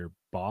to your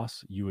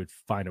boss, you would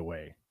find a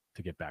way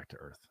to get back to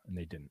Earth, and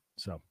they didn't.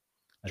 So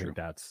I think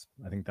that's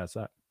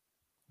that.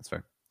 That's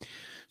fair.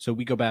 So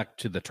we go back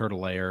to the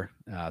turtle lair.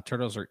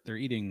 Turtles they're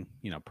eating,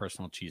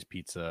 personal cheese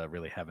pizza.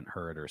 Really haven't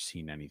heard or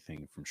seen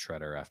anything from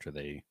Shredder after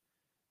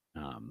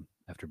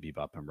after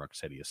Bebop and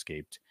Rocksteady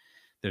escaped.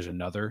 There's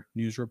another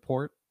news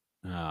report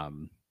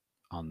on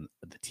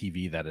the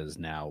TV that is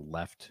now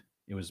left.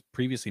 It was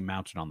previously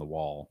mounted on the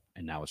wall,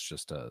 and now it's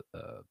just a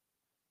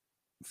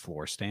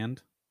floor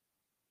stand.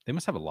 They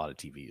must have a lot of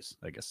TVs,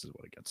 I guess is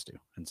what it gets to,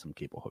 and some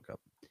cable hookup.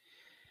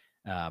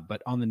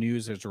 But on the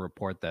news, there's a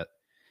report that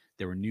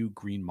there were new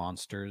green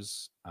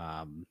monsters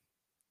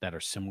that are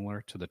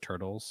similar to the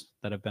turtles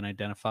that have been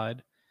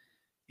identified.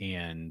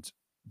 And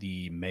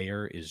the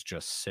mayor is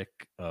just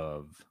sick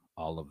of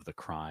all of the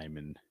crime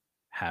and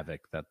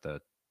havoc that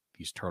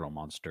these turtle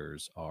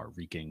monsters are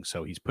wreaking.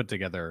 So he's put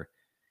together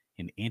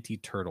an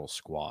anti-turtle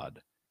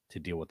squad to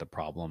deal with the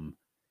problem.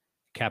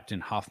 Captain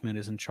Hoffman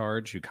is in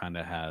charge, who kind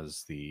of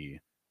has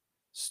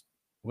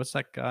what's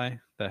that guy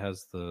that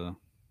has the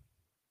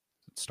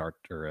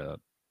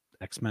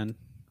X-Men?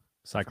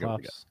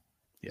 Cyclops.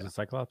 Yeah. Is it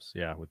Cyclops?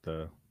 Yeah, with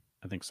I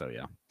think so,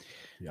 yeah.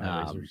 the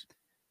eye lasers.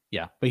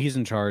 Yeah, but he's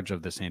in charge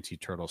of this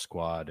anti-turtle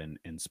squad,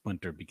 and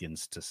Splinter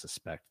begins to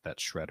suspect that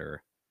Shredder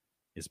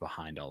is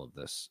behind all of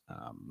this,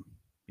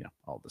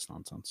 all this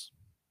nonsense.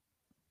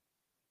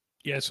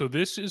 Yeah, so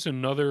this is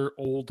another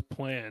old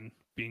plan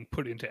being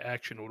put into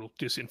action, a little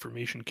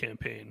disinformation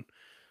campaign,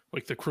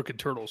 like the Crooked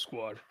Turtle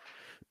Squad.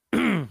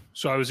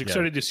 So I was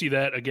excited to see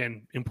that,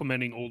 again,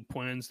 implementing old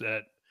plans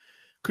that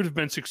could have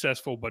been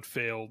successful but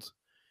failed.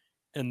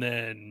 And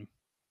then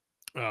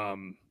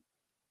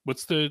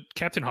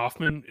Captain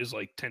Hoffman is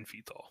like 10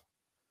 feet tall.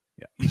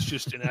 Yeah. He's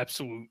just an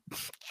absolute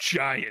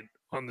giant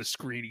on the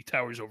screen. He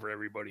towers over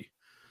everybody.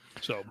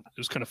 So it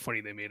was kind of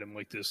funny they made him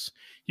like this.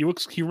 He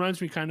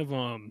reminds me kind of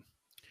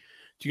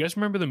do you guys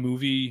remember the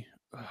movie?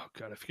 Oh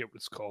god, I forget what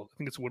it's called. I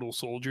think it's Little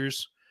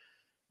Soldiers,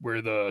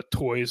 where the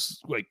toys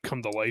like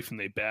come to life and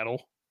they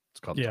battle. It's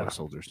called Toy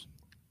Soldiers.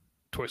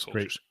 Toy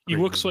Soldiers. Great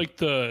He looks movie. like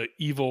the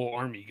evil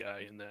army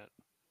guy in that.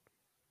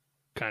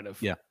 Kind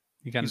of. Yeah.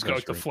 He's got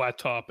like the flat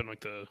top and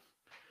like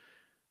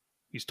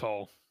he's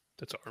tall.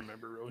 That's all I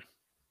remember really.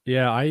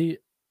 Yeah, I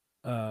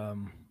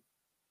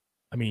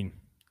mean,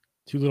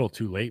 too little,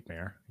 too late,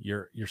 Mayor.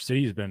 Your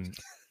city's been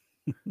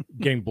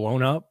getting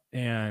blown up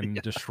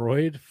and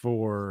destroyed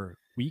for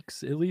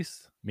weeks, at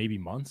least, maybe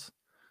months.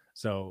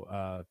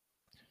 So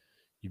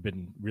you've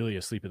been really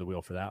asleep at the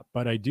wheel for that.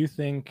 But I do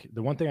think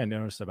the one thing I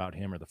noticed about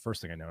him, or the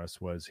first thing I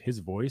noticed, was his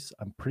voice.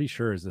 I'm pretty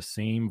sure is the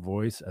same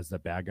voice as the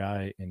bad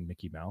guy in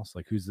Mickey Mouse.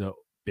 Like, who's the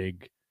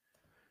big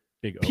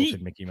oaf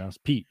in Mickey Mouse?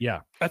 Pete. Yeah,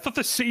 I thought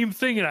the same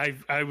thing, and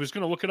I was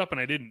going to look it up, and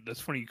I didn't.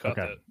 That's funny you caught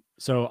that.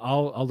 So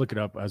I'll look it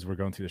up as we're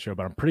going through the show,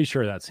 but I'm pretty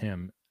sure that's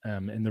him.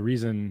 And the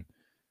reason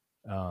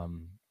I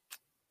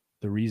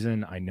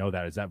know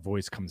that is that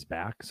voice comes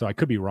back. So I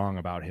could be wrong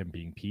about him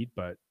being Pete,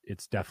 but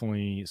it's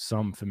definitely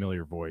some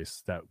familiar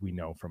voice that we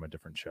know from a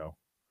different show.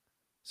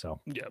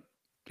 So yeah.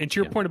 And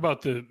to your point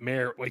about the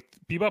mayor, like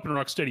Bebop and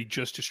Rocksteady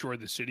just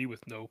destroyed the city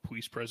with no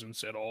police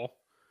presence at all.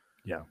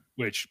 Yeah.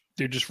 Which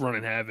they're just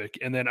running havoc.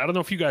 And then I don't know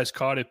if you guys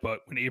caught it,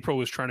 but when April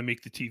was trying to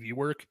make the TV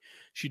work,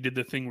 she did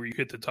the thing where you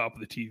hit the top of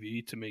the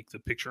TV to make the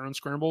picture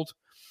unscrambled.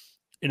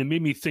 And it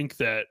made me think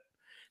that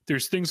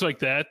there's things like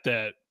that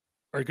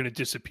are going to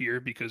disappear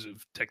because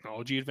of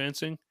technology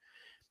advancing.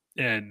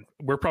 And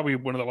we're probably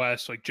one of the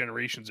last like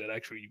generations that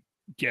actually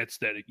gets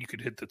that you could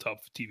hit the top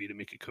of the TV to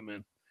make it come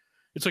in.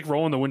 It's like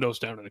rolling the windows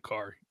down in a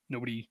car.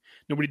 Nobody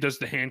does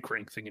the hand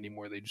crank thing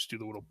anymore. They just do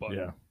the little button.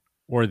 Yeah.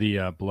 Or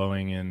the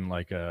blowing in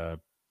like a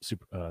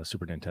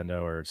Super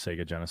Nintendo or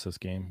Sega Genesis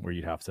game where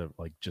you'd have to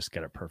like just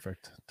get it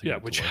perfect. I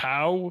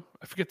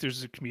forget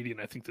there's a comedian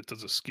I think that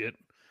does a skit,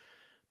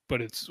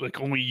 but it's like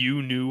only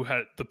you knew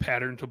how the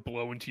pattern to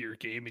blow into your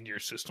game in your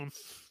system.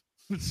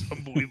 It's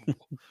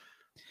unbelievable.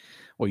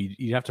 Well,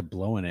 you'd have to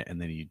blow in it and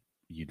then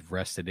you'd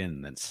rest it in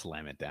and then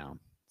slam it down.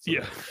 So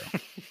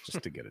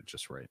just to get it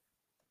just right.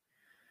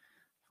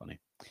 Funny.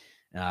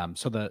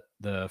 So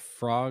the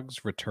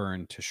frogs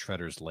return to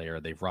Shredder's lair.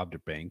 They've robbed a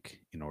bank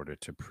in order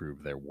to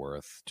prove their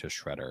worth to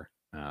Shredder.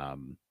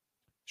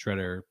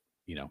 Shredder,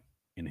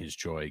 in his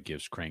joy,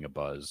 gives Krang a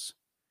buzz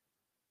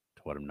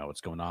to let him know what's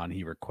going on.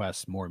 He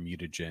requests more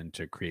mutagen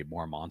to create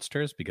more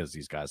monsters because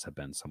these guys have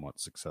been somewhat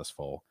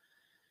successful.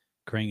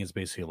 Krang is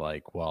basically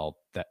like, well,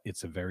 that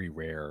it's a very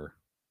rare,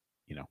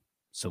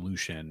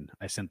 solution.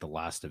 I sent the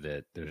last of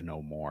it. There's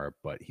no more,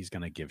 but he's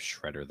going to give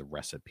Shredder the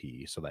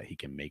recipe so that he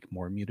can make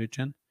more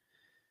mutagen.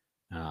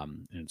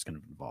 And it's going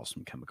to involve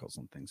some chemicals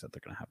and things that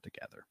they're going to have to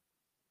gather.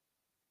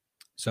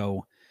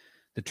 So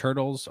the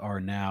turtles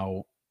are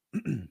now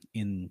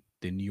in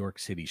the New York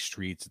City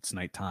streets. It's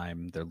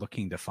nighttime. They're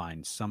looking to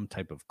find some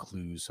type of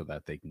clue so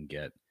that they can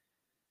get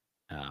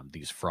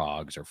these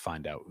frogs or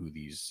find out who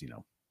these,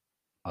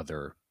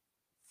 other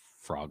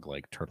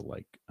frog-like,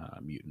 turtle-like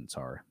mutants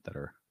are that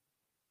are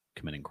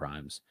committing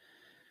crimes.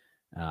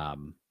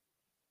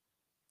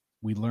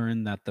 We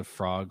learn that the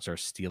frogs are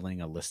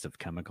stealing a list of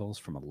chemicals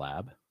from a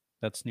lab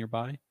that's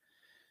nearby.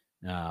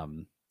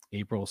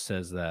 April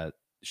says that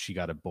she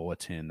got a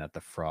bulletin that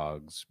the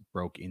frogs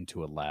broke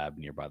into a lab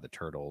nearby the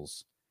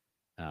turtles.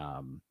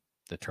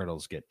 The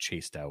turtles get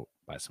chased out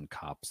by some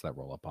cops that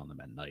roll up on them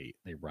at night.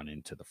 They run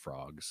into the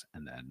frogs,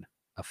 and then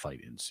a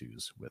fight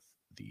ensues with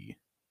the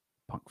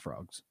punk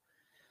frogs.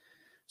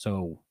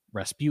 So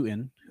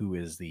Rasputin, who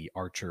is the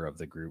archer of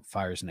the group,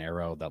 fires an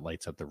arrow that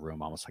lights up the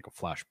room almost like a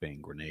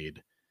flashbang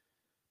grenade.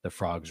 The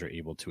frogs are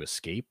able to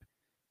escape,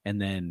 and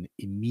then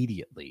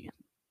immediately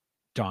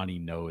Donnie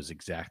knows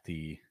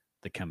exactly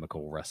the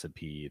chemical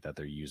recipe that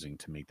they're using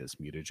to make this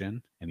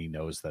mutagen, and he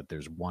knows that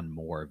there's one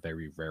more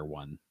very rare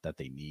one that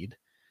they need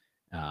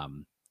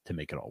to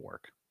make it all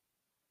work.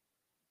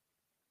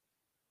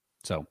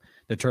 So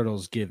the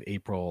turtles give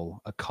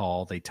April a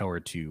call. They tell her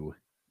to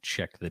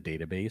check the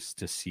database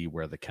to see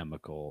where the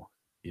chemical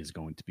is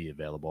going to be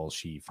available.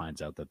 She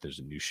finds out that there's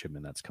a new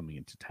shipment that's coming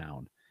into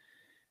town.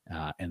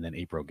 And then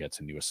April gets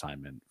a new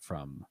assignment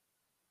from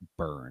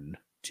Byrne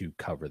to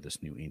cover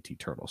this new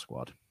anti-turtle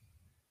squad.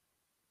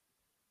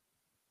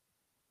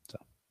 So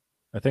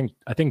I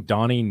think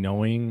Donnie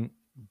knowing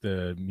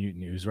the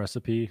mutant ooze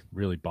recipe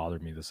really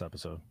bothered me this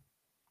episode.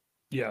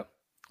 Yeah.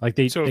 Like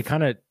they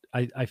kind of,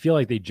 I feel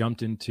like they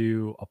jumped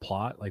into a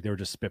plot. Like they were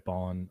just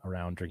spitballing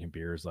around drinking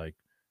beers. Like,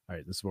 all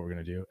right, this is what we're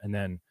going to do. And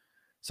then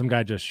some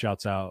guy just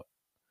shouts out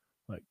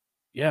like,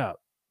 yeah,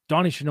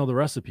 Donnie should know the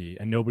recipe.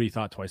 And nobody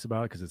thought twice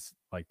about it because it's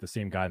like the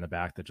same guy in the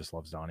back that just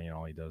loves Donnie and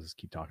all he does is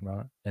keep talking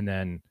about it. And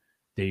then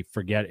they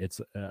forget it's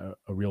a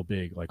real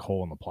big like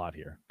hole in the plot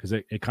here because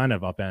it kind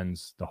of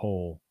upends the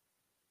whole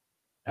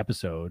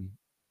episode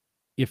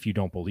if you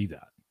don't believe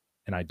that.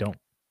 And I don't.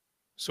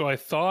 So I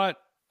thought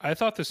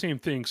the same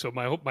thing. So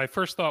my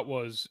first thought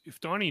was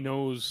if Donnie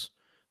knows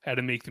how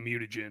to make the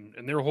mutagen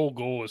and their whole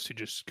goal is to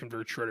just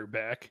convert Shredder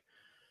back,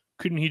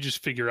 couldn't he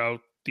just figure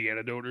out the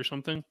antidote or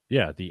something?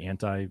 Yeah, the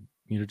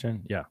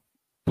anti-mutagen. Yeah.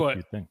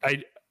 But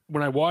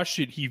when I watched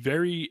it,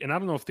 and I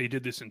don't know if they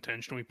did this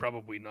intentionally,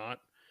 probably not.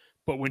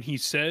 But when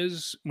he's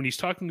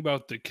talking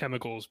about the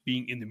chemicals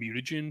being in the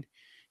mutagen,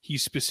 he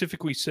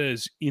specifically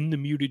says in the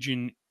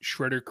mutagen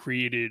Shredder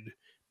created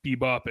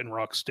Bebop and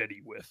Rocksteady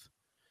with,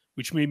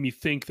 which made me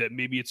think that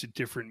maybe it's a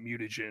different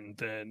mutagen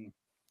than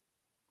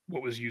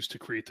what was used to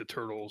create the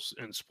Turtles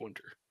and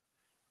Splinter.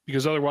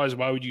 Because otherwise,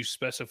 why would you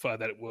specify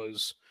that it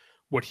was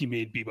what he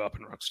made Bebop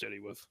and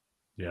Rocksteady with?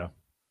 Yeah.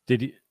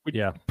 Did he?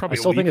 Yeah. Probably. I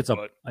still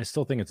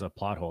think it's a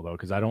plot hole though,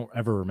 because I don't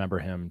ever remember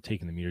him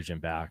taking the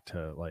mutagen back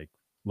to like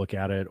look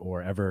at it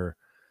or ever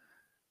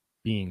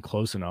being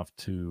close enough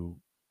to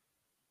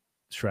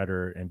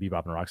Shredder and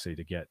Bebop and Rocksteady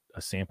to get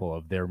a sample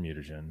of their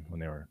mutagen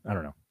when they were, I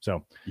don't know.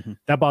 So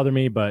that bothered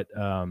me, but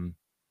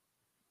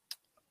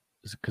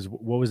because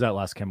what was that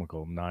last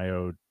chemical?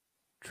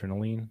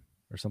 Nitrinoline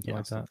or something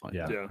like that?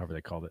 Yeah, however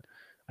they called it.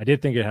 I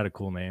did think it had a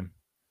cool name.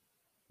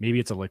 Maybe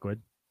it's a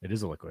liquid. It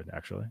is a liquid,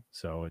 actually.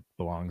 So it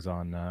belongs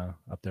on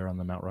up there on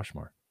the Mount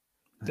Rushmore.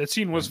 That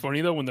scene was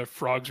funny, though, when the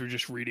frogs were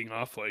just reading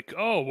off like,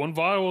 oh, one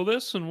vial of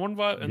this and one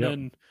vial. And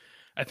then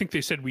I think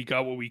they said we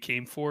got what we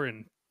came for.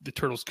 And the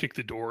turtles kicked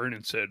the door in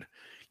and said,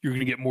 you're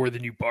going to get more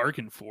than you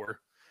bargained for.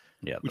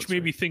 Yeah, which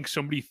made me think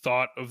somebody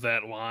thought of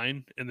that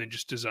line and then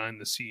just designed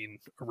the scene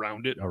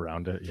around it.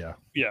 Yeah.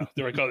 Yeah.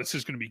 They're like, oh, this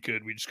is going to be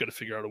good. We just got to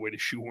figure out a way to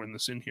shoehorn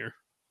this in here.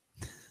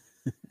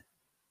 Do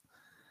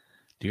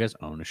you guys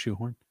own a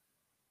shoehorn?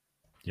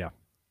 Yeah.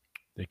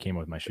 They came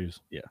with my shoes.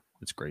 Yeah,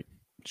 it's great.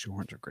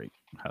 Shoehorns are great.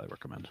 Highly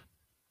recommend.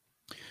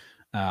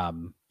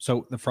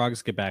 So the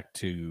frogs get back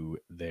to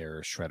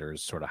their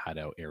Shredder's sort of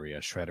hideout area.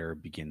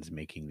 Shredder begins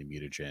making the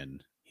mutagen.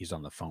 He's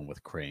on the phone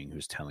with Krang,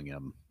 who's telling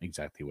him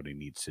exactly what he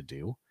needs to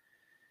do.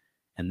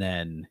 And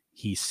then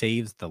he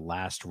saves the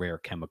last rare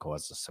chemical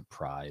as a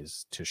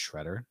surprise to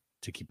Shredder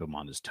to keep him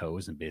on his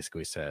toes and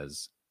basically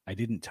says, I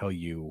didn't tell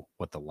you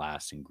what the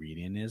last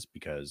ingredient is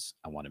because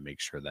I want to make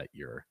sure that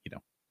you're,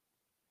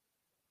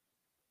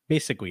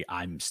 basically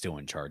I'm still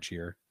in charge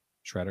here,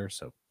 Shredder,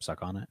 so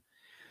suck on it.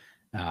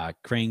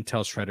 Krang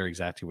tells Shredder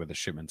exactly where the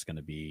shipment's going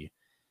to be,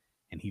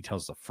 and he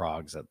tells the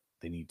frogs that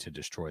they need to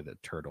destroy the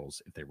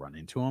turtles if they run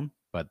into them,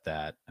 but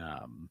that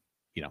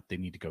they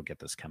need to go get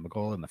this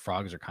chemical. And the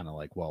frogs are kind of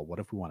like, well, what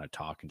if we want to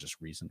talk and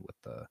just reason with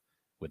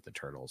the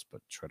turtles?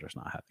 But Shredder's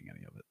not having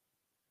any of it.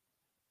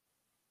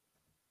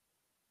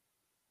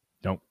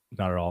 Nope,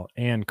 not at all.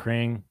 And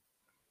Krang,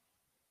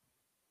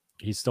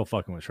 he's still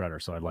fucking with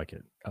Shredder, so I like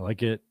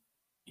it.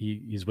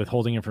 He's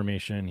withholding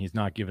information. He's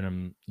not giving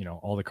him,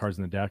 all the cards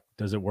in the deck.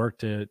 Does it work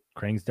to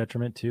Krang's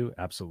detriment too?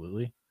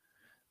 Absolutely.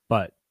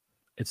 But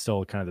it's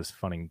still kind of this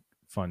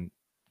fun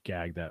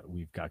gag that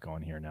we've got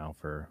going here now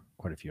for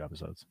quite a few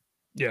episodes.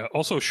 Yeah.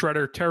 Also,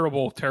 Shredder,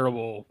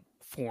 terrible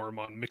form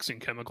on mixing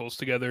chemicals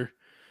together.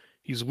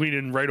 He's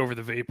leaning right over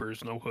the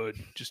vapors, no hood,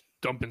 just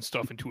dumping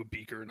stuff into a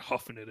beaker and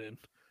huffing it in.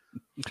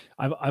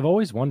 I've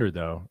always wondered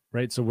though,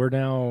 right? So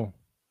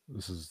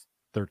this is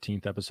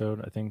 13th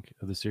episode, I think,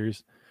 of the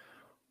series.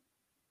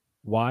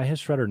 Why has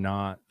Shredder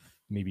not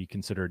maybe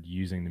considered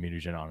using the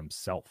mutagen on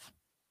himself?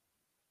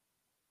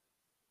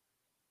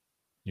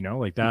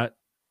 Like that.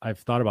 I've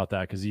thought about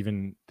that because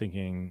even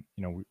thinking,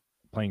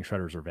 playing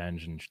Shredder's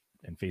Revenge and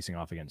and facing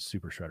off against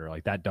Super Shredder.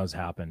 Like that does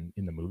happen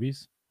in the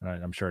movies,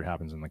 and I'm sure it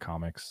happens in the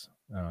comics.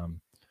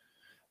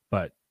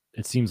 But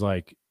it seems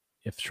like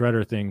if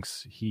Shredder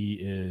thinks he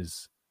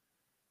is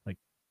like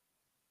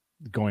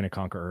going to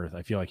conquer Earth,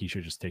 I feel like he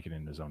should just take it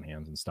into his own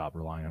hands and stop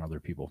relying on other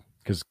people,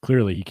 because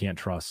clearly he can't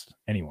trust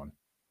anyone.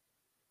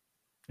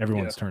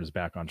 Everyone's turned his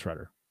back on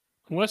Shredder.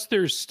 Unless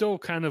there's still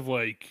kind of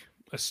like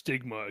a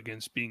stigma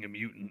against being a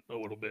mutant a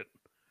little bit.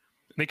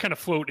 And they kind of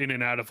float in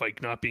and out of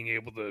like not being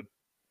able to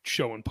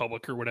show in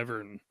public or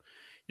whatever, and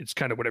it's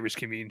kind of whatever's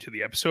convenient to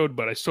the episode,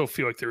 but I still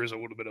feel like there is a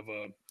little bit of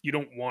a, you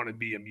don't want to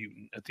be a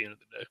mutant at the end of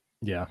the day.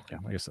 Yeah,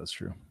 I guess that's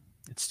true.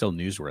 It's still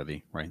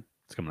newsworthy, right?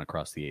 It's coming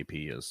across the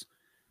AP as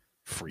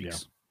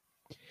freaks.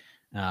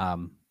 Yeah.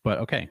 But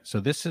okay, so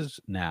this is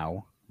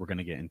now, we're going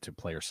to get into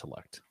player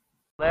select.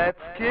 Let's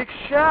kick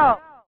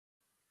shout.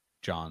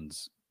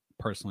 John's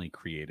personally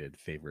created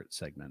favorite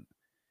segment,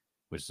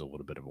 which is a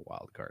little bit of a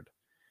wild card.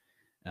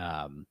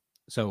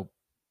 So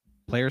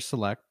player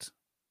select,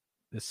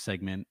 this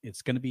segment,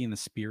 it's going to be in the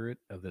spirit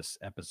of this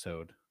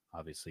episode,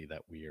 obviously,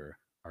 that we are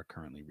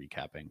currently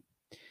recapping.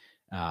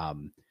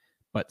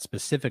 But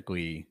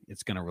specifically,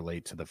 it's going to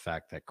relate to the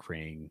fact that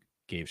Krang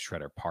gave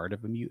Shredder part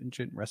of a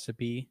mutagen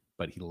recipe,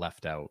 but he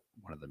left out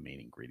one of the main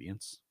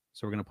ingredients.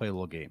 So we're going to play a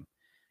little game.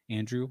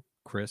 Andrew,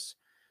 Chris,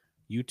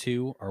 you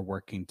two are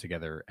working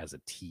together as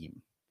a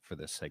team for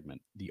this segment.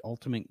 The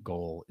ultimate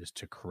goal is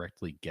to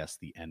correctly guess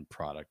the end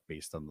product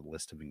based on the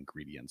list of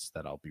ingredients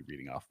that I'll be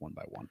reading off one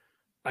by one.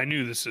 I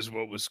knew this is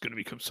what was going to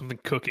become something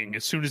cooking.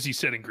 As soon as he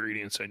said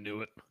ingredients, I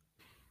knew it.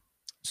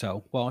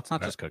 So, well, it's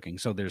not just cooking.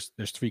 So there's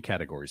three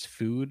categories: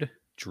 food,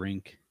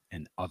 drink,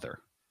 and other.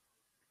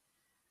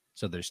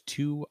 So there's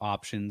two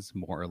options,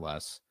 more or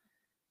less,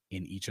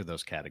 in each of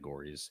those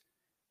categories.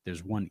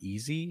 There's one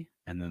easy,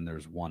 and then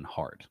there's one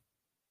hard.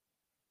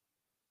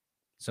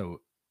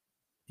 So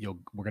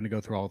we're going to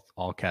go through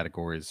all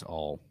categories,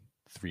 all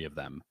three of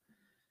them,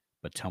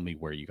 but tell me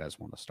where you guys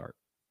want to start.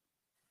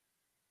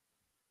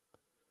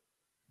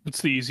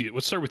 What's the easiest?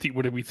 Let's start with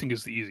what do we think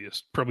is the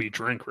easiest? Probably a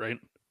drink, right?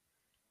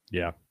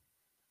 Yeah.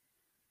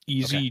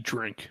 Easy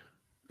drink.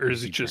 Or is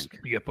Easy it just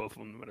drink. you get both of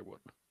them no matter what?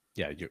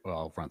 Yeah,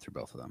 I'll run through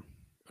both of them.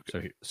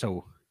 Okay.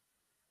 So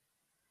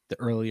the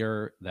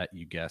earlier that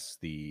you guess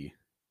the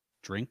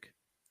drink,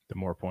 The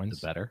more points,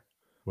 the better.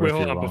 What if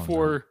Well, you're wrong,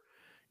 before,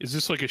 is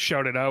this like a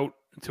shout it out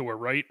until we're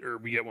right, or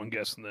we get one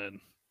guess and then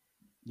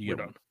You we're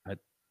get, done?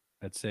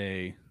 I'd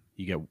say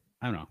you get,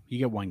 I don't know, you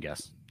get one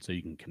guess so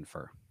you can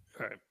confer.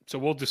 All right. So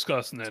we'll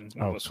discuss and then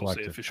one of us will say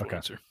collective. official Okay.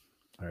 answer.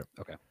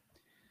 Okay.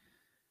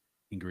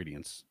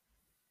 Ingredients: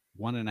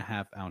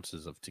 1.5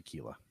 ounces of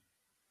tequila,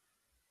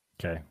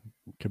 Okay.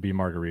 Could be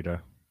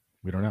margarita.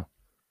 We don't know.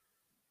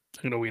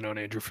 I'm going to lean on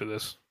Andrew for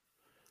this.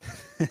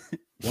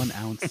 1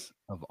 ounce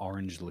of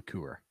orange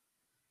liqueur,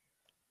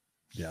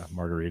 Yeah,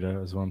 margarita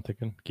is what I'm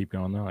thinking. Keep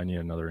going though. I need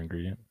another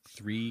ingredient.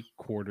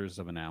 3/4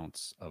 of an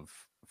ounce of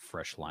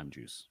fresh lime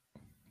juice.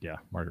 Yeah,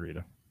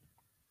 margarita.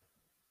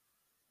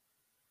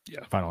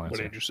 Yeah. Final What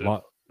answer. Andrew said.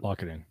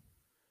 Lock it in.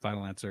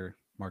 Final answer: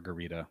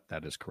 margarita.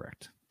 That is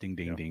correct. Ding,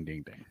 ding, Yeah. ding,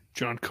 ding, ding.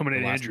 John, coming The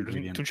in, last Andrew.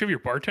 ingredient. Don't you have your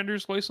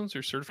bartender's license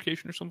or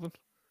certification or something?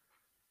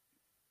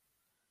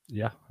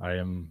 Yeah, I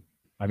am.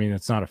 I mean,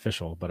 it's not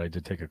official, but I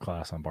did take a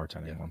class on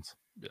bartending Yeah. once.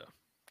 Come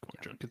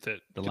on, John. Get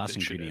that. The get last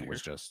that shit ingredient outta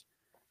was here.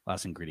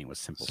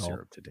 simple Salt.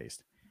 syrup to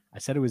taste. I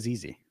said it was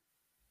easy.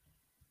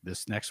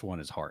 This next one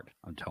is hard.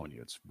 I'm telling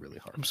you, it's really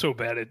hard. I'm so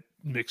bad at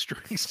mixed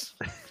drinks.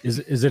 Is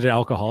it an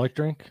alcoholic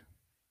drink?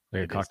 Like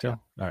It a is,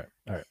 cocktail? All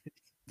right.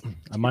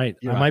 I might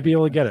You're I not- might be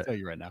able to get I'll tell it.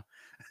 you right now.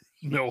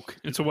 Milk.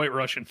 It's a white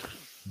Russian.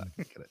 I can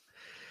get it.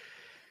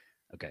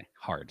 Okay,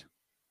 hard.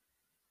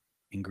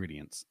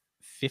 Ingredients: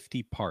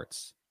 50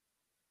 parts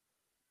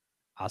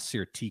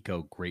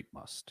Assyrtiko grape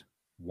must,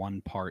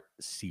 1 part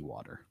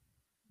seawater.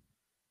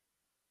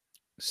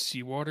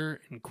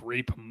 Seawater and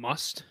grape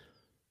must.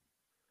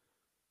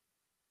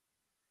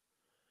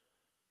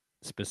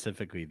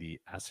 Specifically, the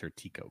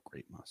Assyrtiko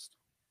grape must.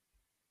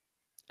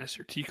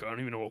 Assyrtiko. I don't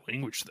even know what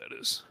language that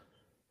is.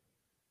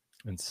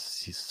 And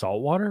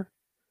salt water?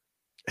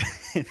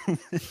 And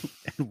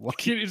one-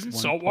 Isn't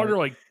one salt water part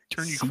like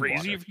turn you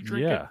crazy seawater. if you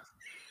drink Yeah.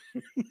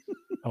 it?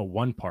 Oh,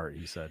 1 part,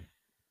 he said.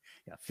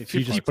 Yeah, So 50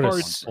 you just 50 put a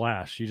parts.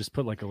 splash. You just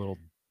put like a little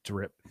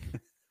drip.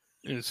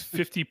 It's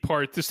 50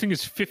 parts. This thing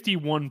is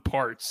 51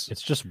 parts.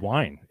 It's just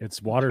wine.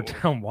 It's watered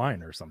Cool. down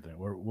wine or something.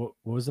 What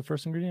was the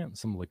first ingredient?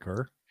 Some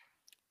liqueur?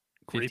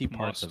 50 Grape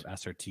parts must. of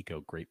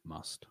Assyrtiko grape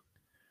must.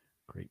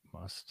 Grape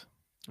must.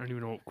 I don't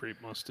even know what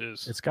grape must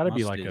is. It's got to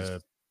be Must like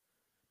is-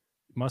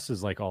 must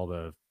is like all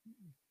the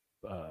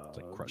It's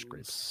like crushed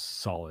grapes.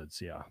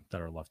 solids, yeah,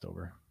 that are left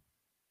over.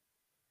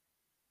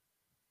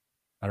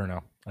 I don't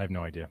know. I have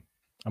no idea.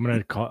 I'm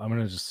gonna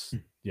just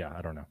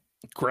I don't know.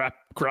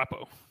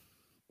 Grappo.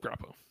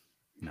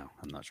 No,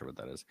 I'm not sure what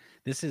that is.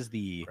 This is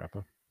the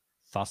Grappa.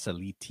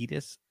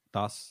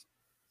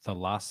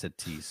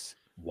 Thalassites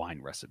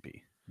wine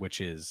recipe,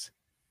 which is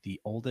the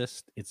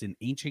oldest. It's an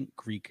ancient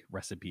Greek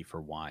recipe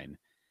for wine,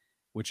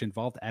 which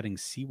involved adding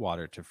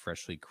seawater to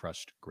freshly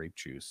crushed grape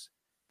juice,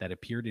 that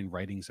appeared in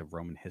writings of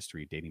Roman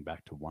history dating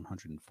back to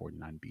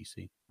 149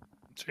 BC.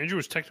 So Andrew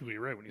was technically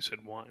right when he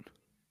said wine.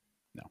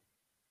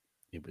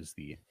 It was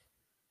the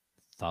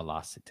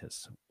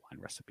Thalassitis wine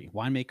recipe.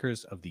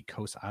 Winemakers of the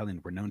coast island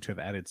were known to have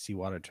added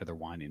seawater to their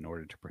wine in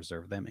order to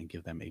preserve them and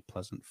give them a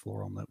pleasant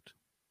floral note.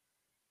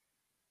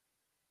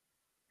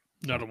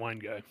 Not a wine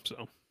guy,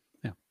 so.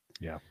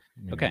 Yeah.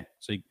 Okay,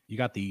 so you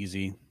got the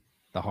easy,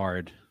 the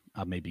hard.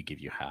 I'll maybe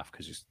give you half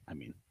because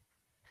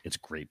it's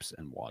grapes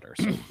and water,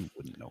 so who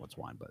wouldn't know it's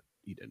wine, but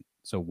you didn't.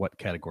 So what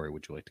category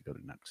would you like to go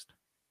to next?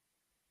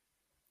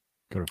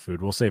 Go to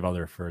food. We'll save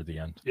other for the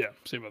end. Yeah,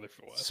 save other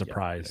for last.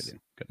 Surprise. Yeah,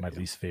 good My idea.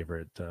 least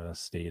favorite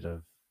state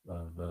of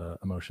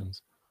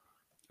emotions.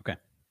 Okay.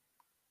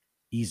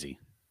 Easy.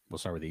 We'll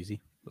start with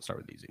easy.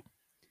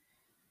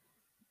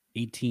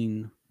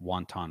 18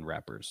 wonton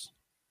wrappers.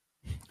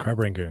 Crab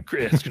rangoon.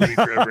 Yeah, it's going to be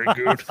crab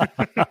rangoon.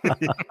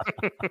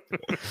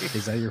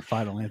 Is that your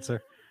final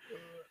answer?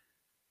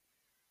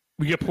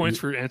 We get points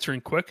for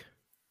answering quick.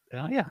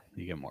 Yeah,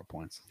 you get more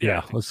points. Yeah, I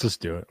Yeah, think let's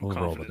just do it. We'll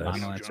roll the confident.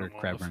 dice. Final John answer,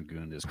 crab Wallace.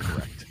 rangoon is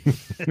correct.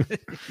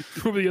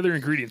 What were the other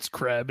ingredients?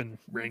 Crab and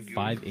rangoon.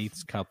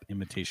 5/8 cup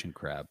imitation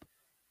crab,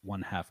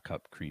 1/2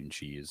 cup cream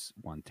cheese,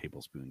 1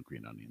 tablespoon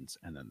green onions,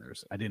 and then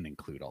I didn't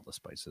include all the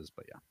spices,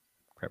 but yeah,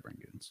 crab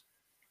rangoons.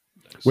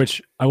 Nice.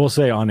 Which I will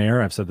say on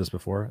air, I've said this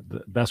before,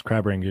 the best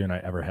crab rangoon I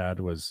ever had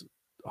was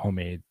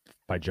homemade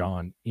by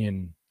John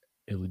in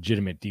a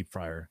legitimate deep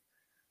fryer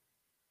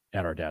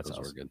at our dad's Those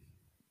house. were good.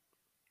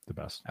 The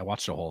best. I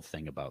watched a whole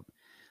thing about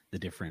the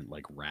different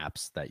like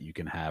wraps that you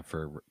can have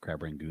for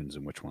crab rangoons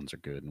and which ones are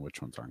good and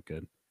which ones aren't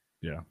good.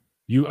 Yeah.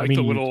 Like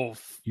the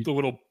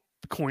little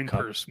coin Cup.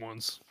 purse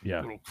ones.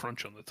 Yeah. Little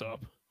crunch on the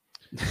top.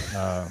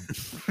 Uh,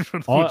 I don't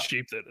know all- what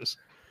shape that is.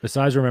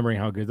 besides remembering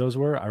how good those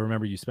were, I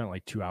remember you spent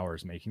like 2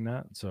 hours making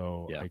that.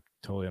 So Yeah. I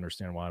totally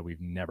understand why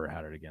we've never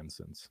had it again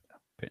since.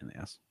 Pain in the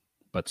ass,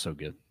 but so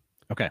good.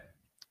 Okay,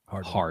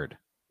 Hard. one. hard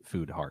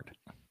food, hard.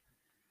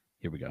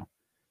 Here we go.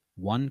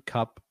 1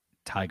 cup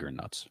tiger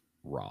nuts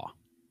raw.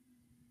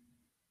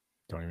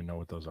 Don't even know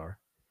what those are.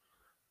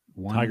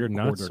 1 Tiger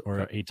nuts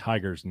quarter or a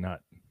tiger's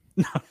nut?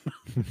 cup-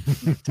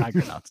 tiger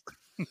nuts.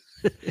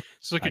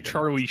 It's like a Tiger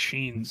Charlie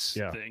Sheen's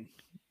Yeah. thing.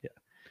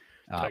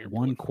 Uh, Tiger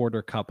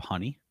 1/4 cup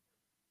honey.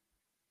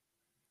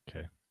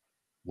 Okay.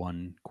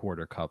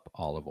 1/4 cup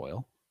olive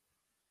oil.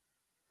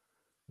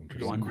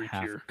 Going One Greek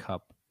half here.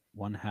 cup.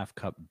 1/2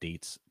 cup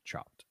dates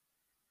chopped.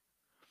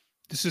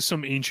 This is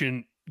some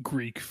ancient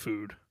Greek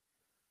food.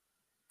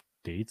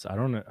 Dates? I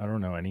don't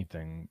know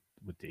anything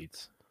with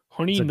dates.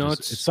 Honey, It's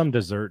nuts. it's some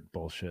dessert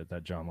bullshit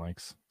that John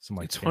likes. Some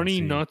like It's honey,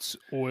 fancy nuts,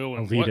 oil,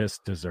 and what?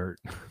 elitist dessert.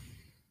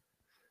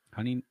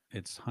 Honey.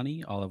 It's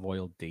honey, olive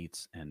oil,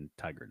 dates, and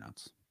tiger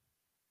nuts.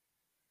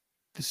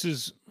 This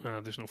is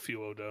there's no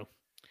phyllo dough.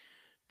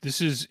 This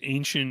is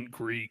ancient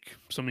Greek,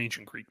 some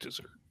ancient Greek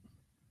dessert.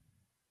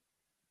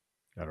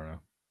 I don't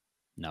know.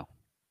 No,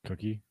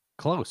 Cookie?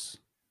 close,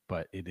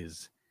 but it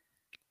is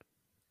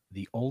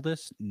the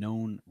oldest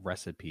known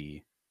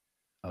recipe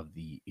of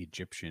the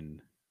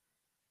Egyptian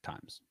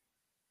times.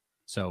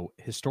 So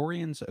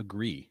historians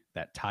agree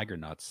that tiger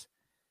nuts,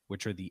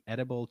 which are the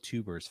edible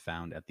tubers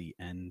found at the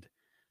end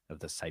of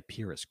the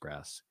cyperus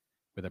grass,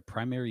 were the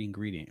primary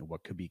ingredient in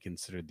what could be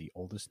considered the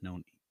oldest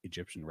known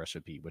Egyptian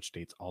recipe, which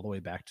dates all the way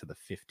back to the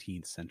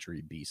 15th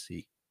century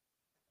BC.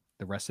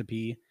 The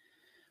recipe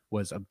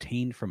was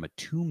obtained from a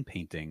tomb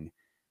painting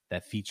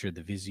that featured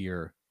the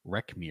vizier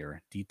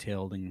Rekhmir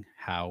detailing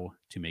how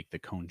to make the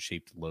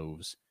cone-shaped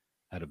loaves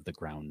out of the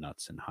ground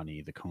nuts and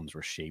honey. The cones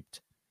were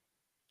shaped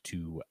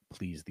to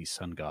please the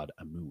sun god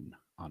Amun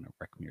on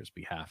Rekhmir's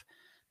behalf.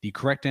 The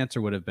correct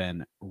answer would have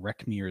been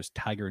Rekhmir's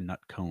tiger nut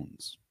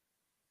cones.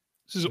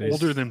 This is Nice.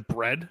 older than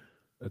bread.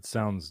 That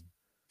sounds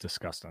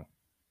disgusting.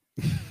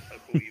 I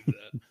believe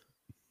that.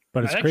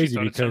 But it's I actually crazy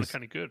thought it sounded because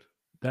kind of good.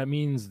 that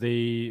means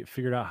they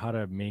figured out how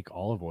to make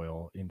olive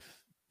oil in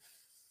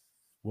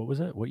what was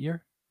it? What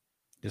year?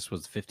 This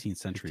was 15th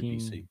century 15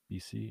 BC.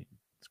 BC.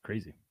 It's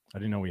crazy. I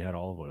didn't know we had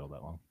olive oil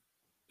that long.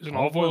 Is an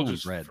Olive olive oil oil and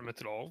just bread.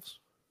 fermented olives?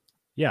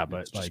 Yeah, But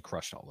but it's just like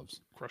crushed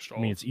olives. Crushed I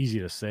olives? mean, it's easy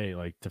to say,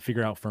 like to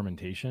figure out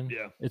fermentation.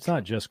 Yeah. It's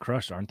not just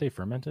crushed, aren't they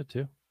fermented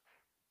too?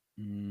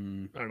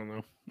 Mm, I don't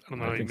know. I don't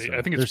know. I how you think make- so.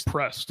 I think it's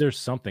pressed. There's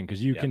something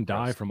because you Yeah, can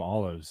die pressed. from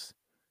olives,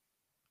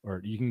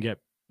 or you can get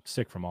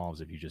sick from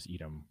olives if you just eat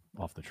them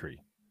off the tree.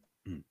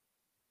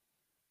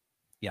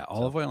 yeah,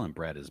 olive oil and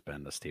bread has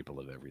been the staple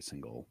of every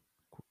single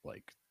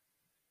like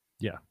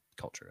Yeah.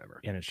 culture ever.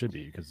 And it should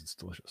be because it's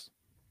delicious.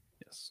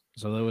 Yes.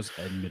 So those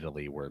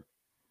admittedly were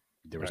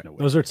there was Right. no way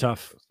Those to are get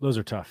tough. those. Those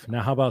are tough.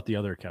 Now, how about the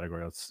other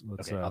category? Let's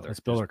Okay, other. let's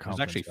build our There's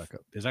confidence actually back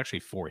up. there's actually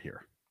 4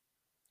 here.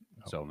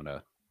 Oh. So I'm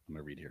gonna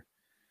read here.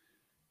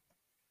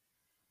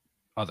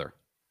 Other,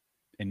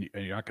 and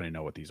you're not gonna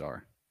know what these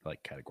are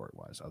like category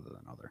wise, other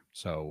than other.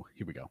 So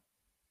here we go.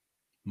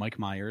 Mike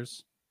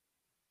Myers,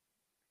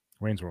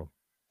 Wayne's World.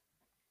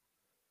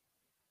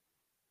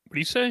 What do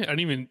you say? I didn't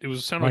even. It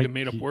was sounded like a Mike-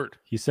 made up word.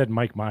 He said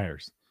Mike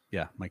Myers.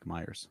 yeah, Mike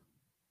Myers.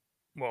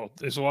 Well,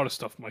 there's a lot of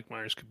stuff Mike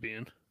Myers could be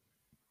in.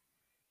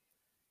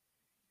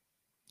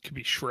 Could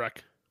be Shrek.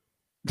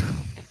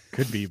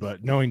 Could be,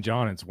 but knowing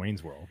John, it's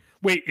Wayne's World.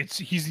 Wait,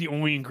 he's the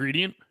only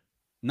ingredient?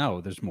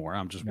 No, there's more.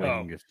 I'm just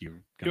waiting if you.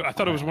 I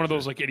thought it was one of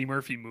those like Eddie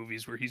Murphy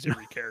movies where he's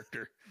every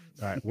character.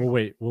 All right, we'll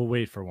wait. We'll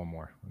wait for one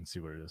more and see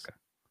what it is. Okay.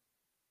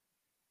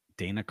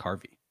 Dana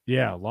Carvey.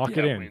 Yeah, lock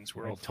it in. Wayne's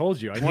World. I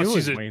told you. I Unless knew it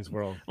was he's Wayne's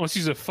World. Unless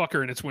he's a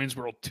fucker and it's Wayne's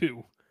World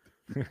 2.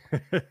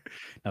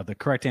 Now, the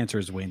correct answer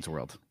is Wayne's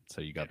World. So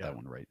you got that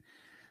one right.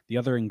 The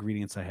other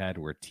ingredients I had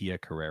were Tia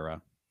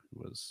Carrera,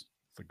 who was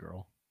the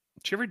girl.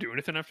 Did she ever do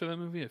anything after that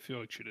movie? I feel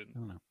like she didn't. I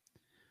don't know.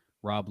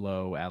 Rob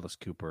Lowe, Alice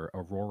Cooper,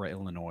 Aurora,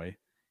 Illinois,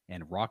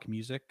 and rock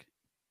music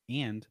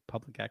and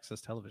public access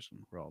television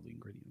were all the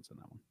ingredients in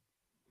that one.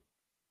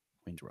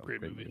 Wayne's World.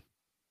 Great movie.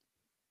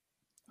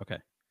 Okay.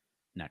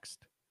 Next.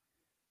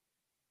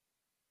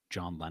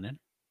 John Lennon.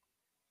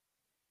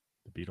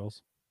 The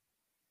Beatles.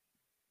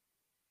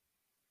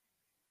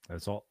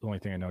 That's the only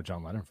thing I know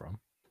John Lennon from.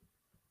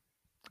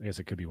 I guess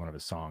it could be one of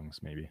his songs,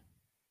 maybe.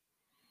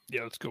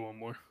 Yeah, let's go one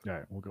more. All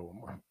right, we'll go one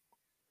more.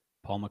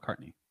 Paul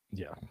McCartney.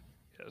 Yeah.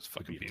 Yeah, it's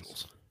fucking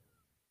Beatles.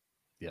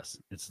 Yes,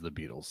 it's the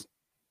Beatles.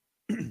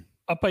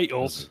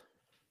 Beatles.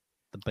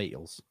 The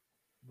Beatles.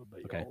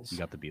 Okay, you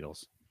got the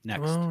Beatles.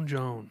 Next. Come on,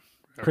 Joan.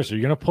 Chris, are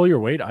you going to pull your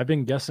weight? I've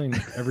been guessing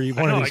every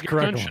one of these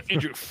correct ones.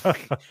 Andrew,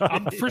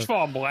 first of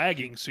all, I'm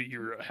lagging, so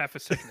you're half a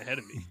second ahead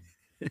of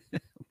me.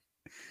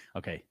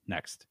 Okay,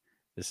 next.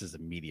 This is a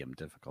medium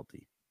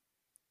difficulty.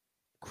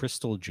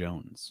 Crystal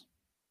Jones.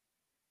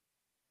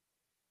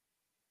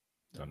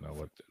 Don't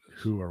know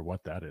who or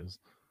what that is.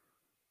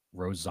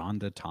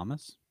 Rosanda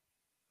Thomas.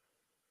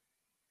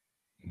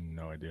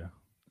 No idea.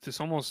 This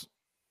almost.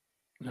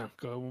 No,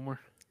 go ahead, one more.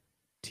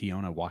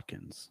 Tiona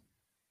Watkins.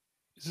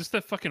 Is this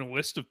that fucking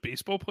list of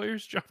baseball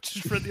players John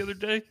just read the other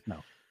day? No,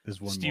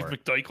 there's one Steve more.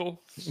 McDykel.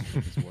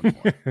 There's one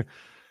more.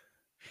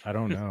 I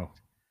don't know.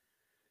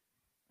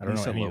 I don't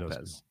Lisa know any Lopez. of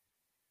those.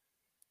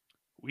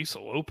 Lisa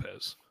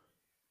Lopez.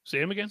 Say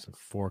him again. So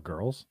 4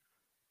 girls.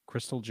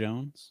 Crystal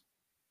Jones,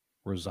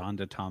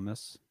 Rosanda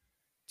Thomas,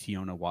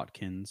 Tiona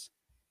Watkins,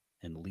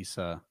 and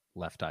Lisa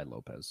Left Eye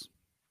Lopez.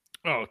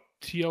 Oh,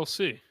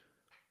 TLC.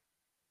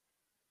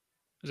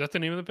 Is that the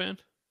name of the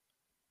band?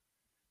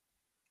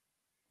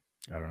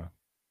 I don't know.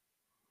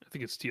 I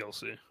think it's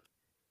TLC.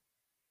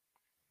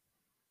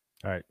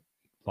 All right,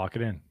 lock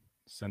it in.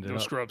 Send it No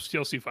up. scrubs.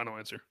 TLC. Final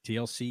answer.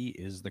 TLC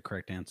is the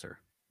correct answer.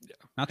 Yeah.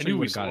 Not I sure you knew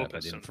would Lisa have got it if I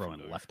Lopez didn't sounded throw in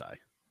familiar. Left Eye.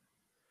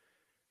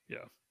 Yeah.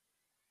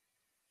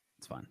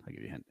 It's fine. I'll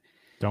give you a hint.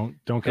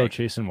 Don't go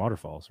chasing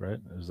waterfalls, right?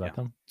 Is that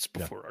them? It's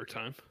before our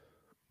time.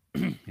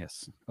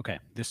 Yes. Okay.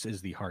 This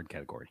is the hard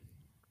category.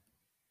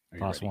 Are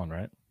you Last ready? one,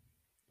 right?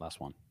 Last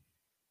one.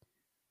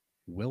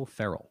 Will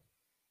Ferrell.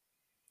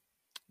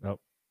 Oh,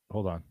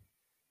 hold on.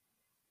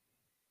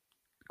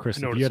 Chris,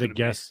 I know if what you it's had a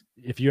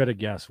gonna be.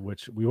 guess,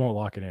 which we won't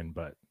lock it in,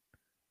 but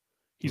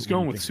He's what do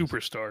going you with think it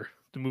is? Superstar,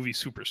 the movie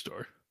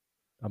Superstar.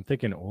 I'm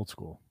thinking old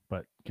school,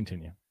 but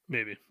continue.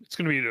 Maybe it's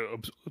going to be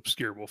an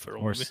obscure Will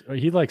Ferrell Or movie.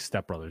 he likes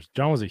Step Brothers.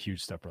 John was a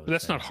huge Step Brothers. But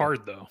that's fan, not so-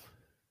 hard though.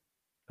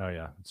 Oh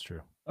yeah, that's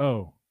true.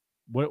 Oh,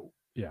 what?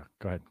 Yeah,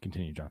 go ahead,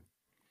 continue, John.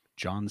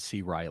 John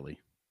C. Riley.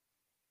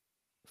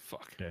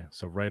 Fuck. Okay,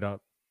 so right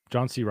up,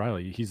 John C.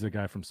 Riley. He's the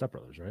guy from Step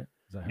Brothers, right?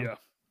 Is that him? Yeah.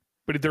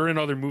 But they're in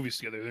other movies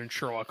together. They're in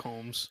Sherlock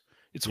Holmes.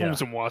 It's Yeah.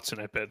 Holmes and Watson,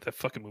 I bet. That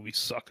fucking movie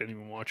sucked. I didn't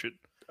even watch it.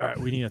 All right,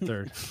 we need a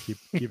third.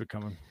 keep it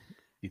coming.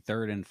 The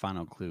third and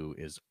final clue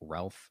is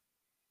Ralph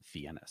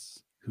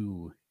Fiennes,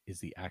 who is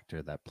the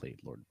actor that played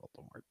Lord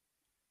Voldemort.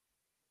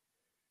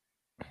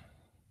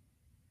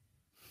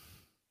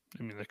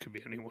 I mean, that could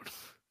be anyone.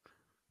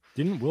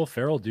 Didn't Will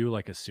Ferrell do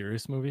like a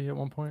serious movie at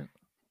one point?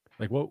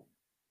 Like what?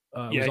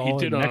 It Yeah, was he all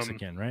did, in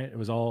Mexican, right? It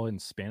was all in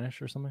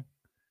Spanish or something.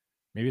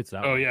 Maybe it's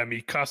that. Oh, one. yeah.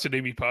 Mi Casa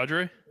de Mi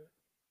Padre.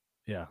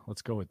 Yeah,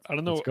 let's go with. I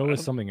don't know. Let's go I with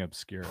don't- something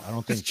obscure. I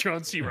don't Is think.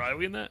 John C.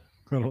 Riley in that?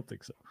 I don't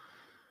think so.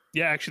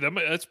 Yeah, actually,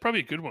 that's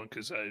probably a good one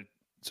because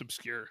it's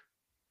obscure.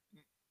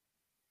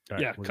 All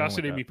right, Yeah, we're going Casa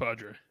with de that. Mi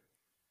Padre.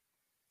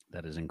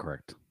 That is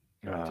incorrect.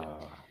 Ah,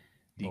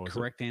 The what was it?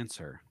 correct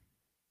answer,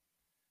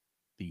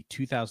 the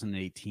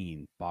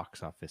 2018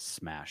 box office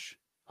smash,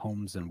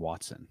 Holmes and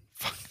Watson,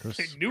 Chris,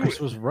 I knew Chris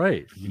it. was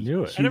right. You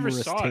knew it. I never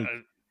humorous saw it. take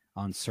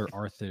on Sir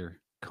Arthur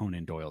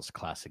Conan Doyle's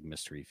classic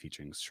mystery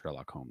featuring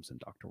Sherlock Holmes and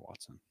Dr.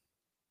 Watson.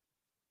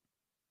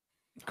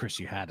 Chris,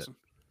 you had it.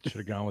 Should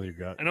have gone with your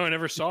gut. I know I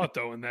never saw it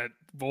though, and that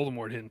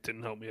Voldemort hint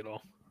didn't help me at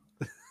all.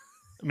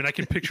 I mean, I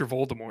can picture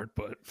Voldemort,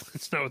 but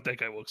it's not what that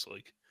guy looks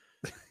like.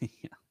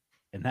 Yeah.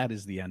 And that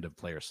is the end of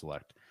player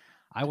select.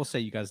 I will say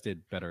you guys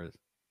did better.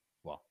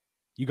 Well,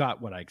 you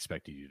got what I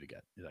expected you to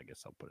get. I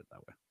guess I'll put it that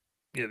way.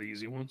 Yeah, the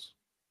easy ones.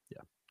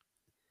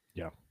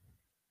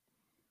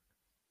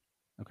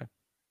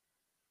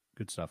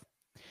 Good stuff.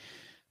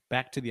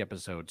 Back to the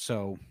episode.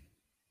 So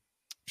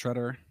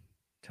Shredder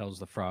tells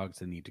the frogs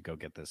they need to go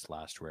get this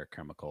last rare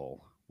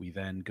chemical. We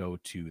then go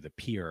to the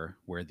pier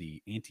where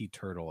the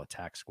anti-turtle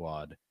attack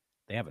squad,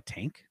 they have a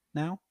tank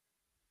now,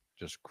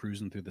 just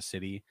cruising through the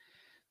city.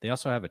 They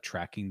also have a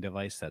tracking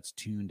device that's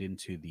tuned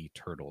into the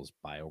turtles'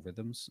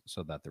 biorhythms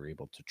so that they're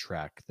able to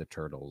track the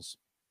turtles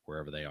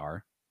wherever they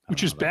are.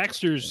 Which know is how that works,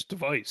 Baxter's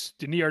device.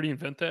 Didn't he already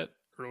invent that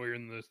earlier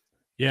in the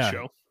Yeah,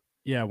 show?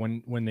 yeah.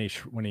 When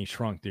he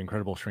shrunk the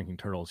Incredible Shrinking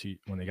Turtles,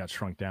 when they got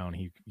shrunk down,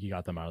 he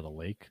got them out of the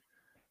lake.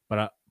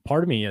 But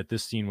part of me at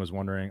this scene was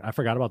wondering, I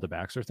forgot about the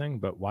Baxter thing,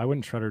 but why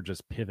wouldn't Shredder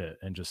just pivot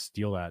and just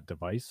steal that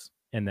device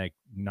and like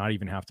not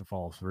even have to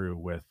follow through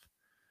with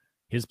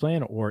his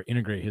plan or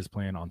integrate his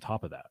plan on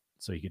top of that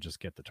so he could just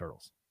get the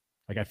turtles?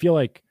 Like, I feel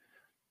like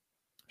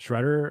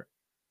Shredder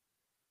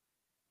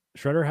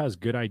has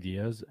good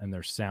ideas and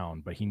they're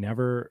sound, but he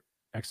never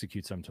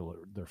executes them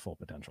to their full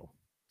potential.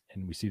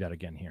 And we see that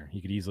again here.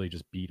 He could easily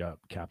just beat up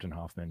Captain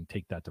Hoffman,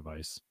 take that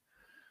device.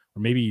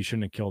 Or maybe you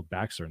shouldn't have killed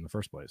Baxter in the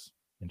first place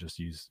and just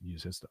use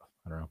his stuff.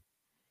 I don't know.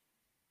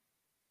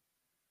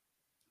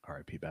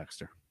 R.I.P.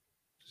 Baxter.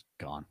 Just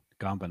gone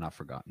but not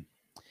forgotten.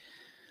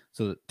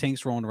 So the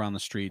tank's rolling around the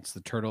streets.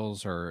 The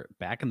turtles are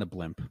back in the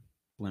blimp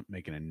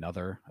making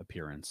another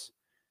appearance.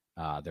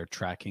 They're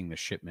tracking the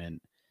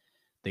shipment.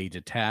 They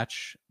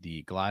detach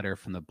the glider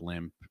from the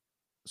blimp,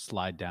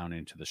 slide down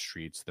into the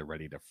streets. They're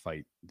ready to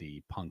fight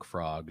the punk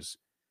frogs.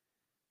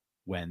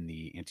 When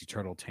the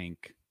anti-turtle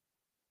tank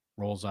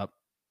rolls up,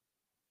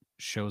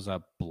 shows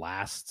up,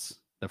 blasts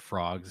the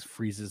frogs,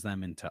 freezes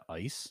them into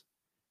ice,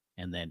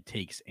 and then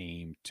takes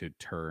aim to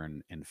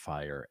turn and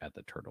fire at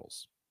the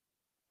turtles.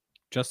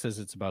 Just as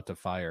it's about to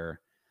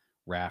fire,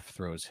 Raph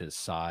throws his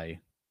sai.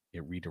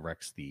 It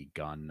redirects the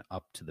gun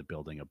up to the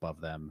building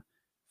above them,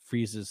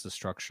 freezes the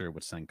structure,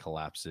 which then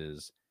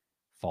collapses,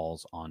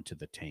 falls onto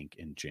the tank,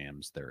 and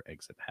jams their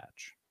exit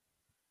hatch.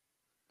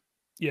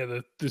 Yeah,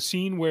 the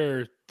scene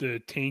where the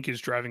tank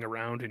is driving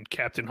around and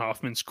Captain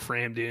Hoffman's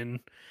crammed in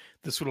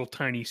this little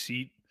tiny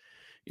seat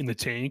in the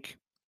tank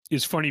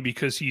is funny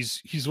because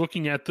he's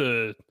looking at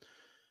the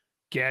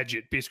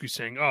gadget, basically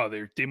saying, "Oh,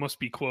 they must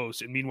be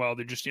close," and meanwhile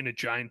they're just in a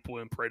giant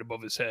blimp right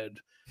above his head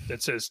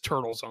that says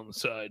 "turtles" on the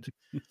side,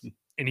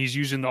 and he's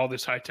using all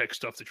this high tech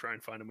stuff to try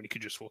and find him when he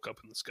could just look up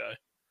in the sky.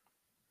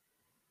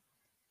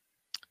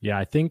 Yeah,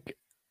 I think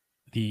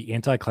the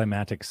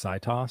anticlimactic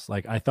side toss,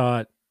 like I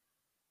thought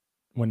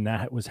when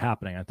that was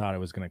happening, I thought it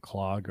was going to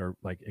clog or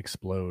like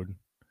explode,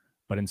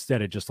 but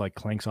instead it just like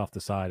clanks off the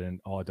side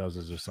and all it does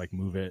is just like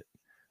move it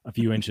a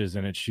few inches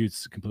and it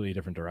shoots a completely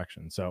different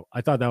direction. So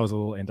I thought that was a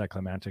little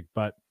anticlimactic,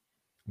 but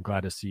I'm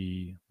glad to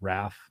see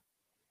Raph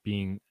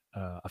being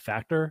a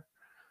factor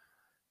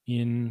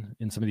in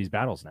some of these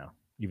battles now,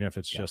 even if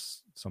it's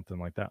just something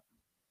like that.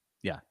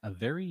 Yeah, a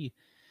very,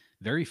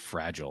 very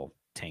fragile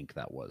tank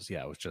that was.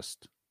 Yeah,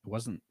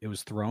 it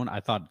was thrown. I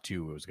thought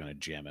too it was going to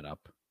jam it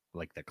up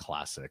like the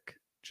classic,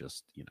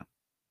 just,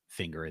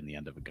 finger in the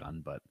end of a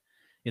gun, but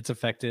it's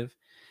effective.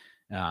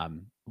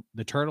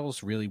 The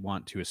turtles really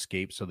want to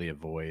escape, so they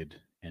avoid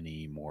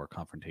any more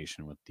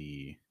confrontation with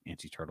the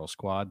anti-turtle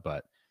squad.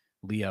 But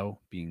Leo,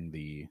 being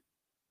the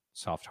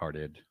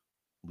soft-hearted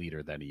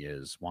leader that he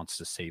is, wants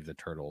to save the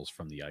turtles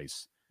from the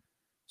ice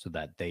so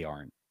that they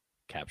aren't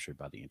captured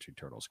by the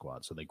anti-turtle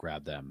squad. So they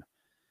grab them,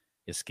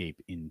 escape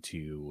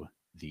into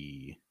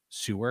the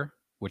sewer,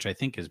 which I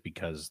think is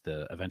because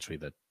eventually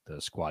the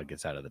squad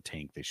gets out of the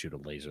tank. They shoot a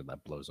laser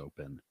that blows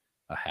open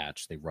a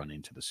hatch. They run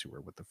into the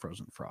sewer with the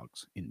frozen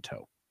frogs in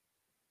tow.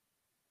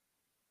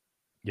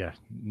 Yeah,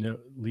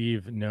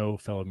 leave no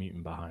fellow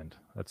mutant behind.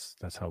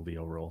 That's how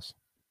Leo rolls.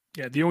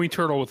 Yeah, the only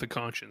turtle with a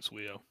conscience,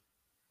 Leo.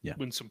 Yeah,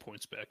 wins some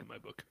points back in my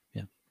book.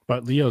 Yeah,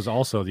 but Leo's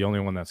also the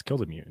only one that's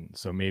killed a mutant,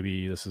 so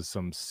maybe this is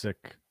some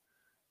sick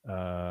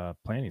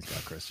plan he's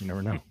got, Chris. You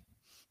never know.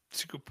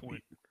 It's a good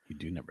point. You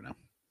do never know.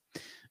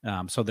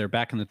 So they're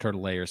back in the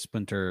turtle lair.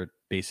 Splinter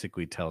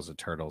basically tells the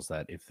turtles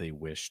that if they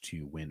wish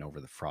to win over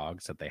the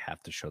frogs, that they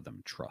have to show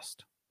them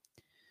trust.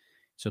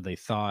 So they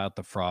thaw out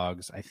the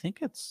frogs. I think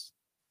it's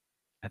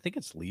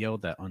Leo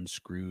that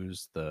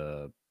unscrews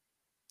a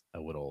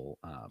little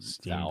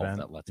valve vent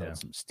that lets out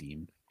some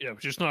steam. Yeah,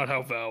 which is not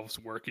how valves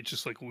work. It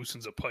just like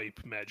loosens a pipe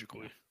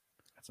magically.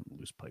 Got some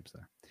loose pipes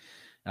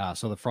there.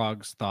 So the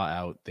frogs thaw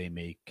out. They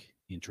make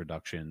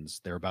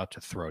introductions. They're about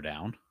to throw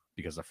down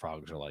because the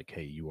frogs are like,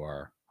 "Hey, you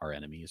are our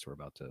enemies. We're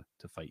about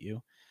to fight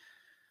you."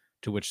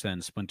 To which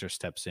then Splinter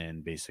steps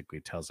in,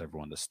 basically tells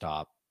everyone to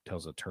stop,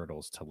 tells the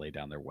turtles to lay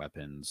down their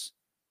weapons.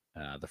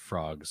 The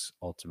frogs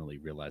ultimately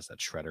realize that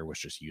Shredder was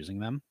just using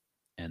them,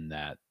 and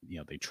that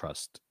they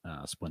trust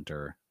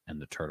Splinter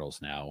and the turtles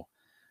now.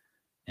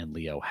 And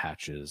Leo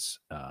hatches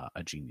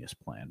a genius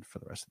plan for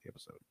the rest of the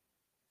episode.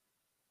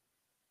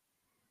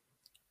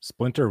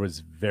 Splinter was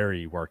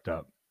very worked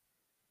up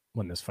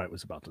when this fight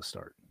was about to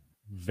start.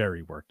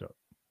 Very worked up.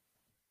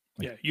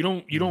 Like, you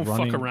don't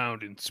fuck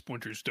around in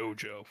Splinter's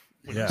dojo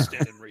when he's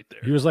standing right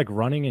there. He was like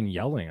running and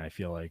yelling, I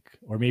feel like.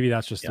 Or maybe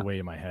that's just the way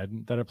in my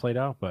head that it played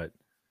out, but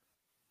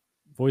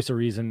voice of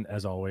reason,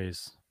 as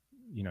always.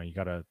 You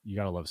gotta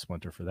love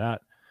Splinter for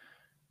that.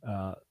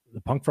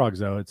 The punk frogs,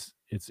 though,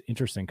 it's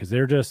interesting because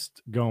they're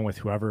just going with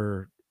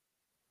whoever,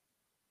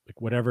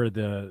 like whatever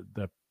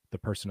the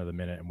person of the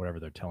minute and whatever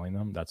they're telling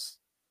them, that's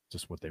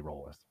just what they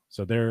roll with.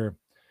 So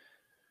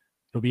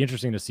it'll be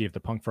interesting to see if the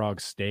punk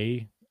frogs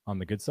stay on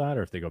the good side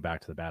or if they go back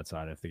to the bad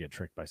side if they get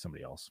tricked by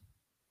somebody else.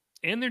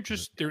 And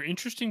they're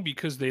interesting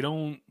because they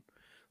don't,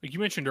 like you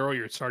mentioned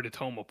earlier, it's hard to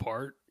tell them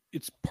apart.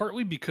 It's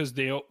partly because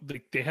they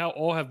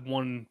all have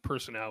one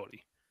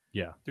personality.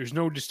 Yeah. There's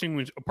no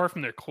distinguish apart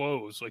from their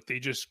clothes. Like they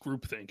just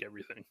groupthink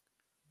everything.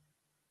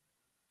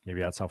 Maybe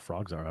that's how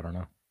frogs are. I don't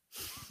know.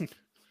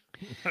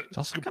 It's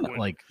also kind of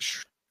like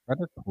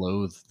Shredder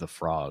clothed the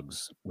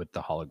frogs with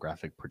the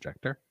holographic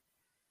projector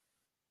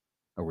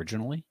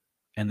originally,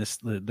 and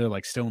they're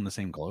like still in the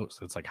same clothes.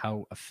 It's like,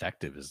 how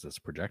effective is this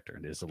projector?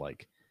 And is it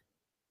like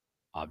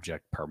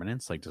object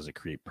permanence? Like, does it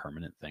create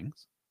permanent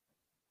things?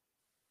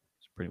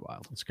 It's pretty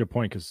wild. It's a good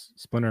point because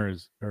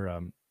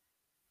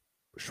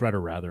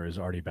Shredder rather is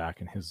already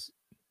back in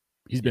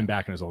he's been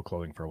back in his old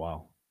clothing for a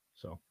while.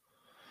 So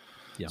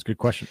yeah, it's a good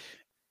question.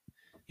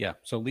 Yeah.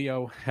 So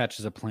Leo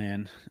hatches a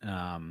plan.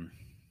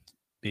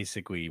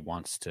 Basically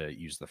wants to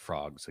use the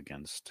frogs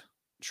against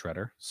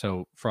Shredder.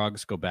 So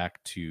frogs go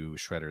back to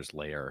Shredder's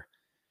lair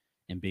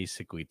and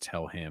basically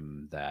tell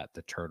him that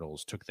the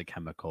turtles took the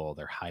chemical.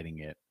 They're hiding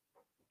it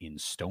in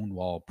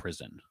Stonewall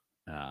Prison,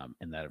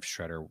 and that if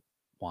Shredder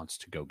wants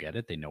to go get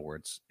it, they know where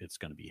it's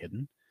going to be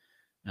hidden.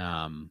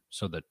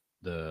 So that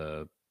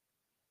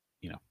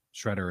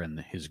Shredder and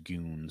his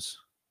goons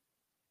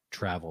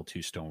travel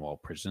to Stonewall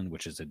Prison,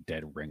 which is a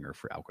dead ringer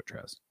for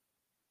Alcatraz.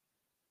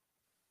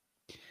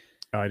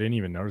 I didn't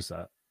even notice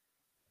that.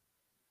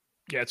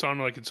 Yeah, it's on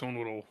like its own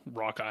little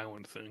rock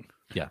island thing.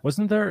 Yeah.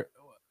 Wasn't there?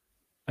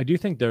 I do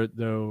think there,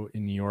 though,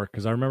 in New York,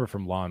 because I remember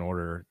from Law and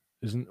Order,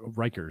 isn't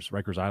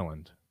Rikers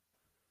Island?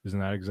 Doesn't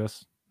that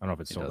exist? I don't know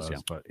if it still does, yeah.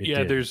 but it yeah,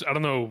 did. there's I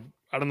don't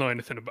know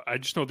anything about. I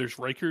just know there's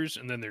Rikers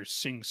and then there's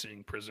Sing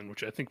Sing Prison,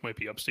 which I think might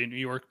be upstate New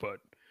York, but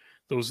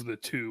those are the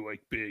two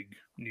like big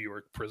New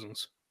York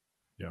prisons.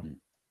 Yeah.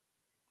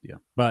 Yeah.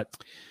 But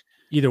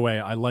either way,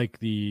 I like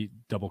the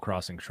double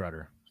crossing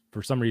Shredder.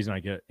 For some reason, I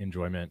get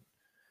enjoyment.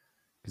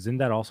 Because didn't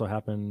that also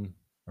happen?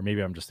 Or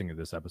maybe I'm just thinking of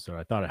this episode.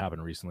 I thought it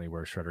happened recently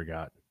where Shredder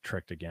got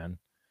tricked again.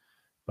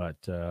 But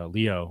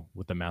Leo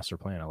with the master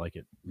plan, I like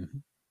it.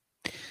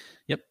 Mm-hmm.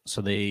 Yep.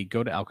 So they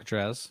go to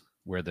Alcatraz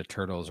where the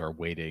turtles are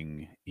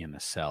waiting in a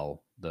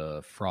cell.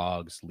 The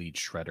frogs lead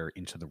Shredder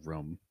into the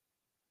room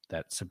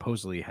that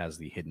supposedly has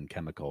the hidden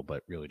chemical,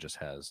 but really just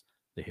has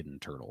the hidden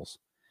turtles.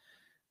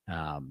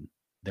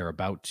 They're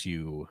about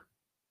to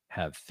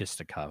have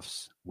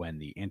fisticuffs when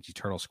the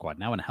anti-turtle squad,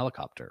 now in a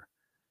helicopter,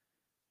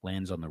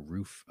 lands on the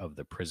roof of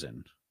the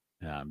prison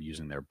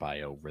using their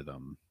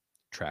biorhythm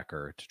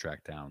tracker to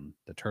track down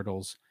the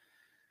turtles.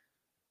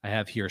 I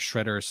have here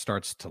Shredder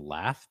starts to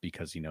laugh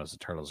because he knows the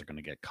turtles are going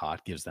to get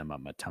caught, gives them a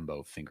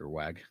Matumbo finger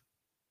wag,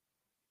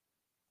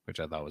 which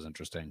I thought was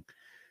interesting.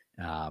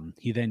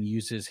 He then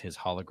uses his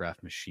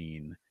holograph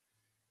machine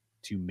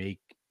to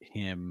make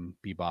him,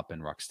 Bebop,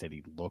 and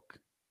Rocksteady look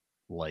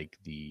like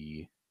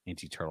the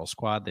anti-turtle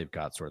squad. They've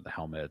got sort of the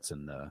helmets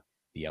and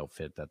the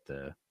outfit that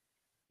the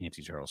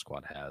anti-turtle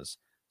squad has,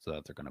 so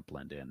that they're going to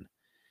blend in.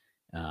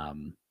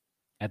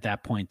 At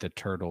that point, the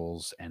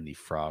turtles and the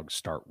frogs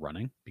start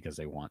running because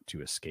they want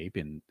to escape.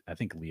 And I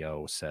think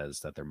Leo says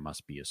that there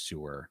must be a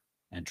sewer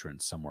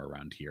entrance somewhere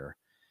around here.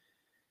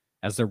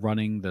 As they're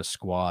running, the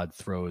squad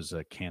throws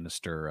a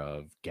canister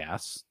of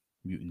gas,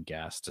 mutant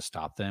gas, to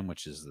stop them,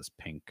 which is this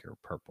pink or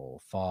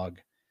purple fog.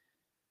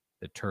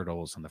 The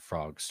turtles and the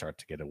frogs start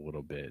to get a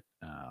little bit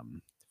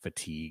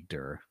fatigued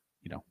or,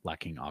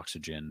 lacking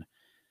oxygen.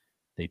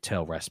 They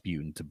tell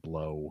Rasputin to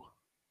blow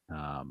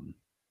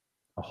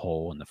a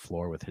hole in the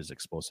floor with his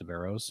explosive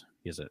arrows.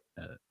 He has an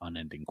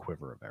unending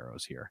quiver of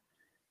arrows here.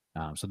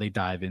 So they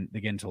dive in, they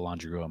get into the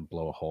laundry room,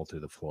 blow a hole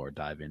through the floor,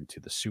 dive into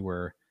the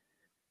sewer,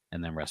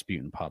 and then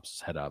Rasputin pops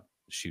his head up,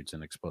 shoots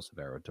an explosive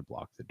arrow to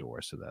block the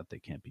door so that they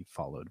can't be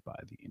followed by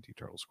the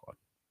anti-turtle squad.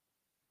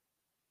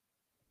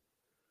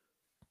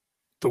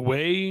 The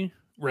way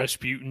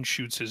Rasputin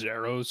shoots his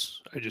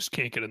arrows, I just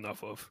can't get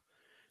enough of.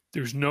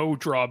 There's no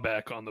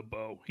drawback on the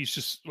bow. He's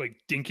just like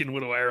dinking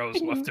little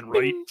arrows left and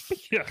right.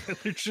 Yeah,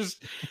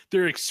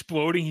 they're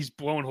exploding. He's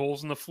blowing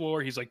holes in the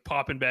floor. He's like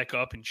popping back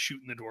up and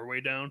shooting the doorway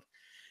down.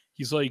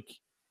 He's like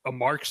a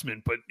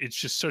marksman, but it's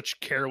just such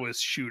careless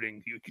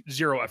shooting.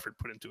 Zero effort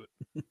put into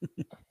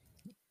it.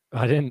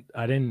 I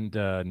didn't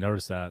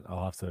notice that.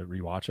 I'll have to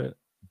rewatch it.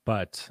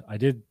 But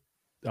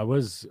I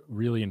was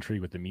really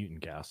intrigued with the mutant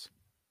gas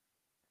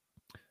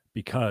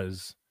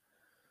because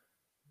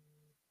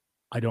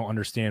I don't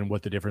understand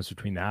what the difference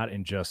between that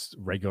and just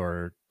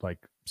regular like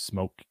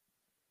smoke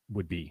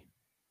would be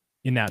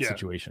in that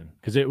situation.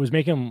 Because it was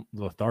making him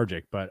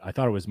lethargic, but I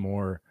thought it was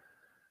more,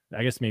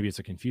 I guess maybe it's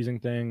a confusing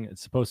thing.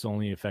 It's supposed to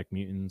only affect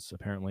mutants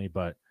apparently,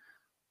 but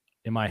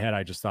in my head,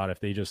 I just thought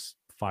if they just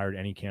fired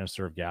any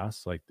canister of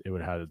gas, like it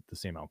would have the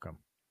same outcome.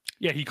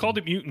 Yeah, he called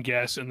it mutant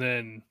gas, and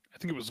then I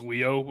think it was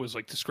Leo was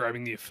like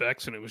describing the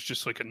effects, and it was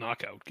just like a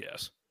knockout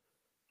gas.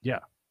 Yeah.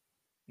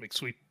 Like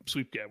sweep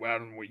gas. Well, I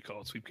don't know what you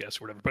call it, sweep gas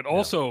or whatever. But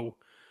also,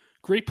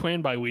 great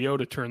plan by Leo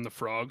to turn the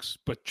frogs.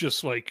 But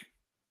just like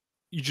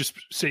you just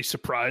say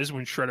surprise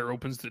when Shredder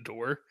opens the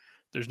door.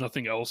 There's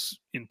nothing else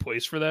in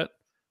place for that.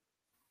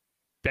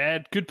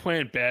 Good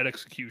plan, bad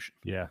execution.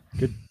 Yeah,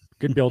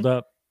 good build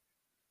up.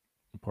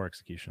 Poor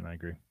execution. I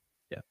agree.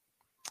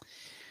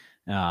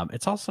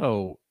 It's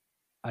also,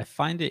 I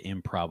find it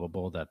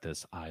improbable that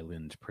this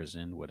island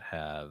prison would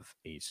have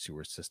a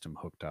sewer system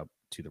hooked up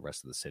to the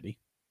rest of the city.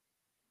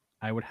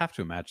 I would have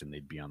to imagine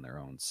they'd be on their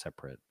own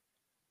separate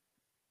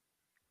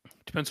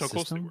Depends how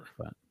close they system, were.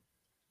 but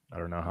I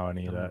don't know how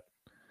any of Don't know.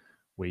 that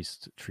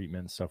waste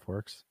treatment stuff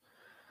works.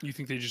 You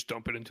think they just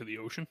dump it into the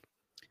ocean?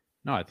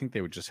 no, I think they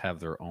would just have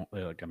their own.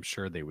 Like, I'm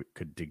sure they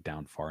could dig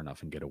down far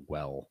enough and get a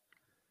well.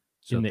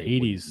 In that the they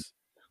wouldn't-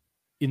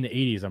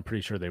 80s, I'm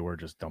pretty sure they were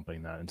just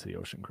dumping that into the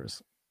ocean,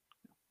 Chris.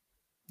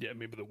 Yeah,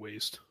 maybe the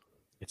waste.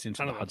 it's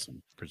into I the don't know.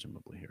 Hudson,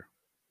 presumably here.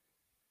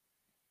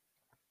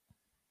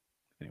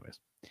 Anyways,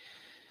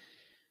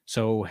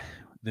 so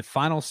the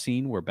final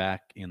scene, we're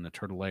back in the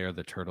turtle lair.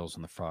 The turtles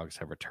and the frogs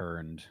have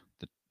returned.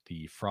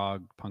 The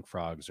punk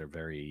frogs are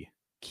very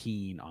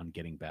keen on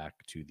getting back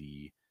to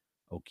the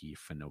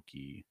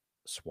Okefenokee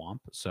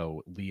swamp.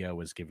 So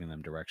Leo is giving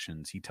them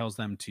directions. He tells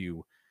them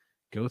to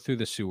go through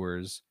the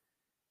sewers,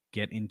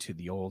 get into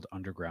the old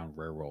underground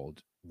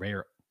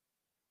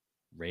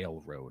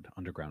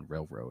underground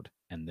railroad,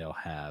 and they'll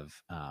have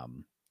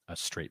a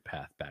straight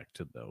path back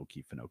to the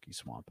Okefenokee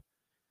swamp.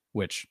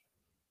 Which,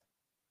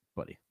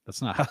 buddy,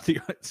 that's not how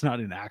it's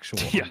not an actual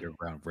Yeah.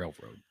 underground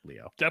railroad,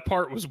 Leo. That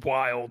part was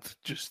wild.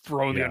 Just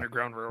throwing the Yeah.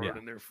 Underground Railroad Yeah.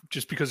 in there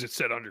just because it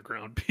said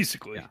underground,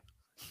 basically. Yeah.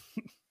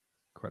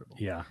 Incredible.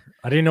 Yeah,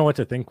 I didn't know what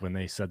to think when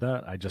they said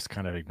that. I just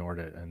kind of ignored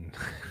it, and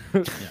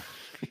Yeah.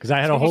 because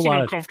I had It's a whole almost an lot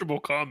of uncomfortable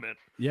comment.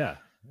 yeah.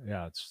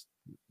 It's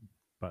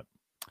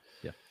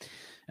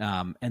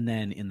And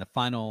then in the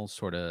final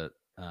sort of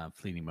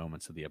fleeting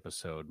moments of the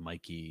episode,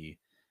 Mikey,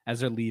 as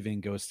they're leaving,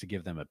 goes to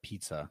give them a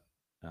pizza.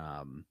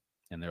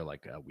 And they're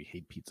like, we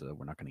hate pizza.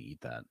 We're not going to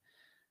eat that.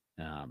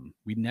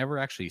 We never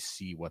actually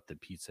see what the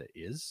pizza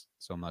is.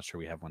 So I'm not sure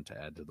we have one to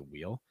add to the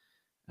wheel.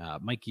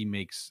 Mikey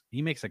makes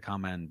a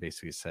comment and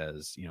basically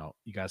says,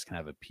 you guys can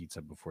have a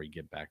pizza before you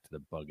get back to the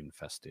bug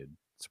infested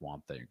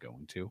swamp that you're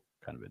going to.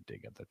 Kind of a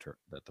dig at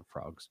the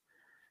frogs.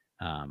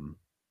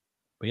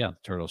 But yeah, the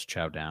turtles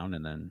chow down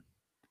and then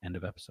end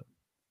of episode.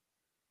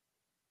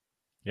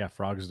 yeah.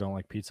 Frogs don't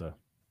like pizza.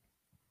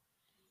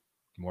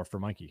 More for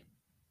Mikey.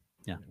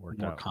 Yeah, It worked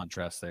more out.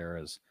 contrast there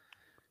as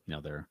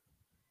they're,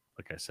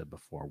 like I said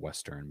before,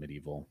 Western,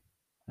 medieval,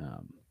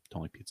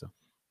 don't like pizza.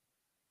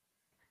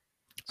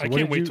 So I what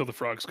can't did wait you- till the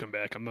frogs come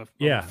back. I'm a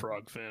Yeah.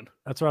 frog fan.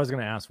 That's what I was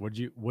going to ask. What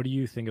do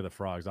you think of the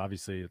frogs?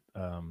 Obviously,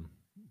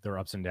 there are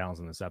ups and downs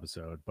in this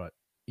episode, but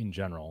in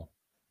general,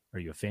 are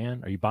you a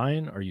fan? Are you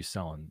buying? Or are you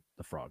selling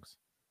the frogs?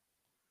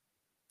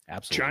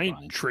 Absolutely. Giant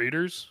fine.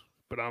 traders,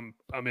 but I'm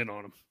in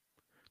on them.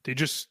 I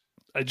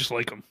just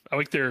like them. I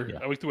like Yeah.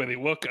 I like the way they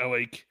look. I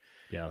like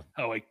Yeah,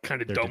 how like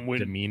kind of Their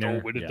demeanor,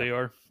 dull-witted yeah. they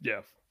are.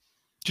 Yeah.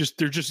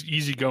 They're just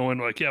easygoing.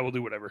 Like, yeah, we'll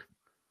do whatever.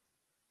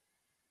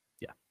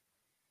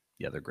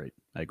 Yeah, they're great.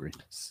 I agree.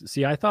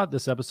 See, I thought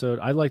this episode,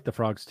 I like the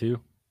frogs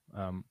too.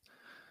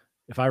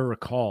 If I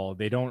recall,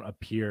 they don't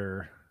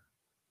appear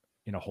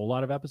in a whole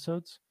lot of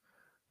episodes.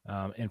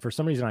 And for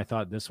some reason, I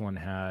thought this one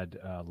had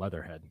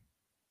Leatherhead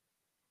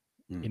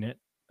in it,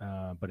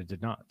 but it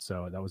did not.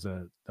 So that was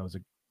a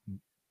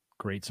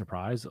great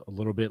surprise. A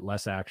little bit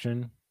less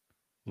action,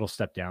 a little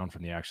step down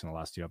from the action in the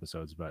last two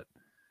episodes. But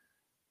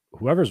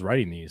whoever's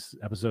writing these,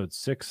 episodes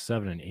 6,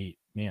 7, and 8,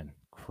 man,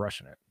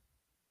 crushing it.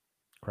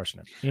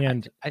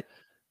 And I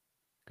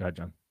go ahead,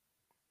 John.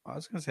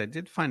 was gonna say I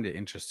did find it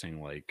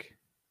interesting. Like,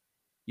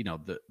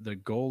 the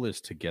goal is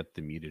to get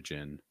the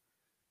mutagen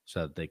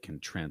so that they can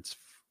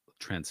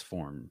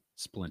transform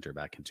Splinter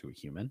back into a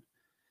human.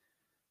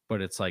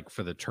 But it's like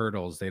for the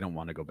turtles, they don't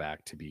want to go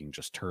back to being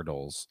just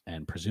turtles,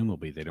 and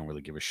presumably they don't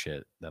really give a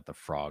shit that the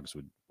frogs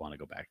would want to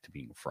go back to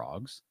being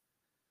frogs.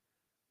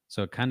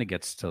 So it kind of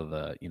gets to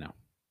the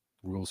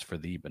rules for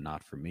thee, but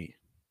not for me,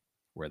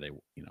 where they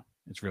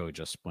it's really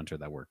just Splinter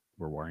that we're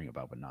worrying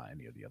about, but not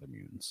any of the other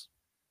mutants.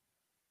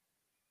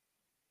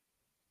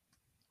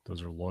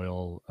 Those are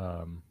loyal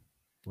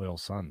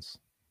sons.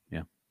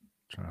 Yeah.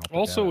 Trying to help.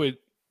 Also,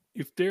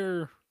 if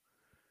their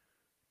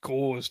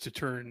goal is to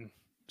turn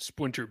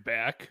Splinter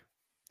back,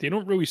 they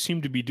don't really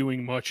seem to be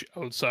doing much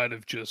outside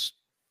of just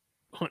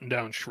hunting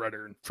down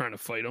Shredder and trying to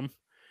fight him.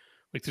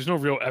 Like, there's no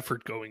real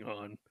effort going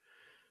on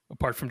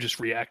apart from just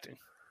reacting.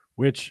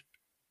 Which,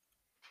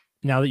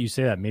 now that you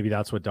say that, maybe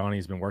that's what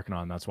Donnie's been working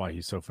on. That's why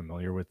he's so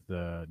familiar with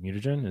the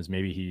mutagen, is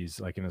maybe he's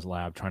like in his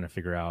lab trying to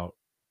figure out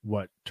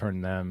what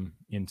turned them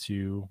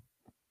into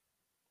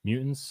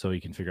mutants so he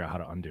can figure out how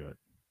to undo it.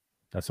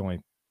 That's the only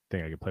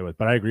thing I could play with.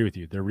 But I agree with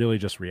you. They're really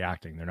just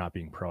reacting. They're not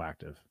being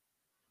proactive.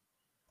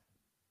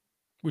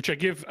 Which I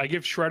give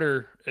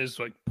Shredder, as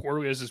like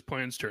poorly as his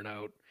plans turn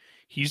out,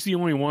 he's the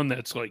only one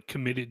that's like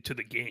committed to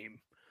the game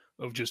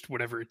of just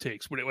whatever it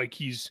takes. But like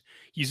he's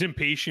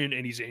impatient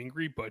and he's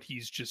angry, but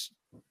he's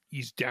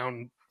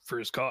down for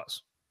his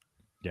cause.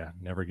 Yeah,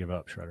 never give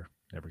up, Shredder.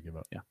 Never give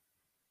up. Yeah.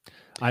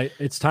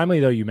 It's timely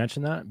though you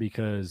mentioned that,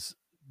 because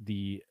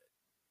the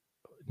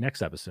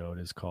next episode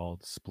is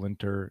called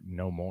Splinter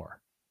No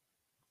More.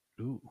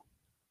 Ooh.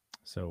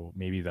 So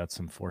maybe that's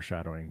some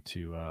foreshadowing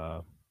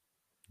to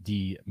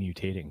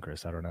demutating,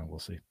 Chris. I don't know. We'll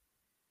see.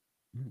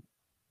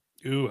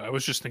 Ooh, I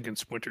was just thinking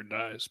Splinter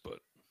dies, but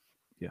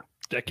Yeah.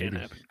 that can't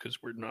Maybe. happen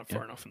because we're not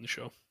far enough in the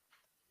show.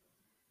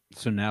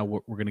 So now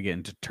we're going to get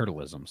into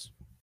turtleisms.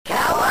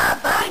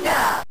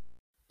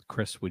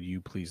 Chris, would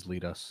you please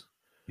lead us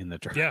in the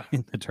Yeah.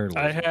 in the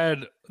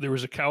turtleism? There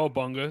was a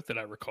cowabunga that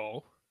I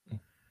recall.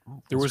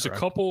 Oh, There That's was correct. a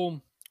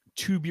couple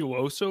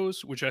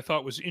tubulosos, which I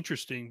thought was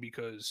interesting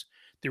because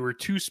there were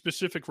two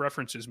specific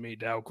references made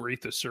to how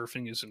great the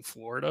surfing is in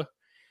Florida.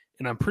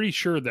 And I'm pretty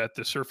sure that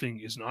the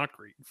surfing is not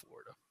great in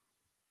Florida.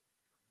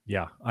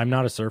 Yeah, I'm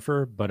not a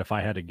surfer, but if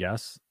I had to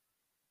guess,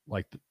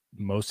 like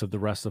most of the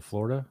rest of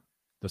Florida,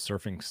 the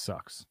surfing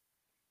sucks.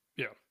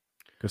 Yeah.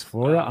 Because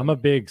Florida, I'm a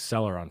big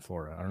seller on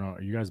Florida. I don't know.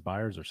 Are you guys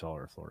buyers or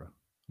seller of Florida?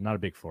 I'm not a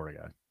big Florida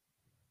guy.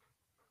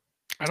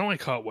 I don't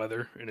like hot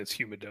weather, and it's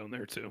humid down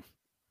there too.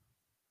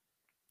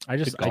 I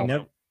call.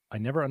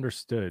 never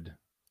understood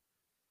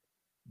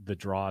the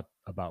draw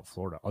about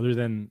Florida. Other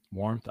than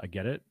warmth, I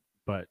get it,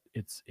 but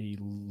it's a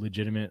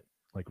legitimate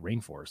like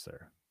rainforest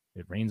there.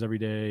 It rains every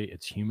day.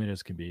 It's humid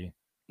as can be.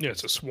 Yeah,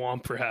 it's a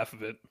swamp for half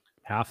of it.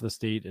 Half of the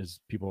state is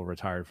people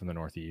retired from the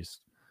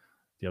Northeast.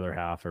 The other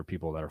half are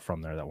people that are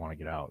from there that want to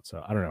get out.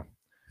 So I don't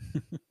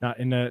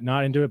know.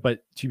 Not into it,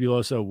 but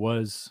tubuloso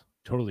was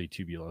totally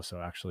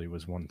tubuloso. Actually,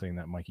 was one thing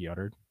that Mikey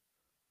uttered.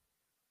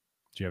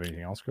 Do you have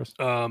anything else, Chris?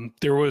 I'm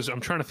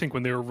trying to think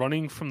when they were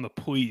running from the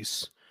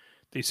police,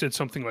 they said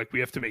something like we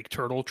have to make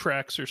turtle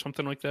tracks or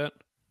something like that.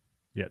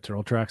 Yeah,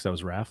 turtle tracks. That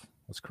was Raph.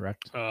 That's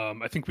correct.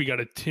 I think we got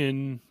a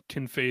tin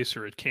face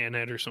or a can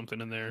head or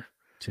something in there.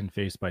 Tin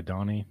Face by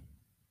Donnie.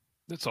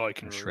 That's all I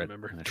can And really Shred-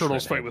 remember. and a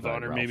Turtles Shred fight head with by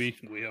honor, Ralph. maybe.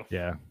 Leo.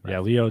 Yeah, Right. yeah.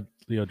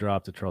 Leo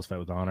dropped the Turtles Fight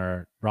with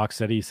Honor.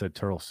 Rocksteady said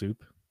Turtle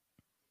Soup.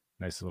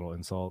 Nice little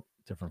insult,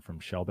 different from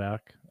Shellback,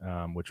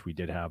 which we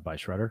did have by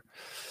Shredder.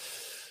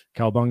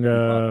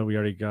 Cowabunga, we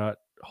already got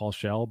Hall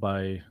Shell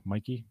by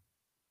Mikey.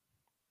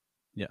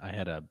 Yeah, I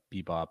had a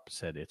Bebop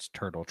said it's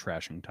turtle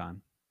trashing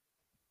time,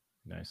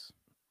 Nice.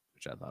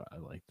 which I thought I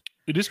liked.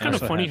 It is kind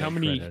of also funny had how a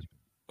many Shredhead.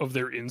 of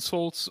their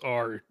insults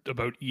are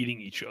about eating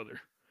each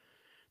other.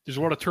 There's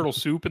a lot of turtle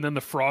soup, and then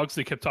the frogs,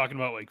 they kept talking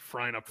about like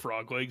frying up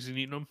frog legs and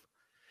eating them,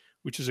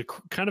 which is a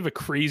kind of a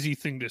crazy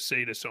thing to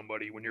say to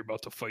somebody when you're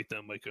about to fight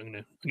them. Like, I'm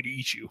gonna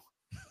eat you.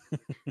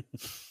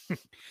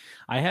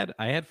 I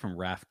had from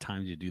Raph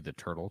time to do the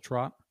turtle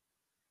trot,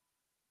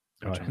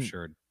 which I'm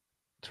sure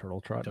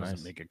Turtle Trot. doesn't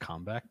Nice. make a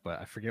comeback, but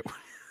I forget what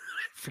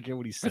I forget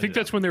what he said. I think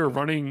that's when they were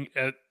running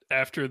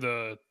after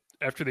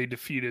they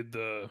defeated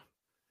the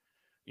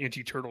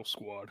anti-turtle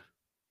squad.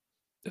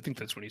 I think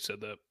that's when he said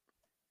that.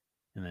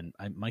 And then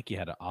Mikey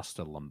had an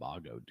Asta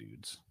Lumbago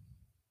dudes.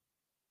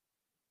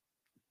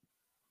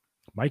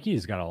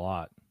 Mikey's got a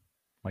lot.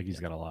 Mikey's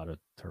got a lot of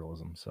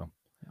turtleism. So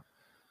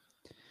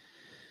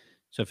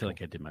So I feel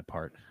like I did my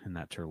part in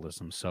that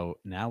turtleism. So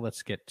now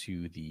let's get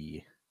to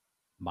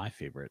my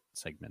favorite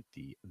segment,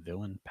 the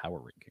villain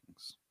power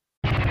rankings.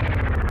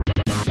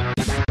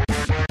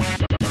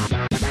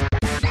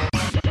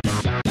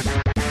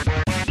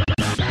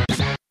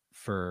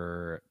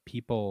 For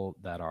people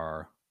that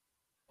are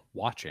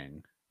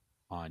watching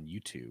on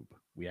YouTube,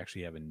 we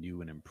actually have a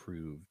new and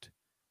improved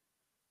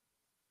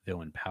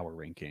villain power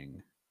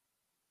ranking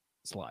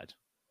slide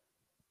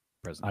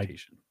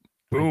presentation.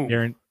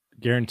 Boom.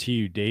 Guarantee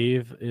you,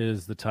 Dave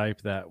is the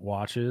type that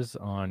watches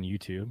on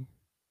YouTube.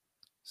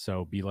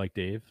 So be like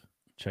Dave.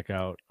 Check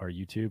out our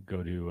YouTube.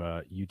 Go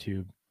to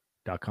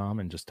youtube.com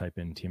and just type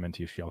in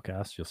TMNT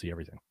Shellcast. You'll see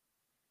everything.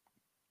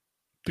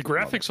 The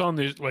graphics on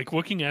the, like,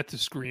 looking at the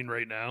screen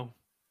right now,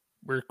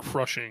 we're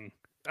crushing.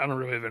 I don't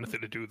really have anything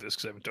to do with this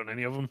because I haven't done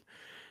any of them,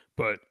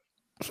 but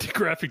the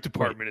graphic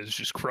department is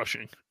just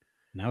crushing.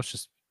 Now it's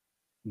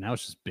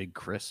just Big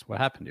Chris. What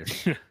happened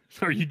here?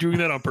 Are you doing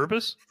that on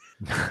purpose?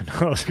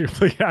 No, it's a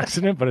complete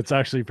accident, but it's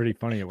actually pretty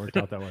funny. It worked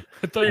out that way.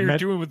 I thought you were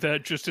doing with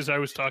that just as I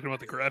was talking about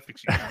the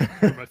graphics.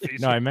 My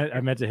face No, I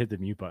meant to hit the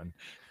mute button.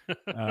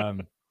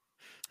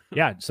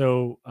 Yeah,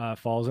 so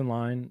falls in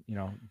line. You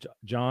know,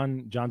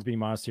 John's being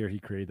modest here. He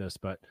created this,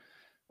 but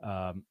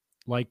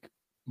like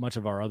much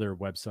of our other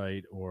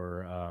website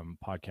or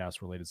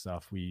podcast related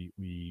stuff,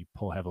 we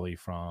pull heavily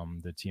from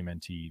the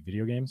TMNT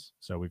video games.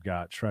 So we've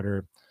got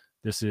Shredder.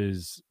 This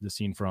is the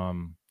scene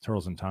from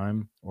Turtles in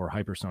Time or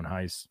Hyperstone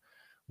Heist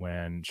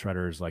when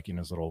Shredder's like in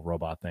his little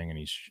robot thing and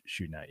he's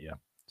shooting at you.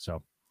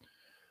 So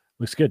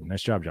looks good.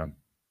 Nice job, John.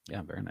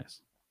 Yeah, very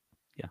nice.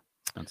 Yeah,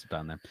 that's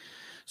down there.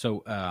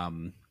 So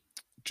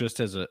just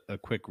as a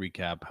quick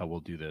recap, how we'll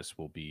do this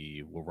we'll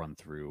run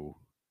through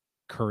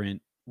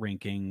current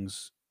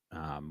rankings.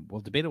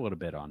 We'll debate a little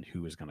bit on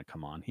who is going to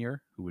come on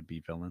here, who would be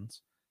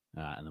villains,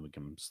 and then we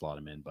can slot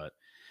them in. But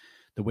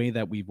the way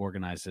that we've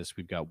organized this,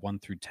 we've got 1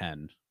 through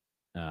 10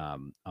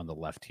 on the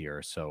left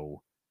here.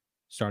 So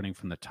starting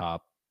from the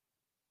top,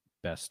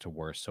 best to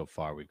worst so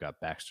far, we've got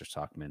Baxter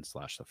Stockman /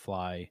 The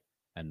Fly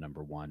at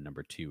number 1.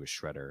 Number 2 is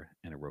Shredder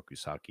and Oroku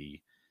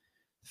Saki.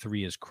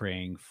 3 is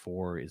Krang.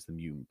 4 is the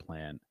Mutant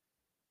Plant.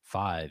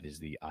 5 is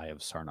the Eye of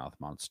Sarnoth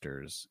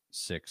Monsters.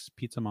 6,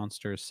 Pizza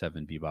Monsters.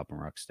 7, Bebop and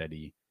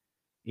Rocksteady.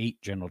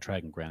 8, General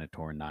Dragon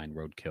Granitor. 9,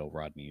 Roadkill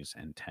Rodneys.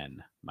 And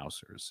 10,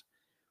 Mousers.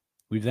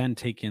 We've then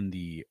taken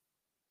the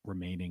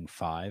remaining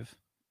 5,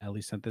 at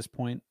least at this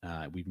point.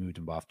 We've moved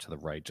them off to the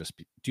right just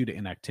due to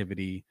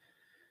inactivity,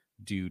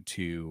 due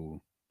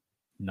to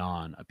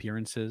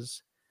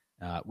non-appearances.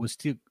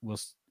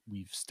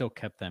 We've still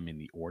kept them in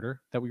the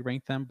order that we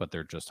ranked them, but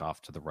they're just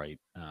off to the right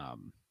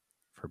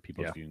for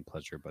people's viewing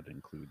pleasure. But it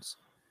includes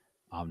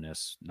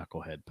Omnis,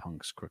 Knucklehead,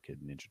 Punks,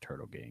 Crooked, Ninja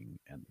Turtle Gang,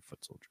 and the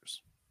Foot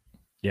Soldiers.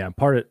 Yeah,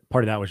 part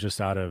of that was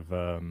just out of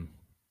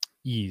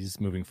ease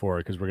moving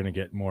forward because we're going to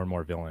get more and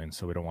more villains,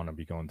 so we don't want to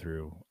be going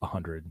through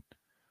 100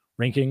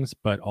 rankings.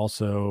 But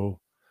also,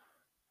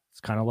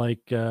 it's kind of like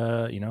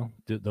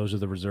those are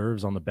the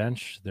reserves on the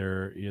bench.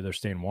 They're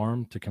staying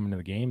warm to come into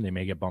the game. They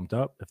may get bumped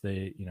up if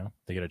they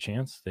get a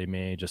chance. They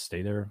may just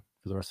stay there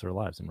for the rest of their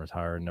lives and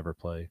retire and never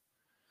play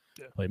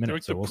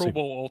minutes. They're like the Pro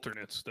Bowl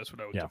alternates. That's what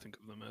I would think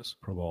of them as.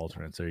 Pro Bowl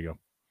alternates. There you go.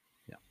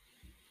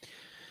 Yeah.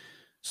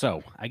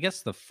 So I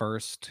guess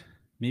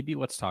maybe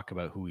let's talk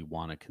about who we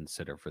want to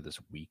consider for this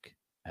week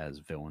as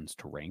villains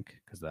to rank,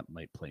 because that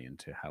might play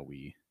into how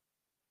we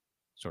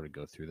sort of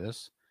go through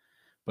this.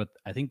 But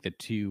I think the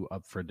 2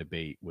 up for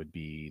debate would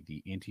be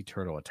the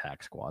Anti-Turtle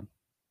Attack Squad.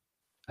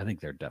 I think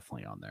they're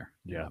definitely on there.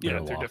 Yeah, they're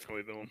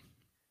definitely villain.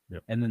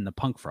 Yep. And then the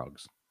Punk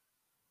Frogs.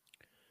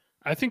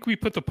 I think we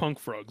put the Punk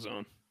Frogs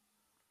on.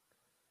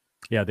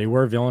 Yeah, they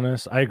were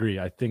villainous. I agree.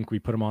 I think we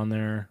put them on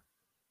there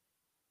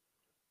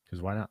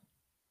because why not?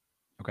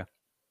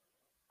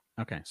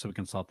 Okay, so we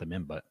can slot them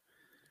in, but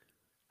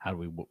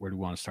where do we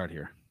want to start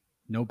here?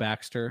 No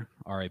Baxter,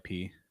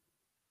 RIP.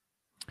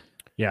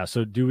 Yeah,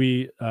 so do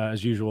we,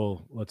 as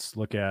usual, let's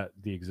look at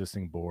the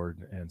existing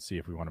board and see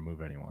if we want to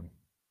move anyone.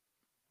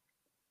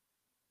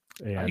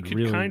 And I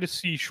could kind of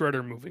see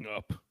Shredder moving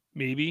up,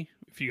 maybe,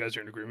 if you guys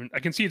are in agreement. I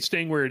can see it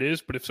staying where it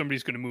is, but if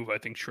somebody's going to move, I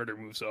think Shredder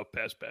moves up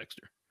past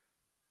Baxter.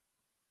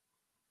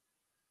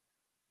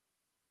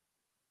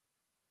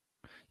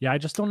 Yeah, I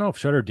just don't know if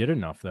Shredder did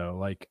enough, though.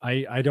 Like,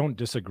 I don't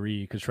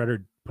disagree because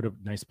Shredder put a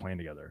nice plan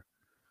together.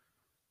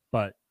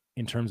 But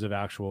in terms of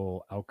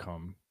actual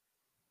outcome,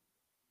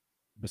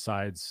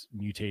 besides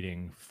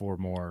mutating 4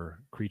 more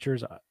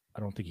creatures, I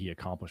don't think he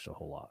accomplished a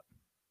whole lot.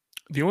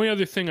 The only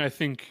other thing I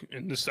think,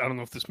 and this, I don't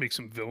know if this makes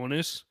him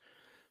villainous,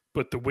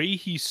 but the way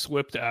he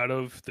slipped out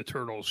of the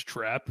Turtles'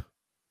 trap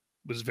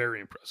was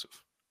very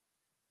impressive.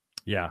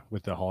 Yeah,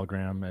 with the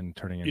hologram and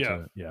turning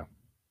into... Yeah.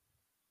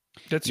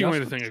 That's the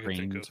only other thing I can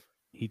think of.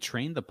 He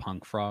trained the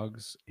Punk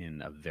Frogs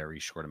in a very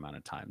short amount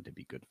of time to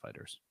be good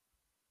fighters.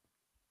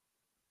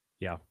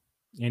 Yeah.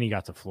 And he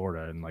got to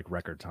Florida in like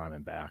record time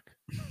and back.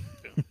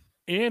 Yeah.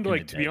 And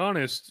like, to be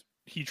honest,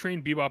 he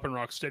trained Bebop and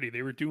Rocksteady.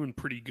 They were doing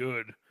pretty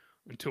good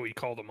until he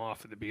called them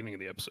off at the beginning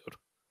of the episode.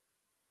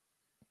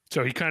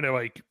 So he kind of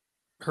like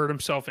hurt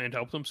himself and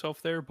helped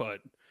himself there. But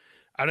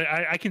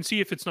I can see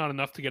if it's not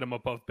enough to get him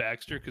above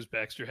Baxter, because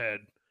Baxter had,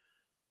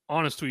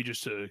 honestly,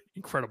 just an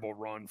incredible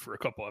run for a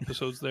couple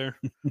episodes there,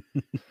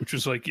 which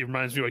was like, it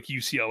reminds me of like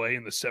UCLA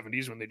in the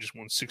 70s when they just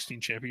won 16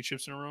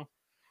 championships in a row.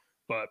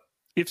 But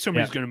if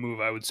somebody's going to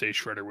move, I would say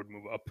Shredder would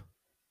move up.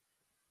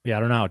 Yeah, I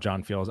don't know how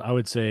John feels. I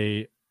would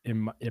say,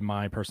 in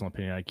my personal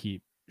opinion, I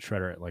keep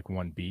Shredder at like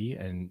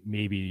 1B, and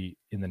maybe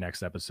in the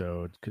next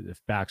episode, because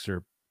if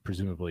Baxter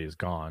presumably is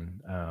gone,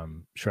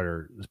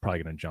 Shredder is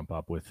probably going to jump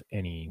up with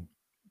any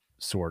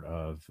sort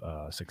of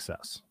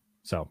success.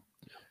 So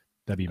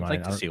that'd be I'd my.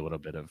 like to see a little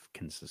bit of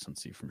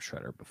consistency from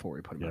Shredder before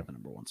we put him at the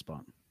number 1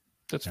 spot.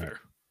 That's fair.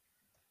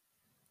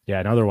 Yeah,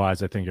 and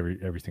otherwise, I think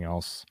everything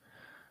else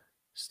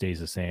stays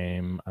the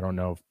same. I don't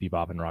know if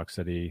Bebop and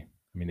Rocksteady.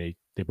 I mean,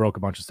 they broke a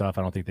bunch of stuff.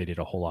 I don't think they did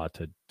a whole lot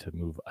to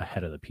move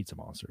ahead of the Pizza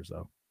Monsters,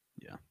 though.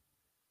 Yeah,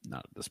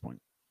 not at this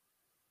point.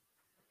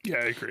 Yeah,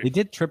 I agree. They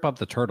did trip up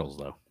the Turtles,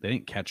 though. They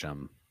didn't catch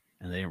them,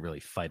 and they didn't really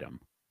fight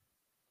them.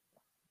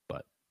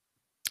 But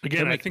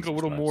again, I think a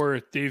little more.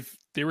 They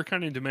were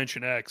kind of in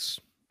Dimension X,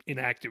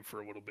 inactive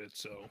for a little bit.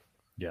 So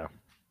yeah,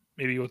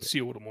 maybe let's see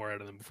a little more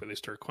out of them before they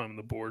start climbing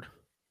the board.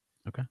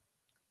 Okay.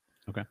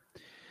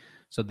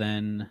 So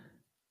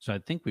I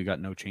think we got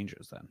no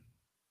changes then.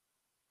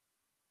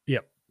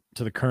 Yep.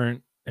 To the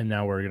current, and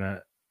now we're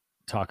gonna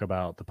talk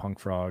about the Punk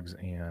Frogs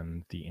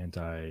and the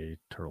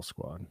Anti-Turtle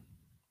Squad.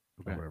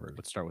 Okay.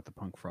 Let's start with the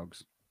Punk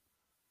Frogs.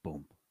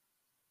 Boom.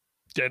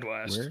 Dead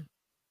last. Where?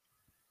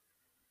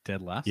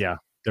 Dead last? Yeah.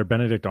 They're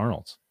Benedict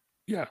Arnolds.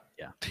 Yeah.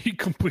 Yeah. He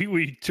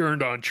completely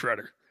turned on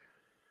Shredder.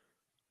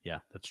 Yeah,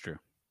 that's true.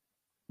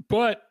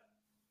 But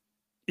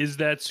is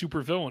that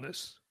super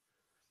villainous?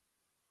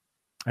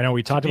 I know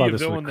we talked about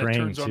this with that Krang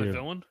turns too. on a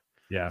villain?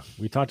 Yeah,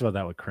 we talked about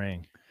that with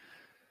Krang.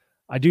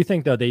 I do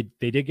think though they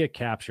did get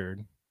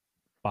captured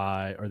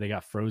or they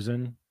got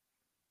frozen,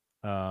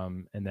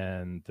 and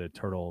then the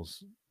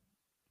turtles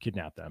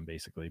kidnapped them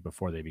basically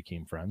before they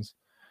became friends.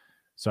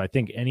 So I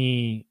think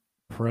any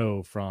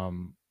pro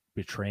from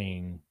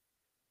betraying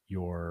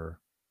your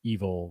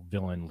evil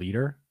villain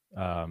leader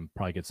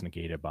probably gets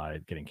negated by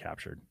getting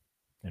captured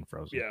and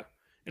frozen. Yeah,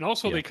 and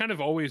also they kind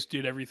of always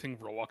did everything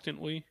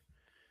reluctantly.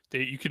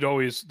 They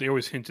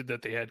always hinted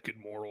that they had good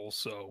morals,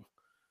 so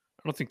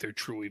I don't think they're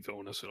truly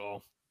villainous at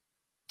all.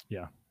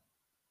 Yeah.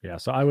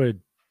 So I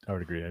would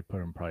would agree. I'd put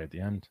them probably at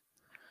the end.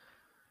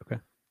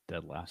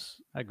 Dead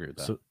last. I agree with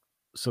that.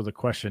 So the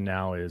question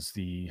now is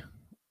and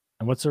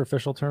what's their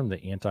official term?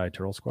 The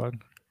anti-turtle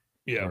squad?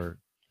 Yeah. Or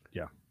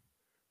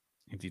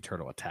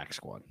Anti-Turtle Attack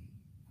Squad.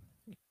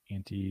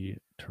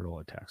 anti-turtle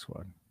attack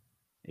squad.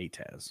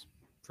 ATAS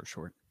for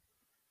short.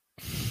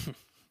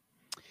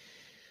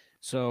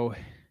 So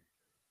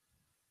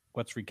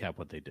let's recap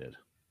what they did.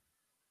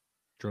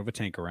 Drove a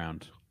tank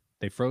around.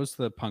 They froze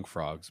the punk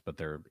frogs, but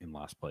they're in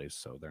last place,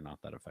 so they're not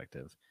that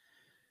effective.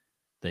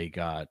 They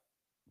got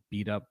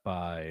beat up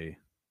by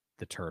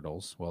the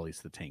turtles. Well, at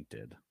least the tank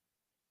did.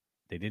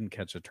 They didn't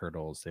catch the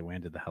turtles. They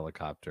landed the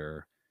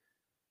helicopter,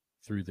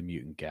 threw the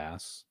mutant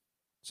gas.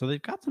 So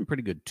they've got some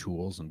pretty good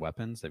tools and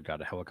weapons. They've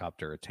got a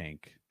helicopter, a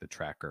tank, the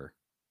tracker,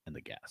 and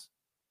the gas.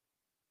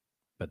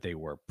 But they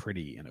were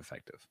pretty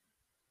ineffective.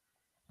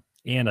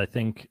 And I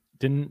think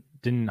didn't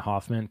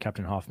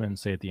Captain Hoffman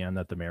say at the end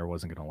that the mayor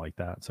wasn't going to like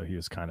that, so he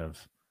was kind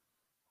of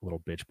a little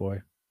bitch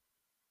boy.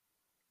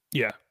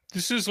 Yeah.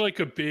 This is like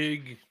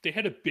they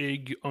had a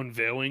big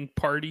unveiling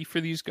party for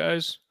these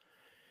guys,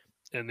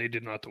 and they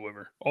did not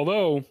deliver.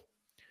 Although,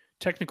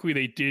 technically,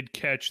 they did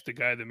catch the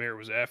guy the mayor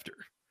was after.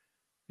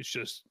 It's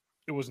just,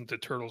 it wasn't the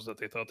turtles that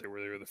they thought they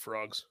were the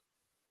frogs.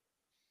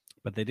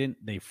 But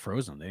they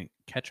froze them. They didn't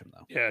catch them,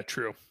 though. Yeah,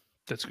 true.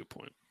 That's a good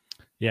point.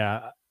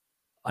 Yeah,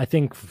 I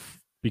think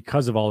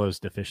because of all those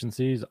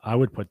deficiencies, I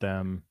would put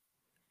them.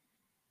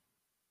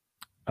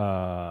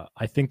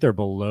 I think they're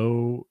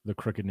below the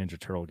Crooked Ninja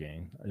Turtle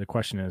gang. The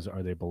question is,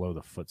 are they below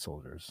the Foot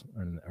Soldiers,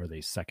 and are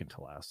they second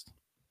to last?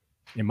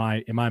 In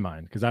my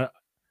mind, because I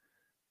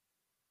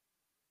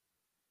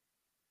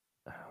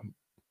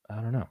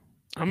don't know.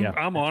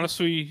 I'm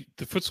honestly,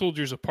 the Foot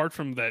Soldiers, apart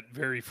from that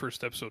very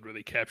first episode where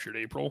they captured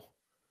April,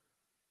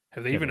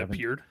 have they even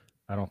appeared?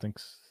 I don't think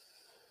so.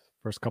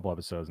 First couple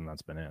episodes, and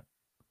that's been it.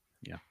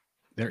 Yeah.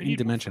 They're We in need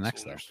more Dimension Foot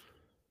X, though. Soldiers.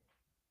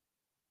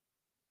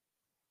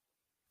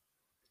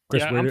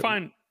 Chris, Yeah, I'm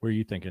fine. Where are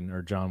you thinking?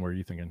 Or John, where are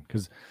you thinking?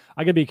 Because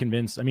I could be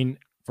convinced. I mean,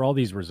 for all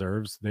these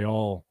reserves, they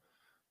all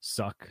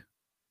suck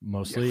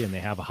mostly, and they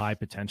have a high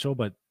potential,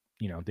 but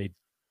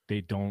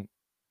they don't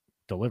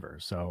deliver.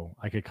 So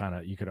I could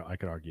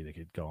argue they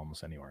could go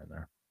almost anywhere in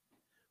there.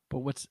 But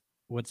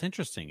what's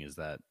interesting is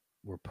that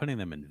we're putting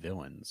them in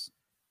villains,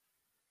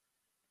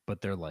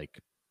 but they're like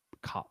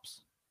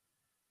cops.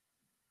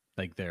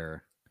 Like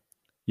they're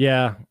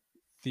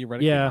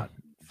theoretically. Yeah, not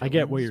I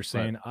get what villains, you're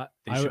saying.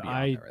 They should be on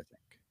there, I think.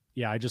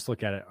 Yeah, I just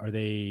look at it. Are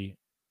they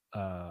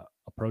a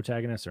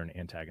protagonist or an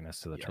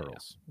antagonist to the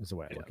turtles? Is the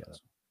way I look at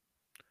it.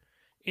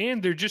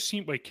 And there just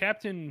seemed like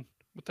Captain,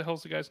 what the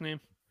hell's the guy's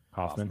name?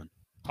 Hoffman.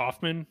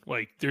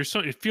 Like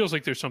it feels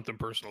like there's something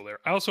personal there.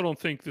 I also don't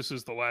think this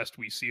is the last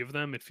we see of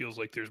them. It feels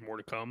like there's more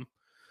to come.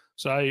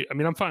 So I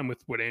mean, I'm fine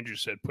with what Andrew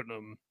said, putting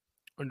them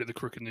under the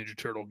Crooked Ninja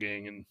Turtle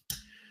gang and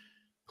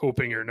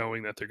hoping or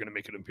knowing that they're going to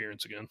make an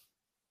appearance again.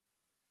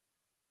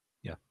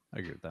 Yeah, I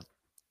agree with that.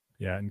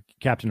 Yeah, and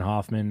Captain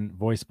Hoffman,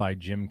 voiced by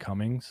Jim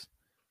Cummings,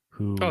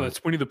 who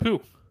that's Winnie the Pooh,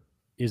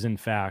 is in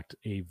fact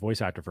a voice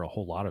actor for a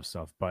whole lot of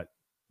stuff, but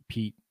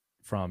Pete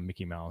from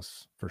Mickey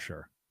Mouse for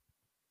sure.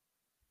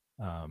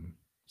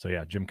 So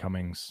yeah, Jim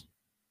Cummings,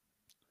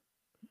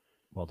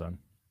 well done.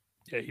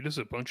 Yeah, he does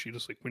a bunch. He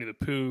does like Winnie the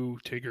Pooh,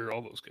 Tigger,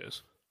 all those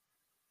guys.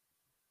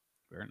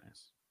 Very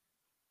nice.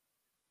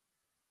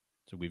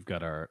 So we've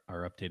got our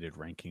updated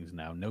rankings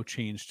now. No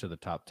change to the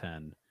top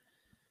 10.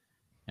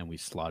 And we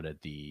slotted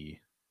the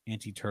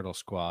Anti-Turtle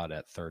Squad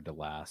at third to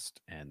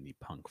last and the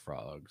Punk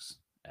Frogs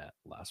at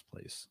last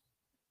place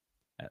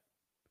at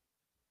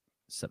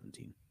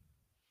 17.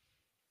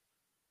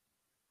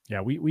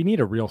 Yeah, we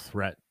need a real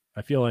threat.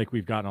 I feel like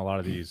we've gotten a lot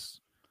of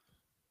these,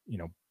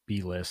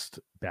 B-list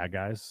bad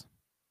guys.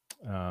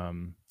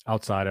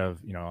 Outside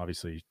of,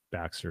 obviously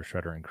Baxter,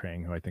 Shredder, and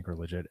Krang, who I think are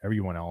legit.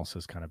 Everyone else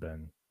has kind of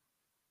been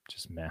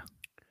just meh.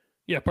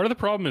 Yeah, part of the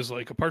problem is,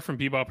 like, apart from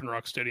Bebop and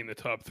Rocksteady in the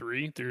top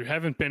 3, there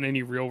haven't been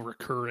any real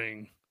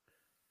recurring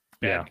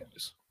bad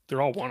guys.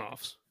 They're all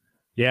one-offs.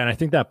 Yeah, and I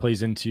think that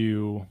plays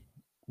into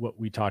what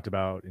we talked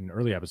about in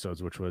early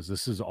episodes, which was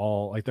this is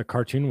all like the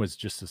cartoon was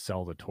just to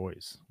sell the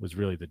toys, was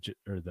really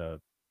the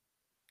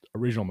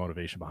original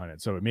motivation behind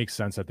it. So it makes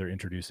sense that they're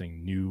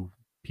introducing new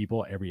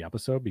people every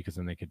episode, because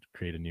then they could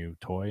create a new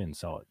toy and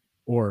sell it,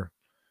 or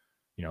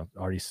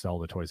already sell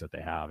the toys that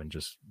they have and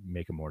just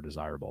make them more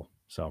desirable.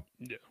 So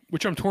yeah,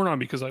 which I'm torn on,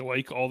 because I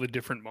like all the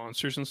different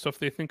monsters and stuff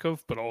they think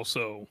of, but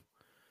also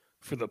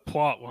for the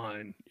plot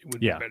line, it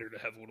would be better to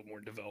have a little more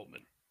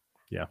development.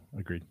 Yeah,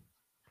 agreed.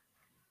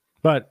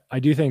 But I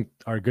do think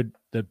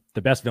the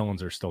best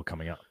villains are still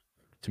coming up.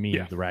 To me,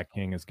 the Rat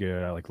King is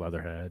good. I like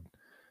Leatherhead.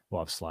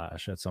 We'll have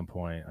Slash at some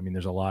point. I mean,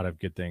 there's a lot of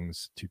good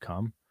things to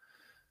come.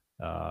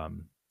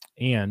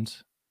 And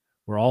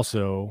we're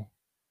also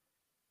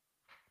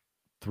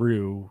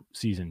through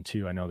season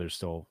 2. I know there's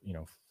still,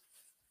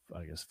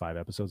 I guess 5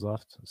 episodes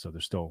left. So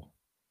there's still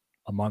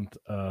a month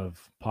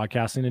of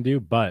podcasting to do.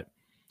 But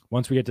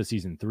once we get to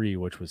season 3,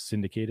 which was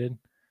syndicated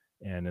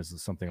and is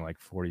something like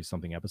 40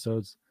 something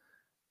episodes,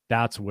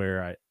 that's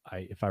where I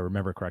if I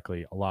remember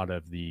correctly, a lot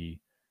of the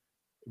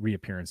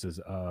reappearances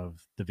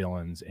of the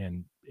villains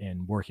and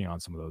working on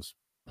some of those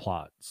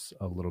plots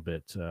a little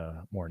bit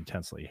more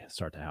intensely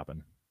start to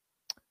happen.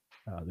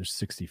 There's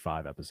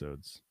 65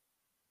 episodes.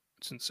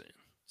 It's insane.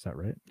 Is that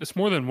right? It's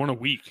more than one a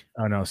week.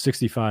 Oh no,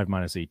 65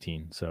 minus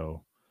 18,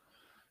 so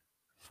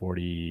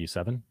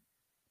 47.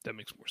 That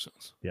makes more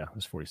sense. Yeah,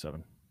 it's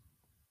 47.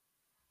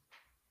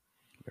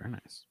 Very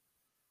nice.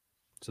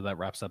 So that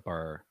wraps up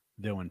our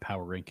villain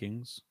power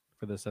rankings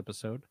for this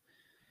episode.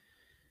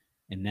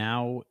 And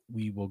now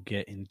we will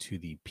get into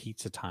the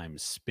Pizza Time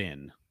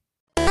spin.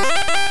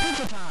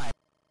 Pizza Time!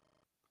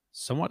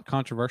 Somewhat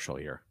controversial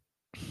here.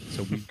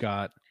 So we've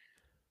got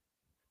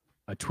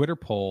a Twitter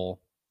poll.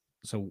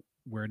 So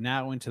we're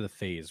now into the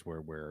phase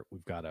where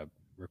we've got a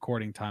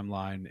recording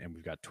timeline and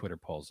we've got Twitter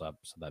polls up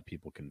so that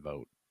people can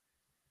vote.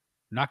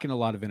 Not getting a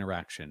lot of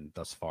interaction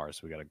thus far,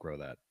 so we got to grow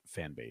that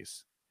fan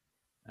base.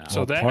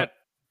 So that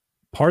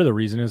part of the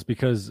reason is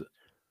because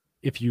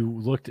if you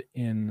looked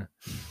in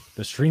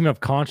the stream of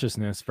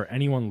consciousness for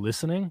anyone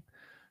listening,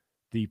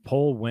 the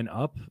poll went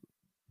up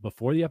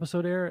before the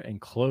episode aired and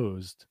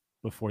closed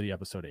before the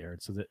episode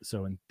aired.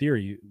 So in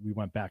theory, we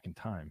went back in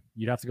time.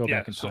 You'd have to go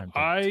back in time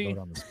to vote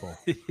on this poll.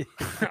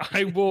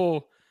 I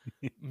will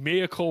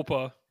mea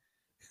culpa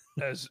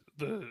as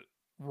the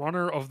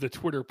runner of the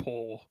Twitter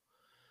poll.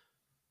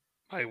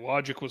 My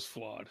logic was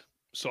flawed.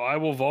 So I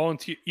will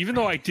volunteer, even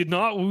though I did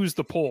not lose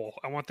the poll.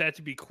 I want that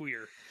to be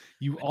clear.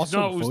 You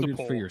also voted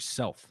for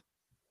yourself.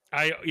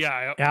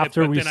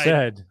 After we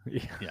said,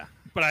 yeah.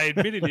 But I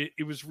admitted it.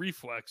 It was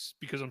reflex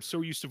because I'm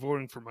so used to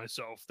voting for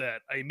myself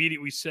that I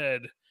immediately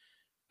said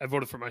I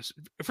voted for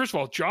myself. First of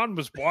all, John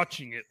was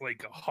watching it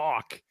like a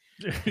hawk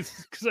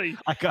because I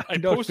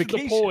posted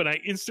the poll and I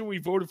instantly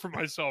voted for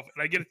myself.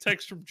 And I get a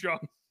text from John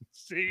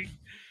saying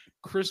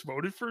Chris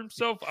voted for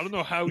himself. I don't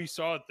know how he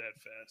saw it that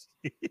fast.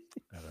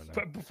 I don't know.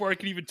 But before I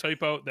could even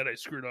type out that I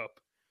screwed up.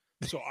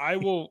 So I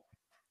will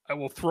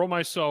throw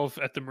myself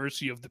at the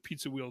mercy of the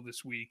pizza wheel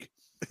this week.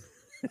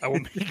 I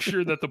will make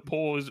sure that the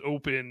poll is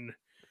open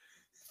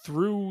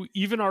through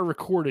even our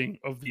recording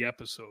of the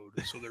episode.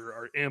 So there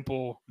are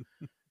ample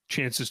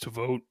chances to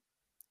vote.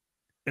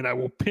 And I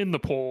will pin the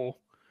poll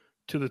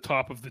to the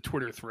top of the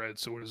Twitter thread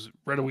so it is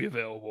readily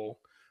available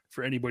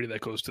for anybody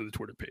that goes to the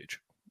Twitter page.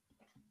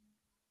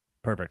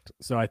 Perfect.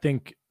 So I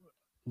think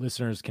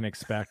listeners can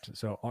expect.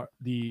 So I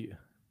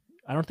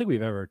don't think we've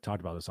ever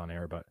talked about this on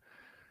air, but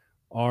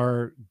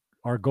our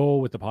goal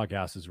with the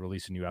podcast is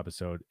release a new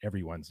episode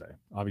every Wednesday.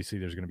 Obviously,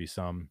 there's going to be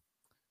some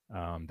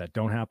that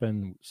don't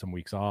happen, some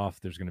weeks off.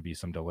 There's going to be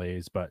some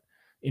delays, but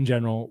in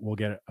general, we'll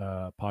get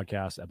a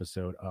podcast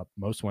episode up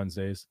most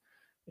Wednesdays,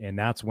 and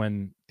that's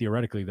when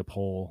theoretically the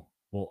poll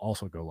will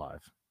also go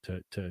live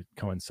to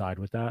coincide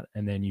with that,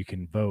 and then you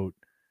can vote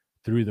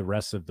through the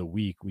rest of the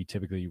week. We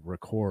typically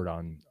record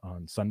on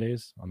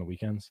Sundays, on the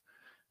weekends.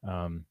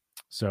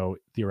 So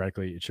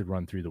theoretically it should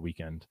run through the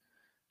weekend.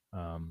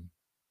 But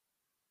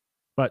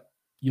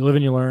you live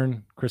and you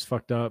learn. Chris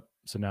fucked up,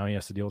 so now he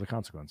has to deal with the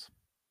consequence.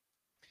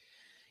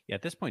 Yeah,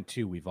 at this point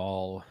too, we've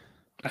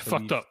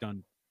fucked up.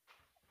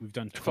 We've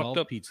done 12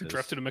 pizzas. I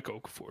drafted a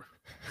Mick for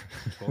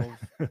 12.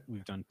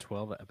 We've done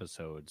 12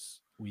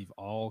 episodes. We've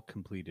all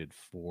completed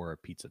 4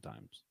 pizza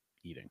times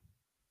eating.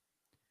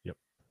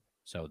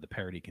 So the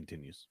parody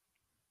continues.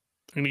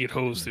 I'm going to get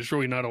hosed. There's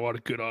really not a lot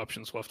of good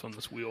options left on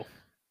this wheel.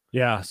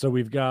 Yeah, so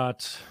we've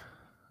got,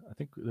 I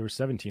think there were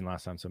 17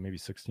 last time, so maybe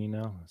 16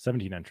 now.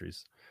 17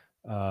 entries.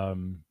 Not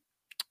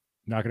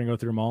going to go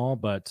through them all,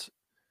 but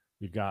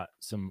we've got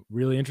some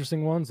really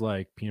interesting ones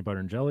like peanut butter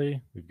and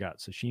jelly. We've got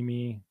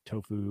sashimi,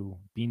 tofu,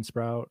 bean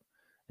sprout.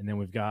 And then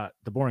we've got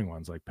the boring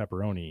ones like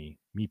pepperoni,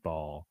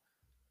 meatball,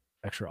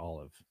 extra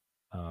olive.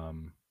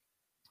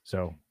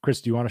 So,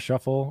 Chris, do you want to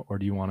shuffle or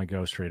do you want to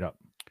go straight up?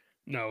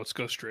 No, let's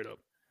go straight up.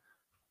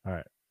 All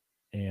right.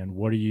 And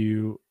what are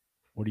you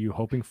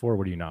hoping for?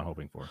 What are you not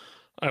hoping for?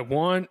 I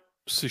want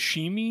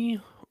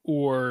sashimi,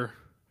 or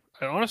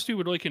I honestly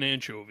would like an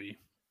anchovy.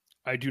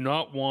 I do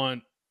not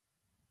want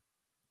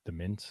the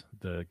mint,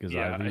 the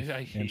gazai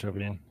I hate anchovy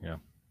mint. one. Yeah.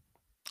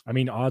 I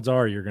mean, odds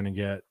are you're going to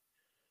get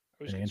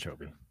was an gonna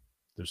anchovy. say-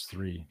 There's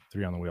three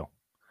on the wheel.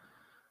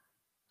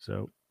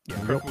 So, Yeah,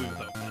 here we go. preferably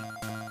without mint.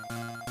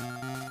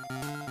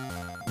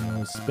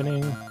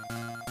 Spinning.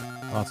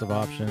 Lots of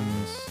options.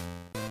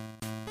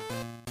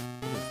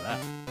 What is that?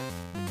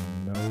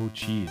 No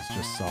cheese,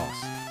 just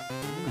sauce.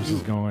 This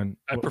is going.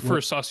 I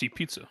prefer saucy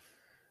pizza.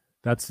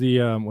 That's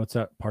the what's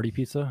that? Party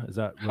pizza? Is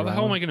that How the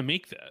hell am I going to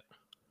make that?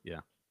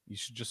 You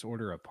should just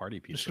order a party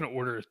I'm pizza. just going to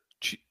order. I'm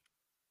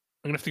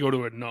going to have to go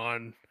to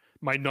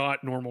my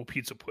not normal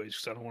pizza place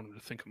because I don't want them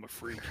to think I'm a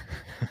freak.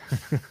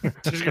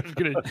 Just going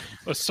to get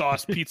a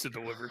sauce pizza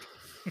delivered.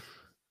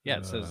 Yeah,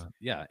 it says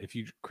if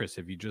you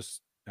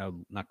just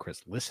not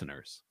Chris,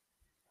 listeners,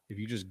 if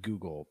you just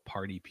Google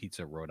party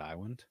pizza Rhode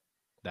Island,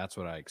 that's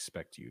what I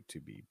expect you to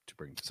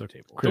bring to the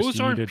table. Chris, Those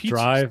you aren't need to pizzas.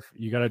 drive.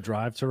 You got to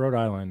drive to Rhode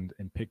Island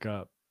and pick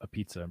up a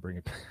pizza and bring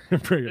it.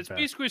 Bring it It's back.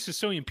 basically a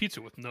Sicilian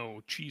pizza with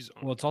no cheese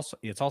on it. Well,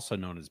 it's also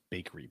known as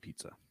bakery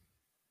pizza.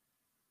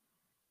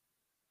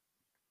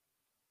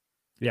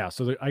 Yeah.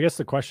 So I guess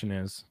the question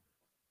is,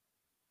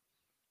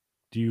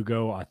 do you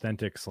go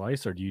authentic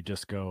slice or do you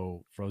just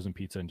go frozen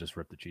pizza and just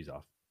rip the cheese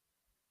off?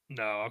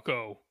 No, I'll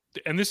go.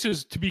 And this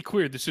is, to be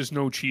clear, this is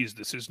no cheese.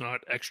 This is not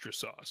extra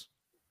sauce.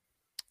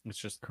 It's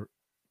just Cor-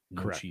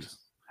 no correct. cheese.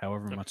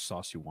 However Okay. much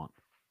sauce you want.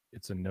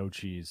 It's a no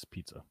cheese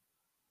pizza.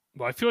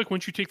 Well, I feel like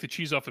once you take the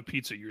cheese off a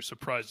pizza, you're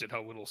surprised at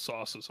how little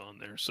sauce is on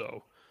there.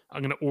 So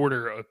I'm going to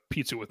order a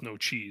pizza with no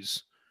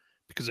cheese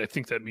because I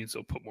think that means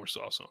they'll put more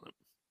sauce on it.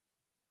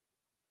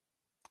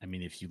 I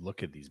mean, if you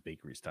look at these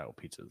bakery style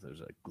pizzas,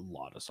 there's a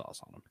lot of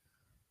sauce on them.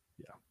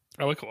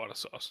 I like a lot of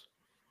sauce.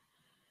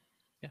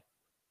 Yeah.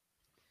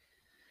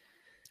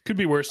 Could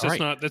be worse. All That's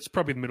right. not. That's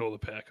probably the middle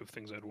of the pack of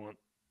things I'd want.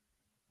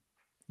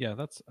 Yeah,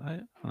 that's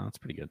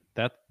pretty good.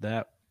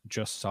 That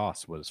just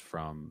sauce was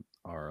from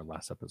our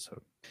last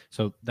episode.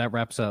 So that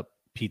wraps up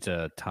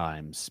pizza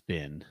time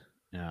spin.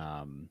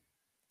 And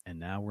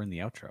now we're in the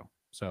outro.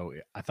 So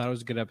I thought it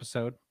was a good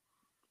episode.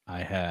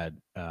 I had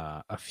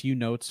a few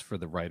notes for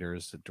the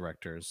writers, the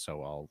directors,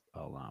 so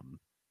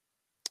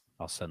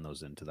I'll send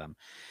those in to them.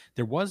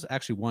 There was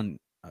actually one,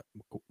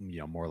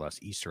 more or less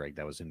Easter egg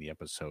that was in the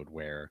episode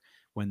where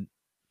when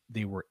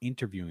they were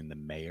interviewing the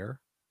mayor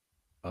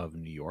of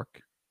New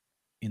York,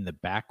 in the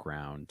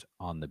background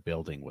on the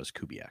building was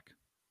Kubiak,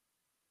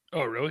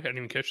 Oh, really? I didn't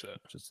even catch that.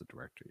 just the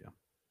director. Yeah,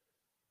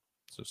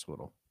 so just a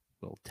little.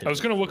 I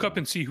was going to look up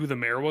and and see who the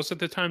mayor was at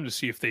the time to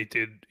see if they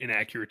did an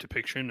accurate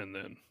depiction, and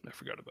then I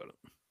forgot about it.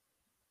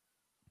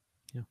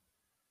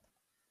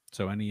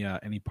 So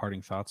any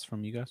parting thoughts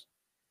from you guys?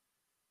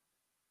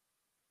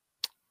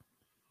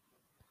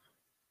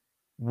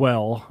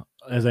 Well,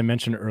 as I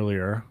mentioned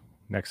earlier,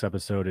 next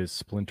episode is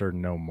Splinter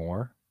No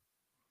More.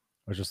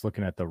 I was just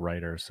looking at the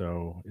writer.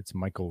 So it's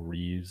Michael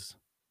Reeves.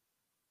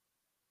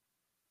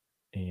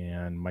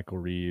 And Michael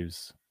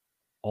Reeves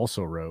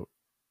also wrote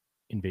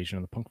Invasion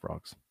of the Punk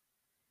Frogs.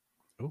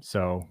 Oh.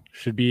 So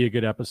should be a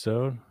good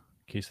episode.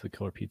 Case of the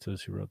Killer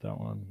Pizzas, who wrote that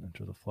one?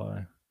 Enter the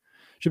Fly.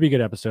 Should be a good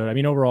episode. I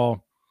mean,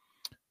 overall,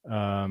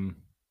 I'm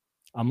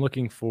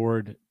looking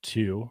forward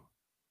to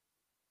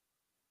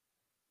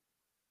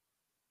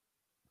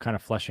kind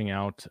of fleshing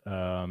out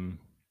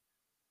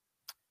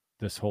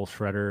this whole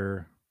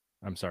Splinter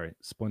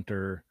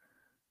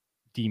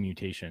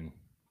demutation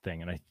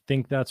thing. And I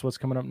think that's what's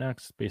coming up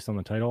next based on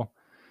the title.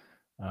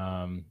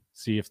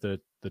 See if the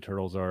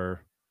Turtles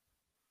are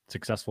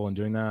successful in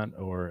doing that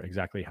or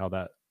exactly how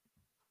that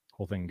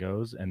whole thing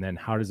goes. And then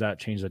how does that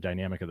change the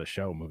dynamic of the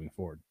show moving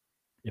forward?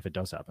 If it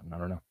does happen, I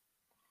don't know.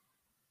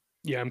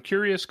 Yeah, I'm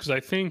curious because I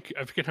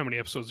forget how many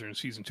episodes are in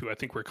season 2. I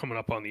think we're coming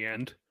up on the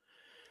end.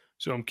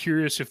 So I'm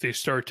curious if they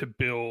start to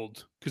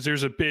build, because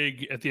there's a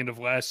big at the end of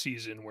last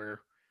season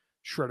where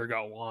Shredder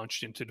got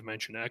launched into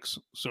Dimension X.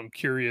 So I'm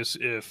curious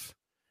if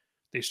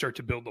they start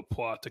to build the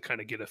plot to kind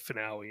of get a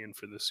finale in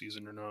for this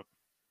season or not.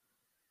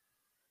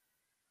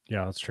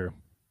 Yeah, that's true.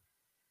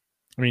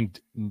 I mean,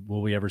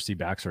 will we ever see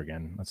Baxter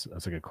again? That's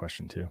a good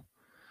question too.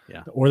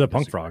 Yeah, Or the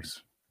Punk disagree.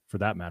 Frogs, for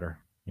that matter.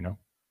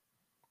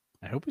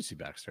 I hope we see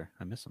Baxter.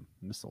 I miss him.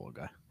 I miss the little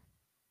guy.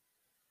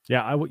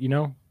 Yeah, I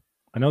know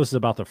this is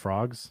about the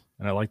frogs,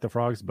 and I like the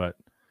frogs, but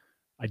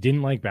I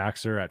didn't like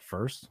Baxter at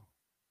first.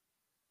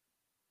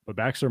 But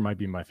Baxter might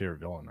be my favorite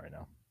villain right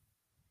now.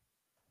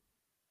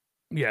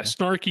 Yeah,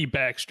 snarky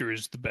Baxter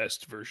is the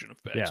best version of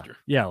Baxter.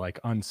 Yeah, like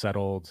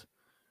unsettled,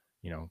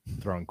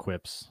 throwing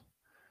quips.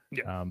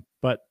 Yeah.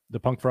 But the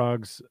Punk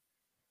Frogs,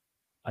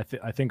 I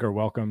think are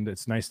welcomed.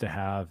 It's nice to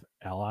have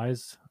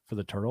allies for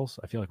the Turtles.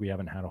 I feel like we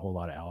haven't had a whole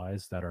lot of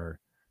allies that are,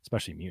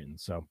 especially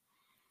mutants.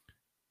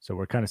 So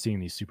we're kind of seeing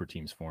these super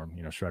teams form.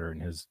 Shredder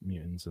and his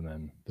mutants, and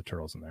then the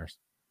Turtles and theirs.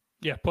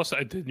 Yeah, plus the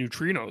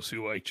Neutrinos,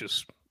 who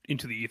just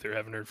into the ether,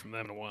 haven't heard from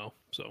them in a while.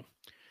 So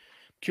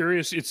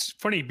curious. It's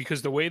funny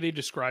because the way they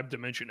describe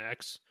Dimension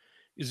X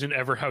isn't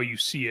ever how you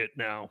see it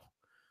now,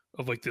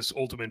 of like this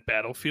ultimate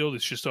battlefield.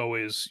 It's just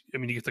always, I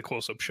mean, you get the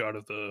close-up shot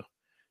of the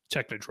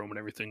Technodrome and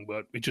everything,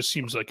 but it just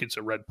seems like it's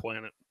a red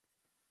planet.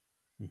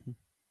 Mm-hmm.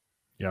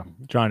 Yeah.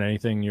 John,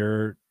 anything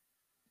you're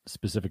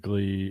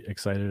specifically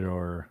excited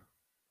or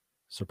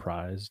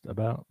surprised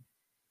about?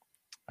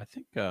 I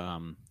think I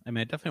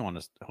definitely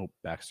want to hope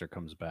Baxter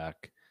comes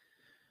back.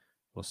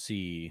 We'll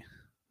see.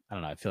 I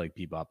don't know. I feel like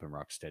Bebop and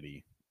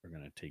Rocksteady are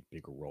going to take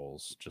bigger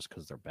roles just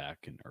because they're back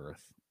in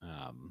Earth.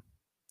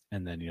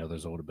 And then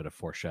there's a little bit of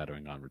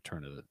foreshadowing on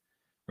returning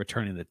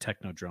the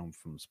Technodrome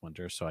from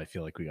Splinter. So I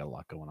feel like we got a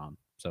lot going on.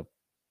 So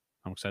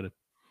I'm excited.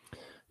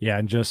 Yeah,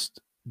 and just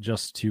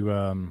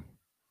to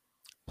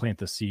plant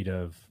the seed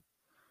of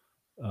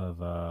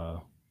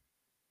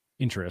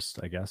interest,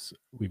 I guess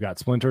we've got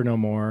Splinter No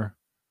More,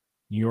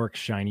 New York's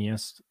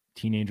Shiniest,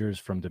 Teenagers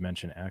from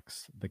Dimension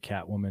X, The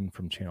Catwoman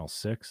from Channel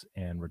 6,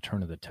 and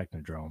Return of the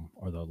Technodrome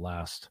are the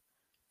last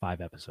 5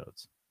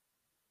 episodes.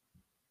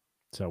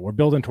 So we're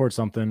building towards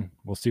something.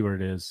 We'll see what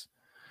it is.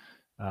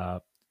 I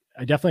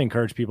definitely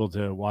encourage people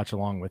to watch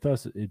along with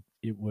us.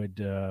 It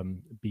would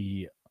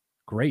be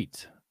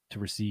great to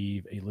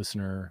receive a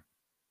listener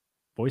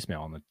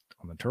voicemail on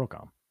the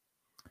TurtleCom.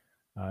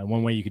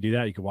 One way you could do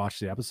that, you could watch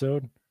the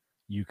episode.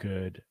 You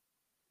could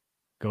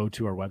go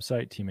to our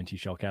website,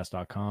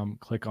 tmntshellcast.com,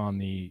 click on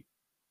the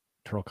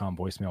TurtleCom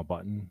voicemail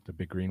button, the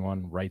big green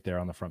one right there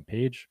on the front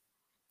page,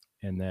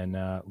 and then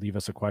leave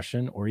us a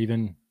question, or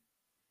even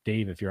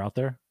Dave, if you're out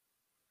there.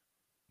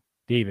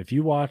 Dave, if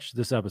you watch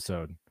this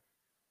episode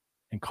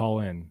and call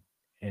in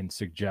and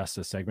suggest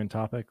a segment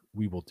topic,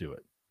 we will do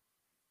it.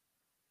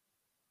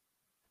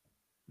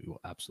 We will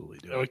absolutely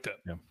do I it. like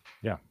that.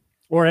 Yeah.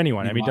 Or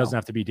anyone. I mean, it Meanwhile- doesn't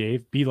have to be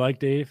Dave. Be like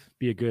Dave.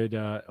 Be a good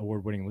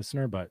award-winning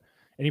listener. But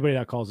anybody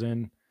that calls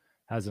in,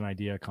 has an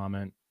idea,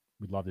 comment,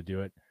 we'd love to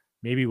do it.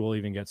 Maybe we'll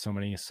even get so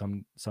many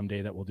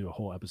someday that we'll do a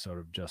whole episode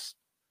of just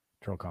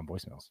TurtleCom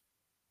voicemails.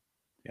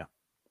 Yeah.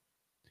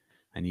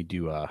 I need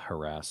to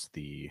harass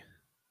the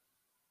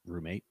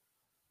roommate.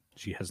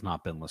 She has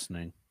not been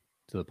listening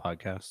to the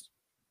podcast.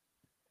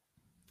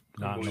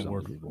 Not Which an is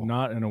award, unbelievable.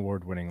 not an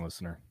award-winning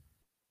listener.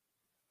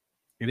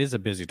 It is a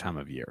busy time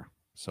of year,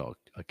 so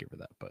I'll give her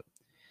that. But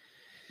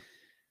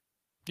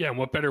Yeah, and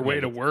what better way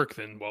Yeah, to but- work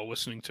than while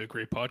listening to a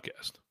great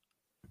podcast?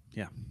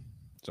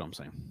 that's what I'm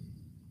saying.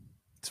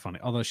 It's funny,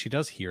 although she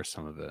does hear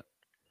some of it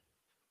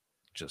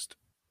just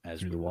as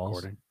Through we're the walls?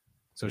 recording.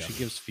 So Yeah. she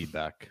gives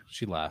feedback.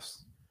 She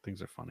laughs.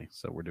 Things are funny.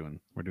 So we're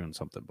doing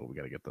something, but we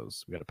got to get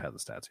those. We got to pad the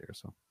stats here.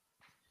 So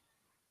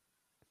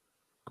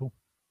Cool.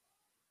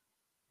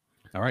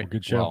 All right, Well,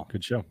 good show. Well,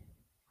 Good show.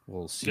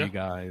 we'll see Yeah. you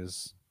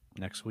guys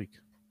next week.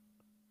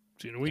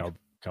 See you in a week.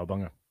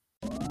 Cowabunga.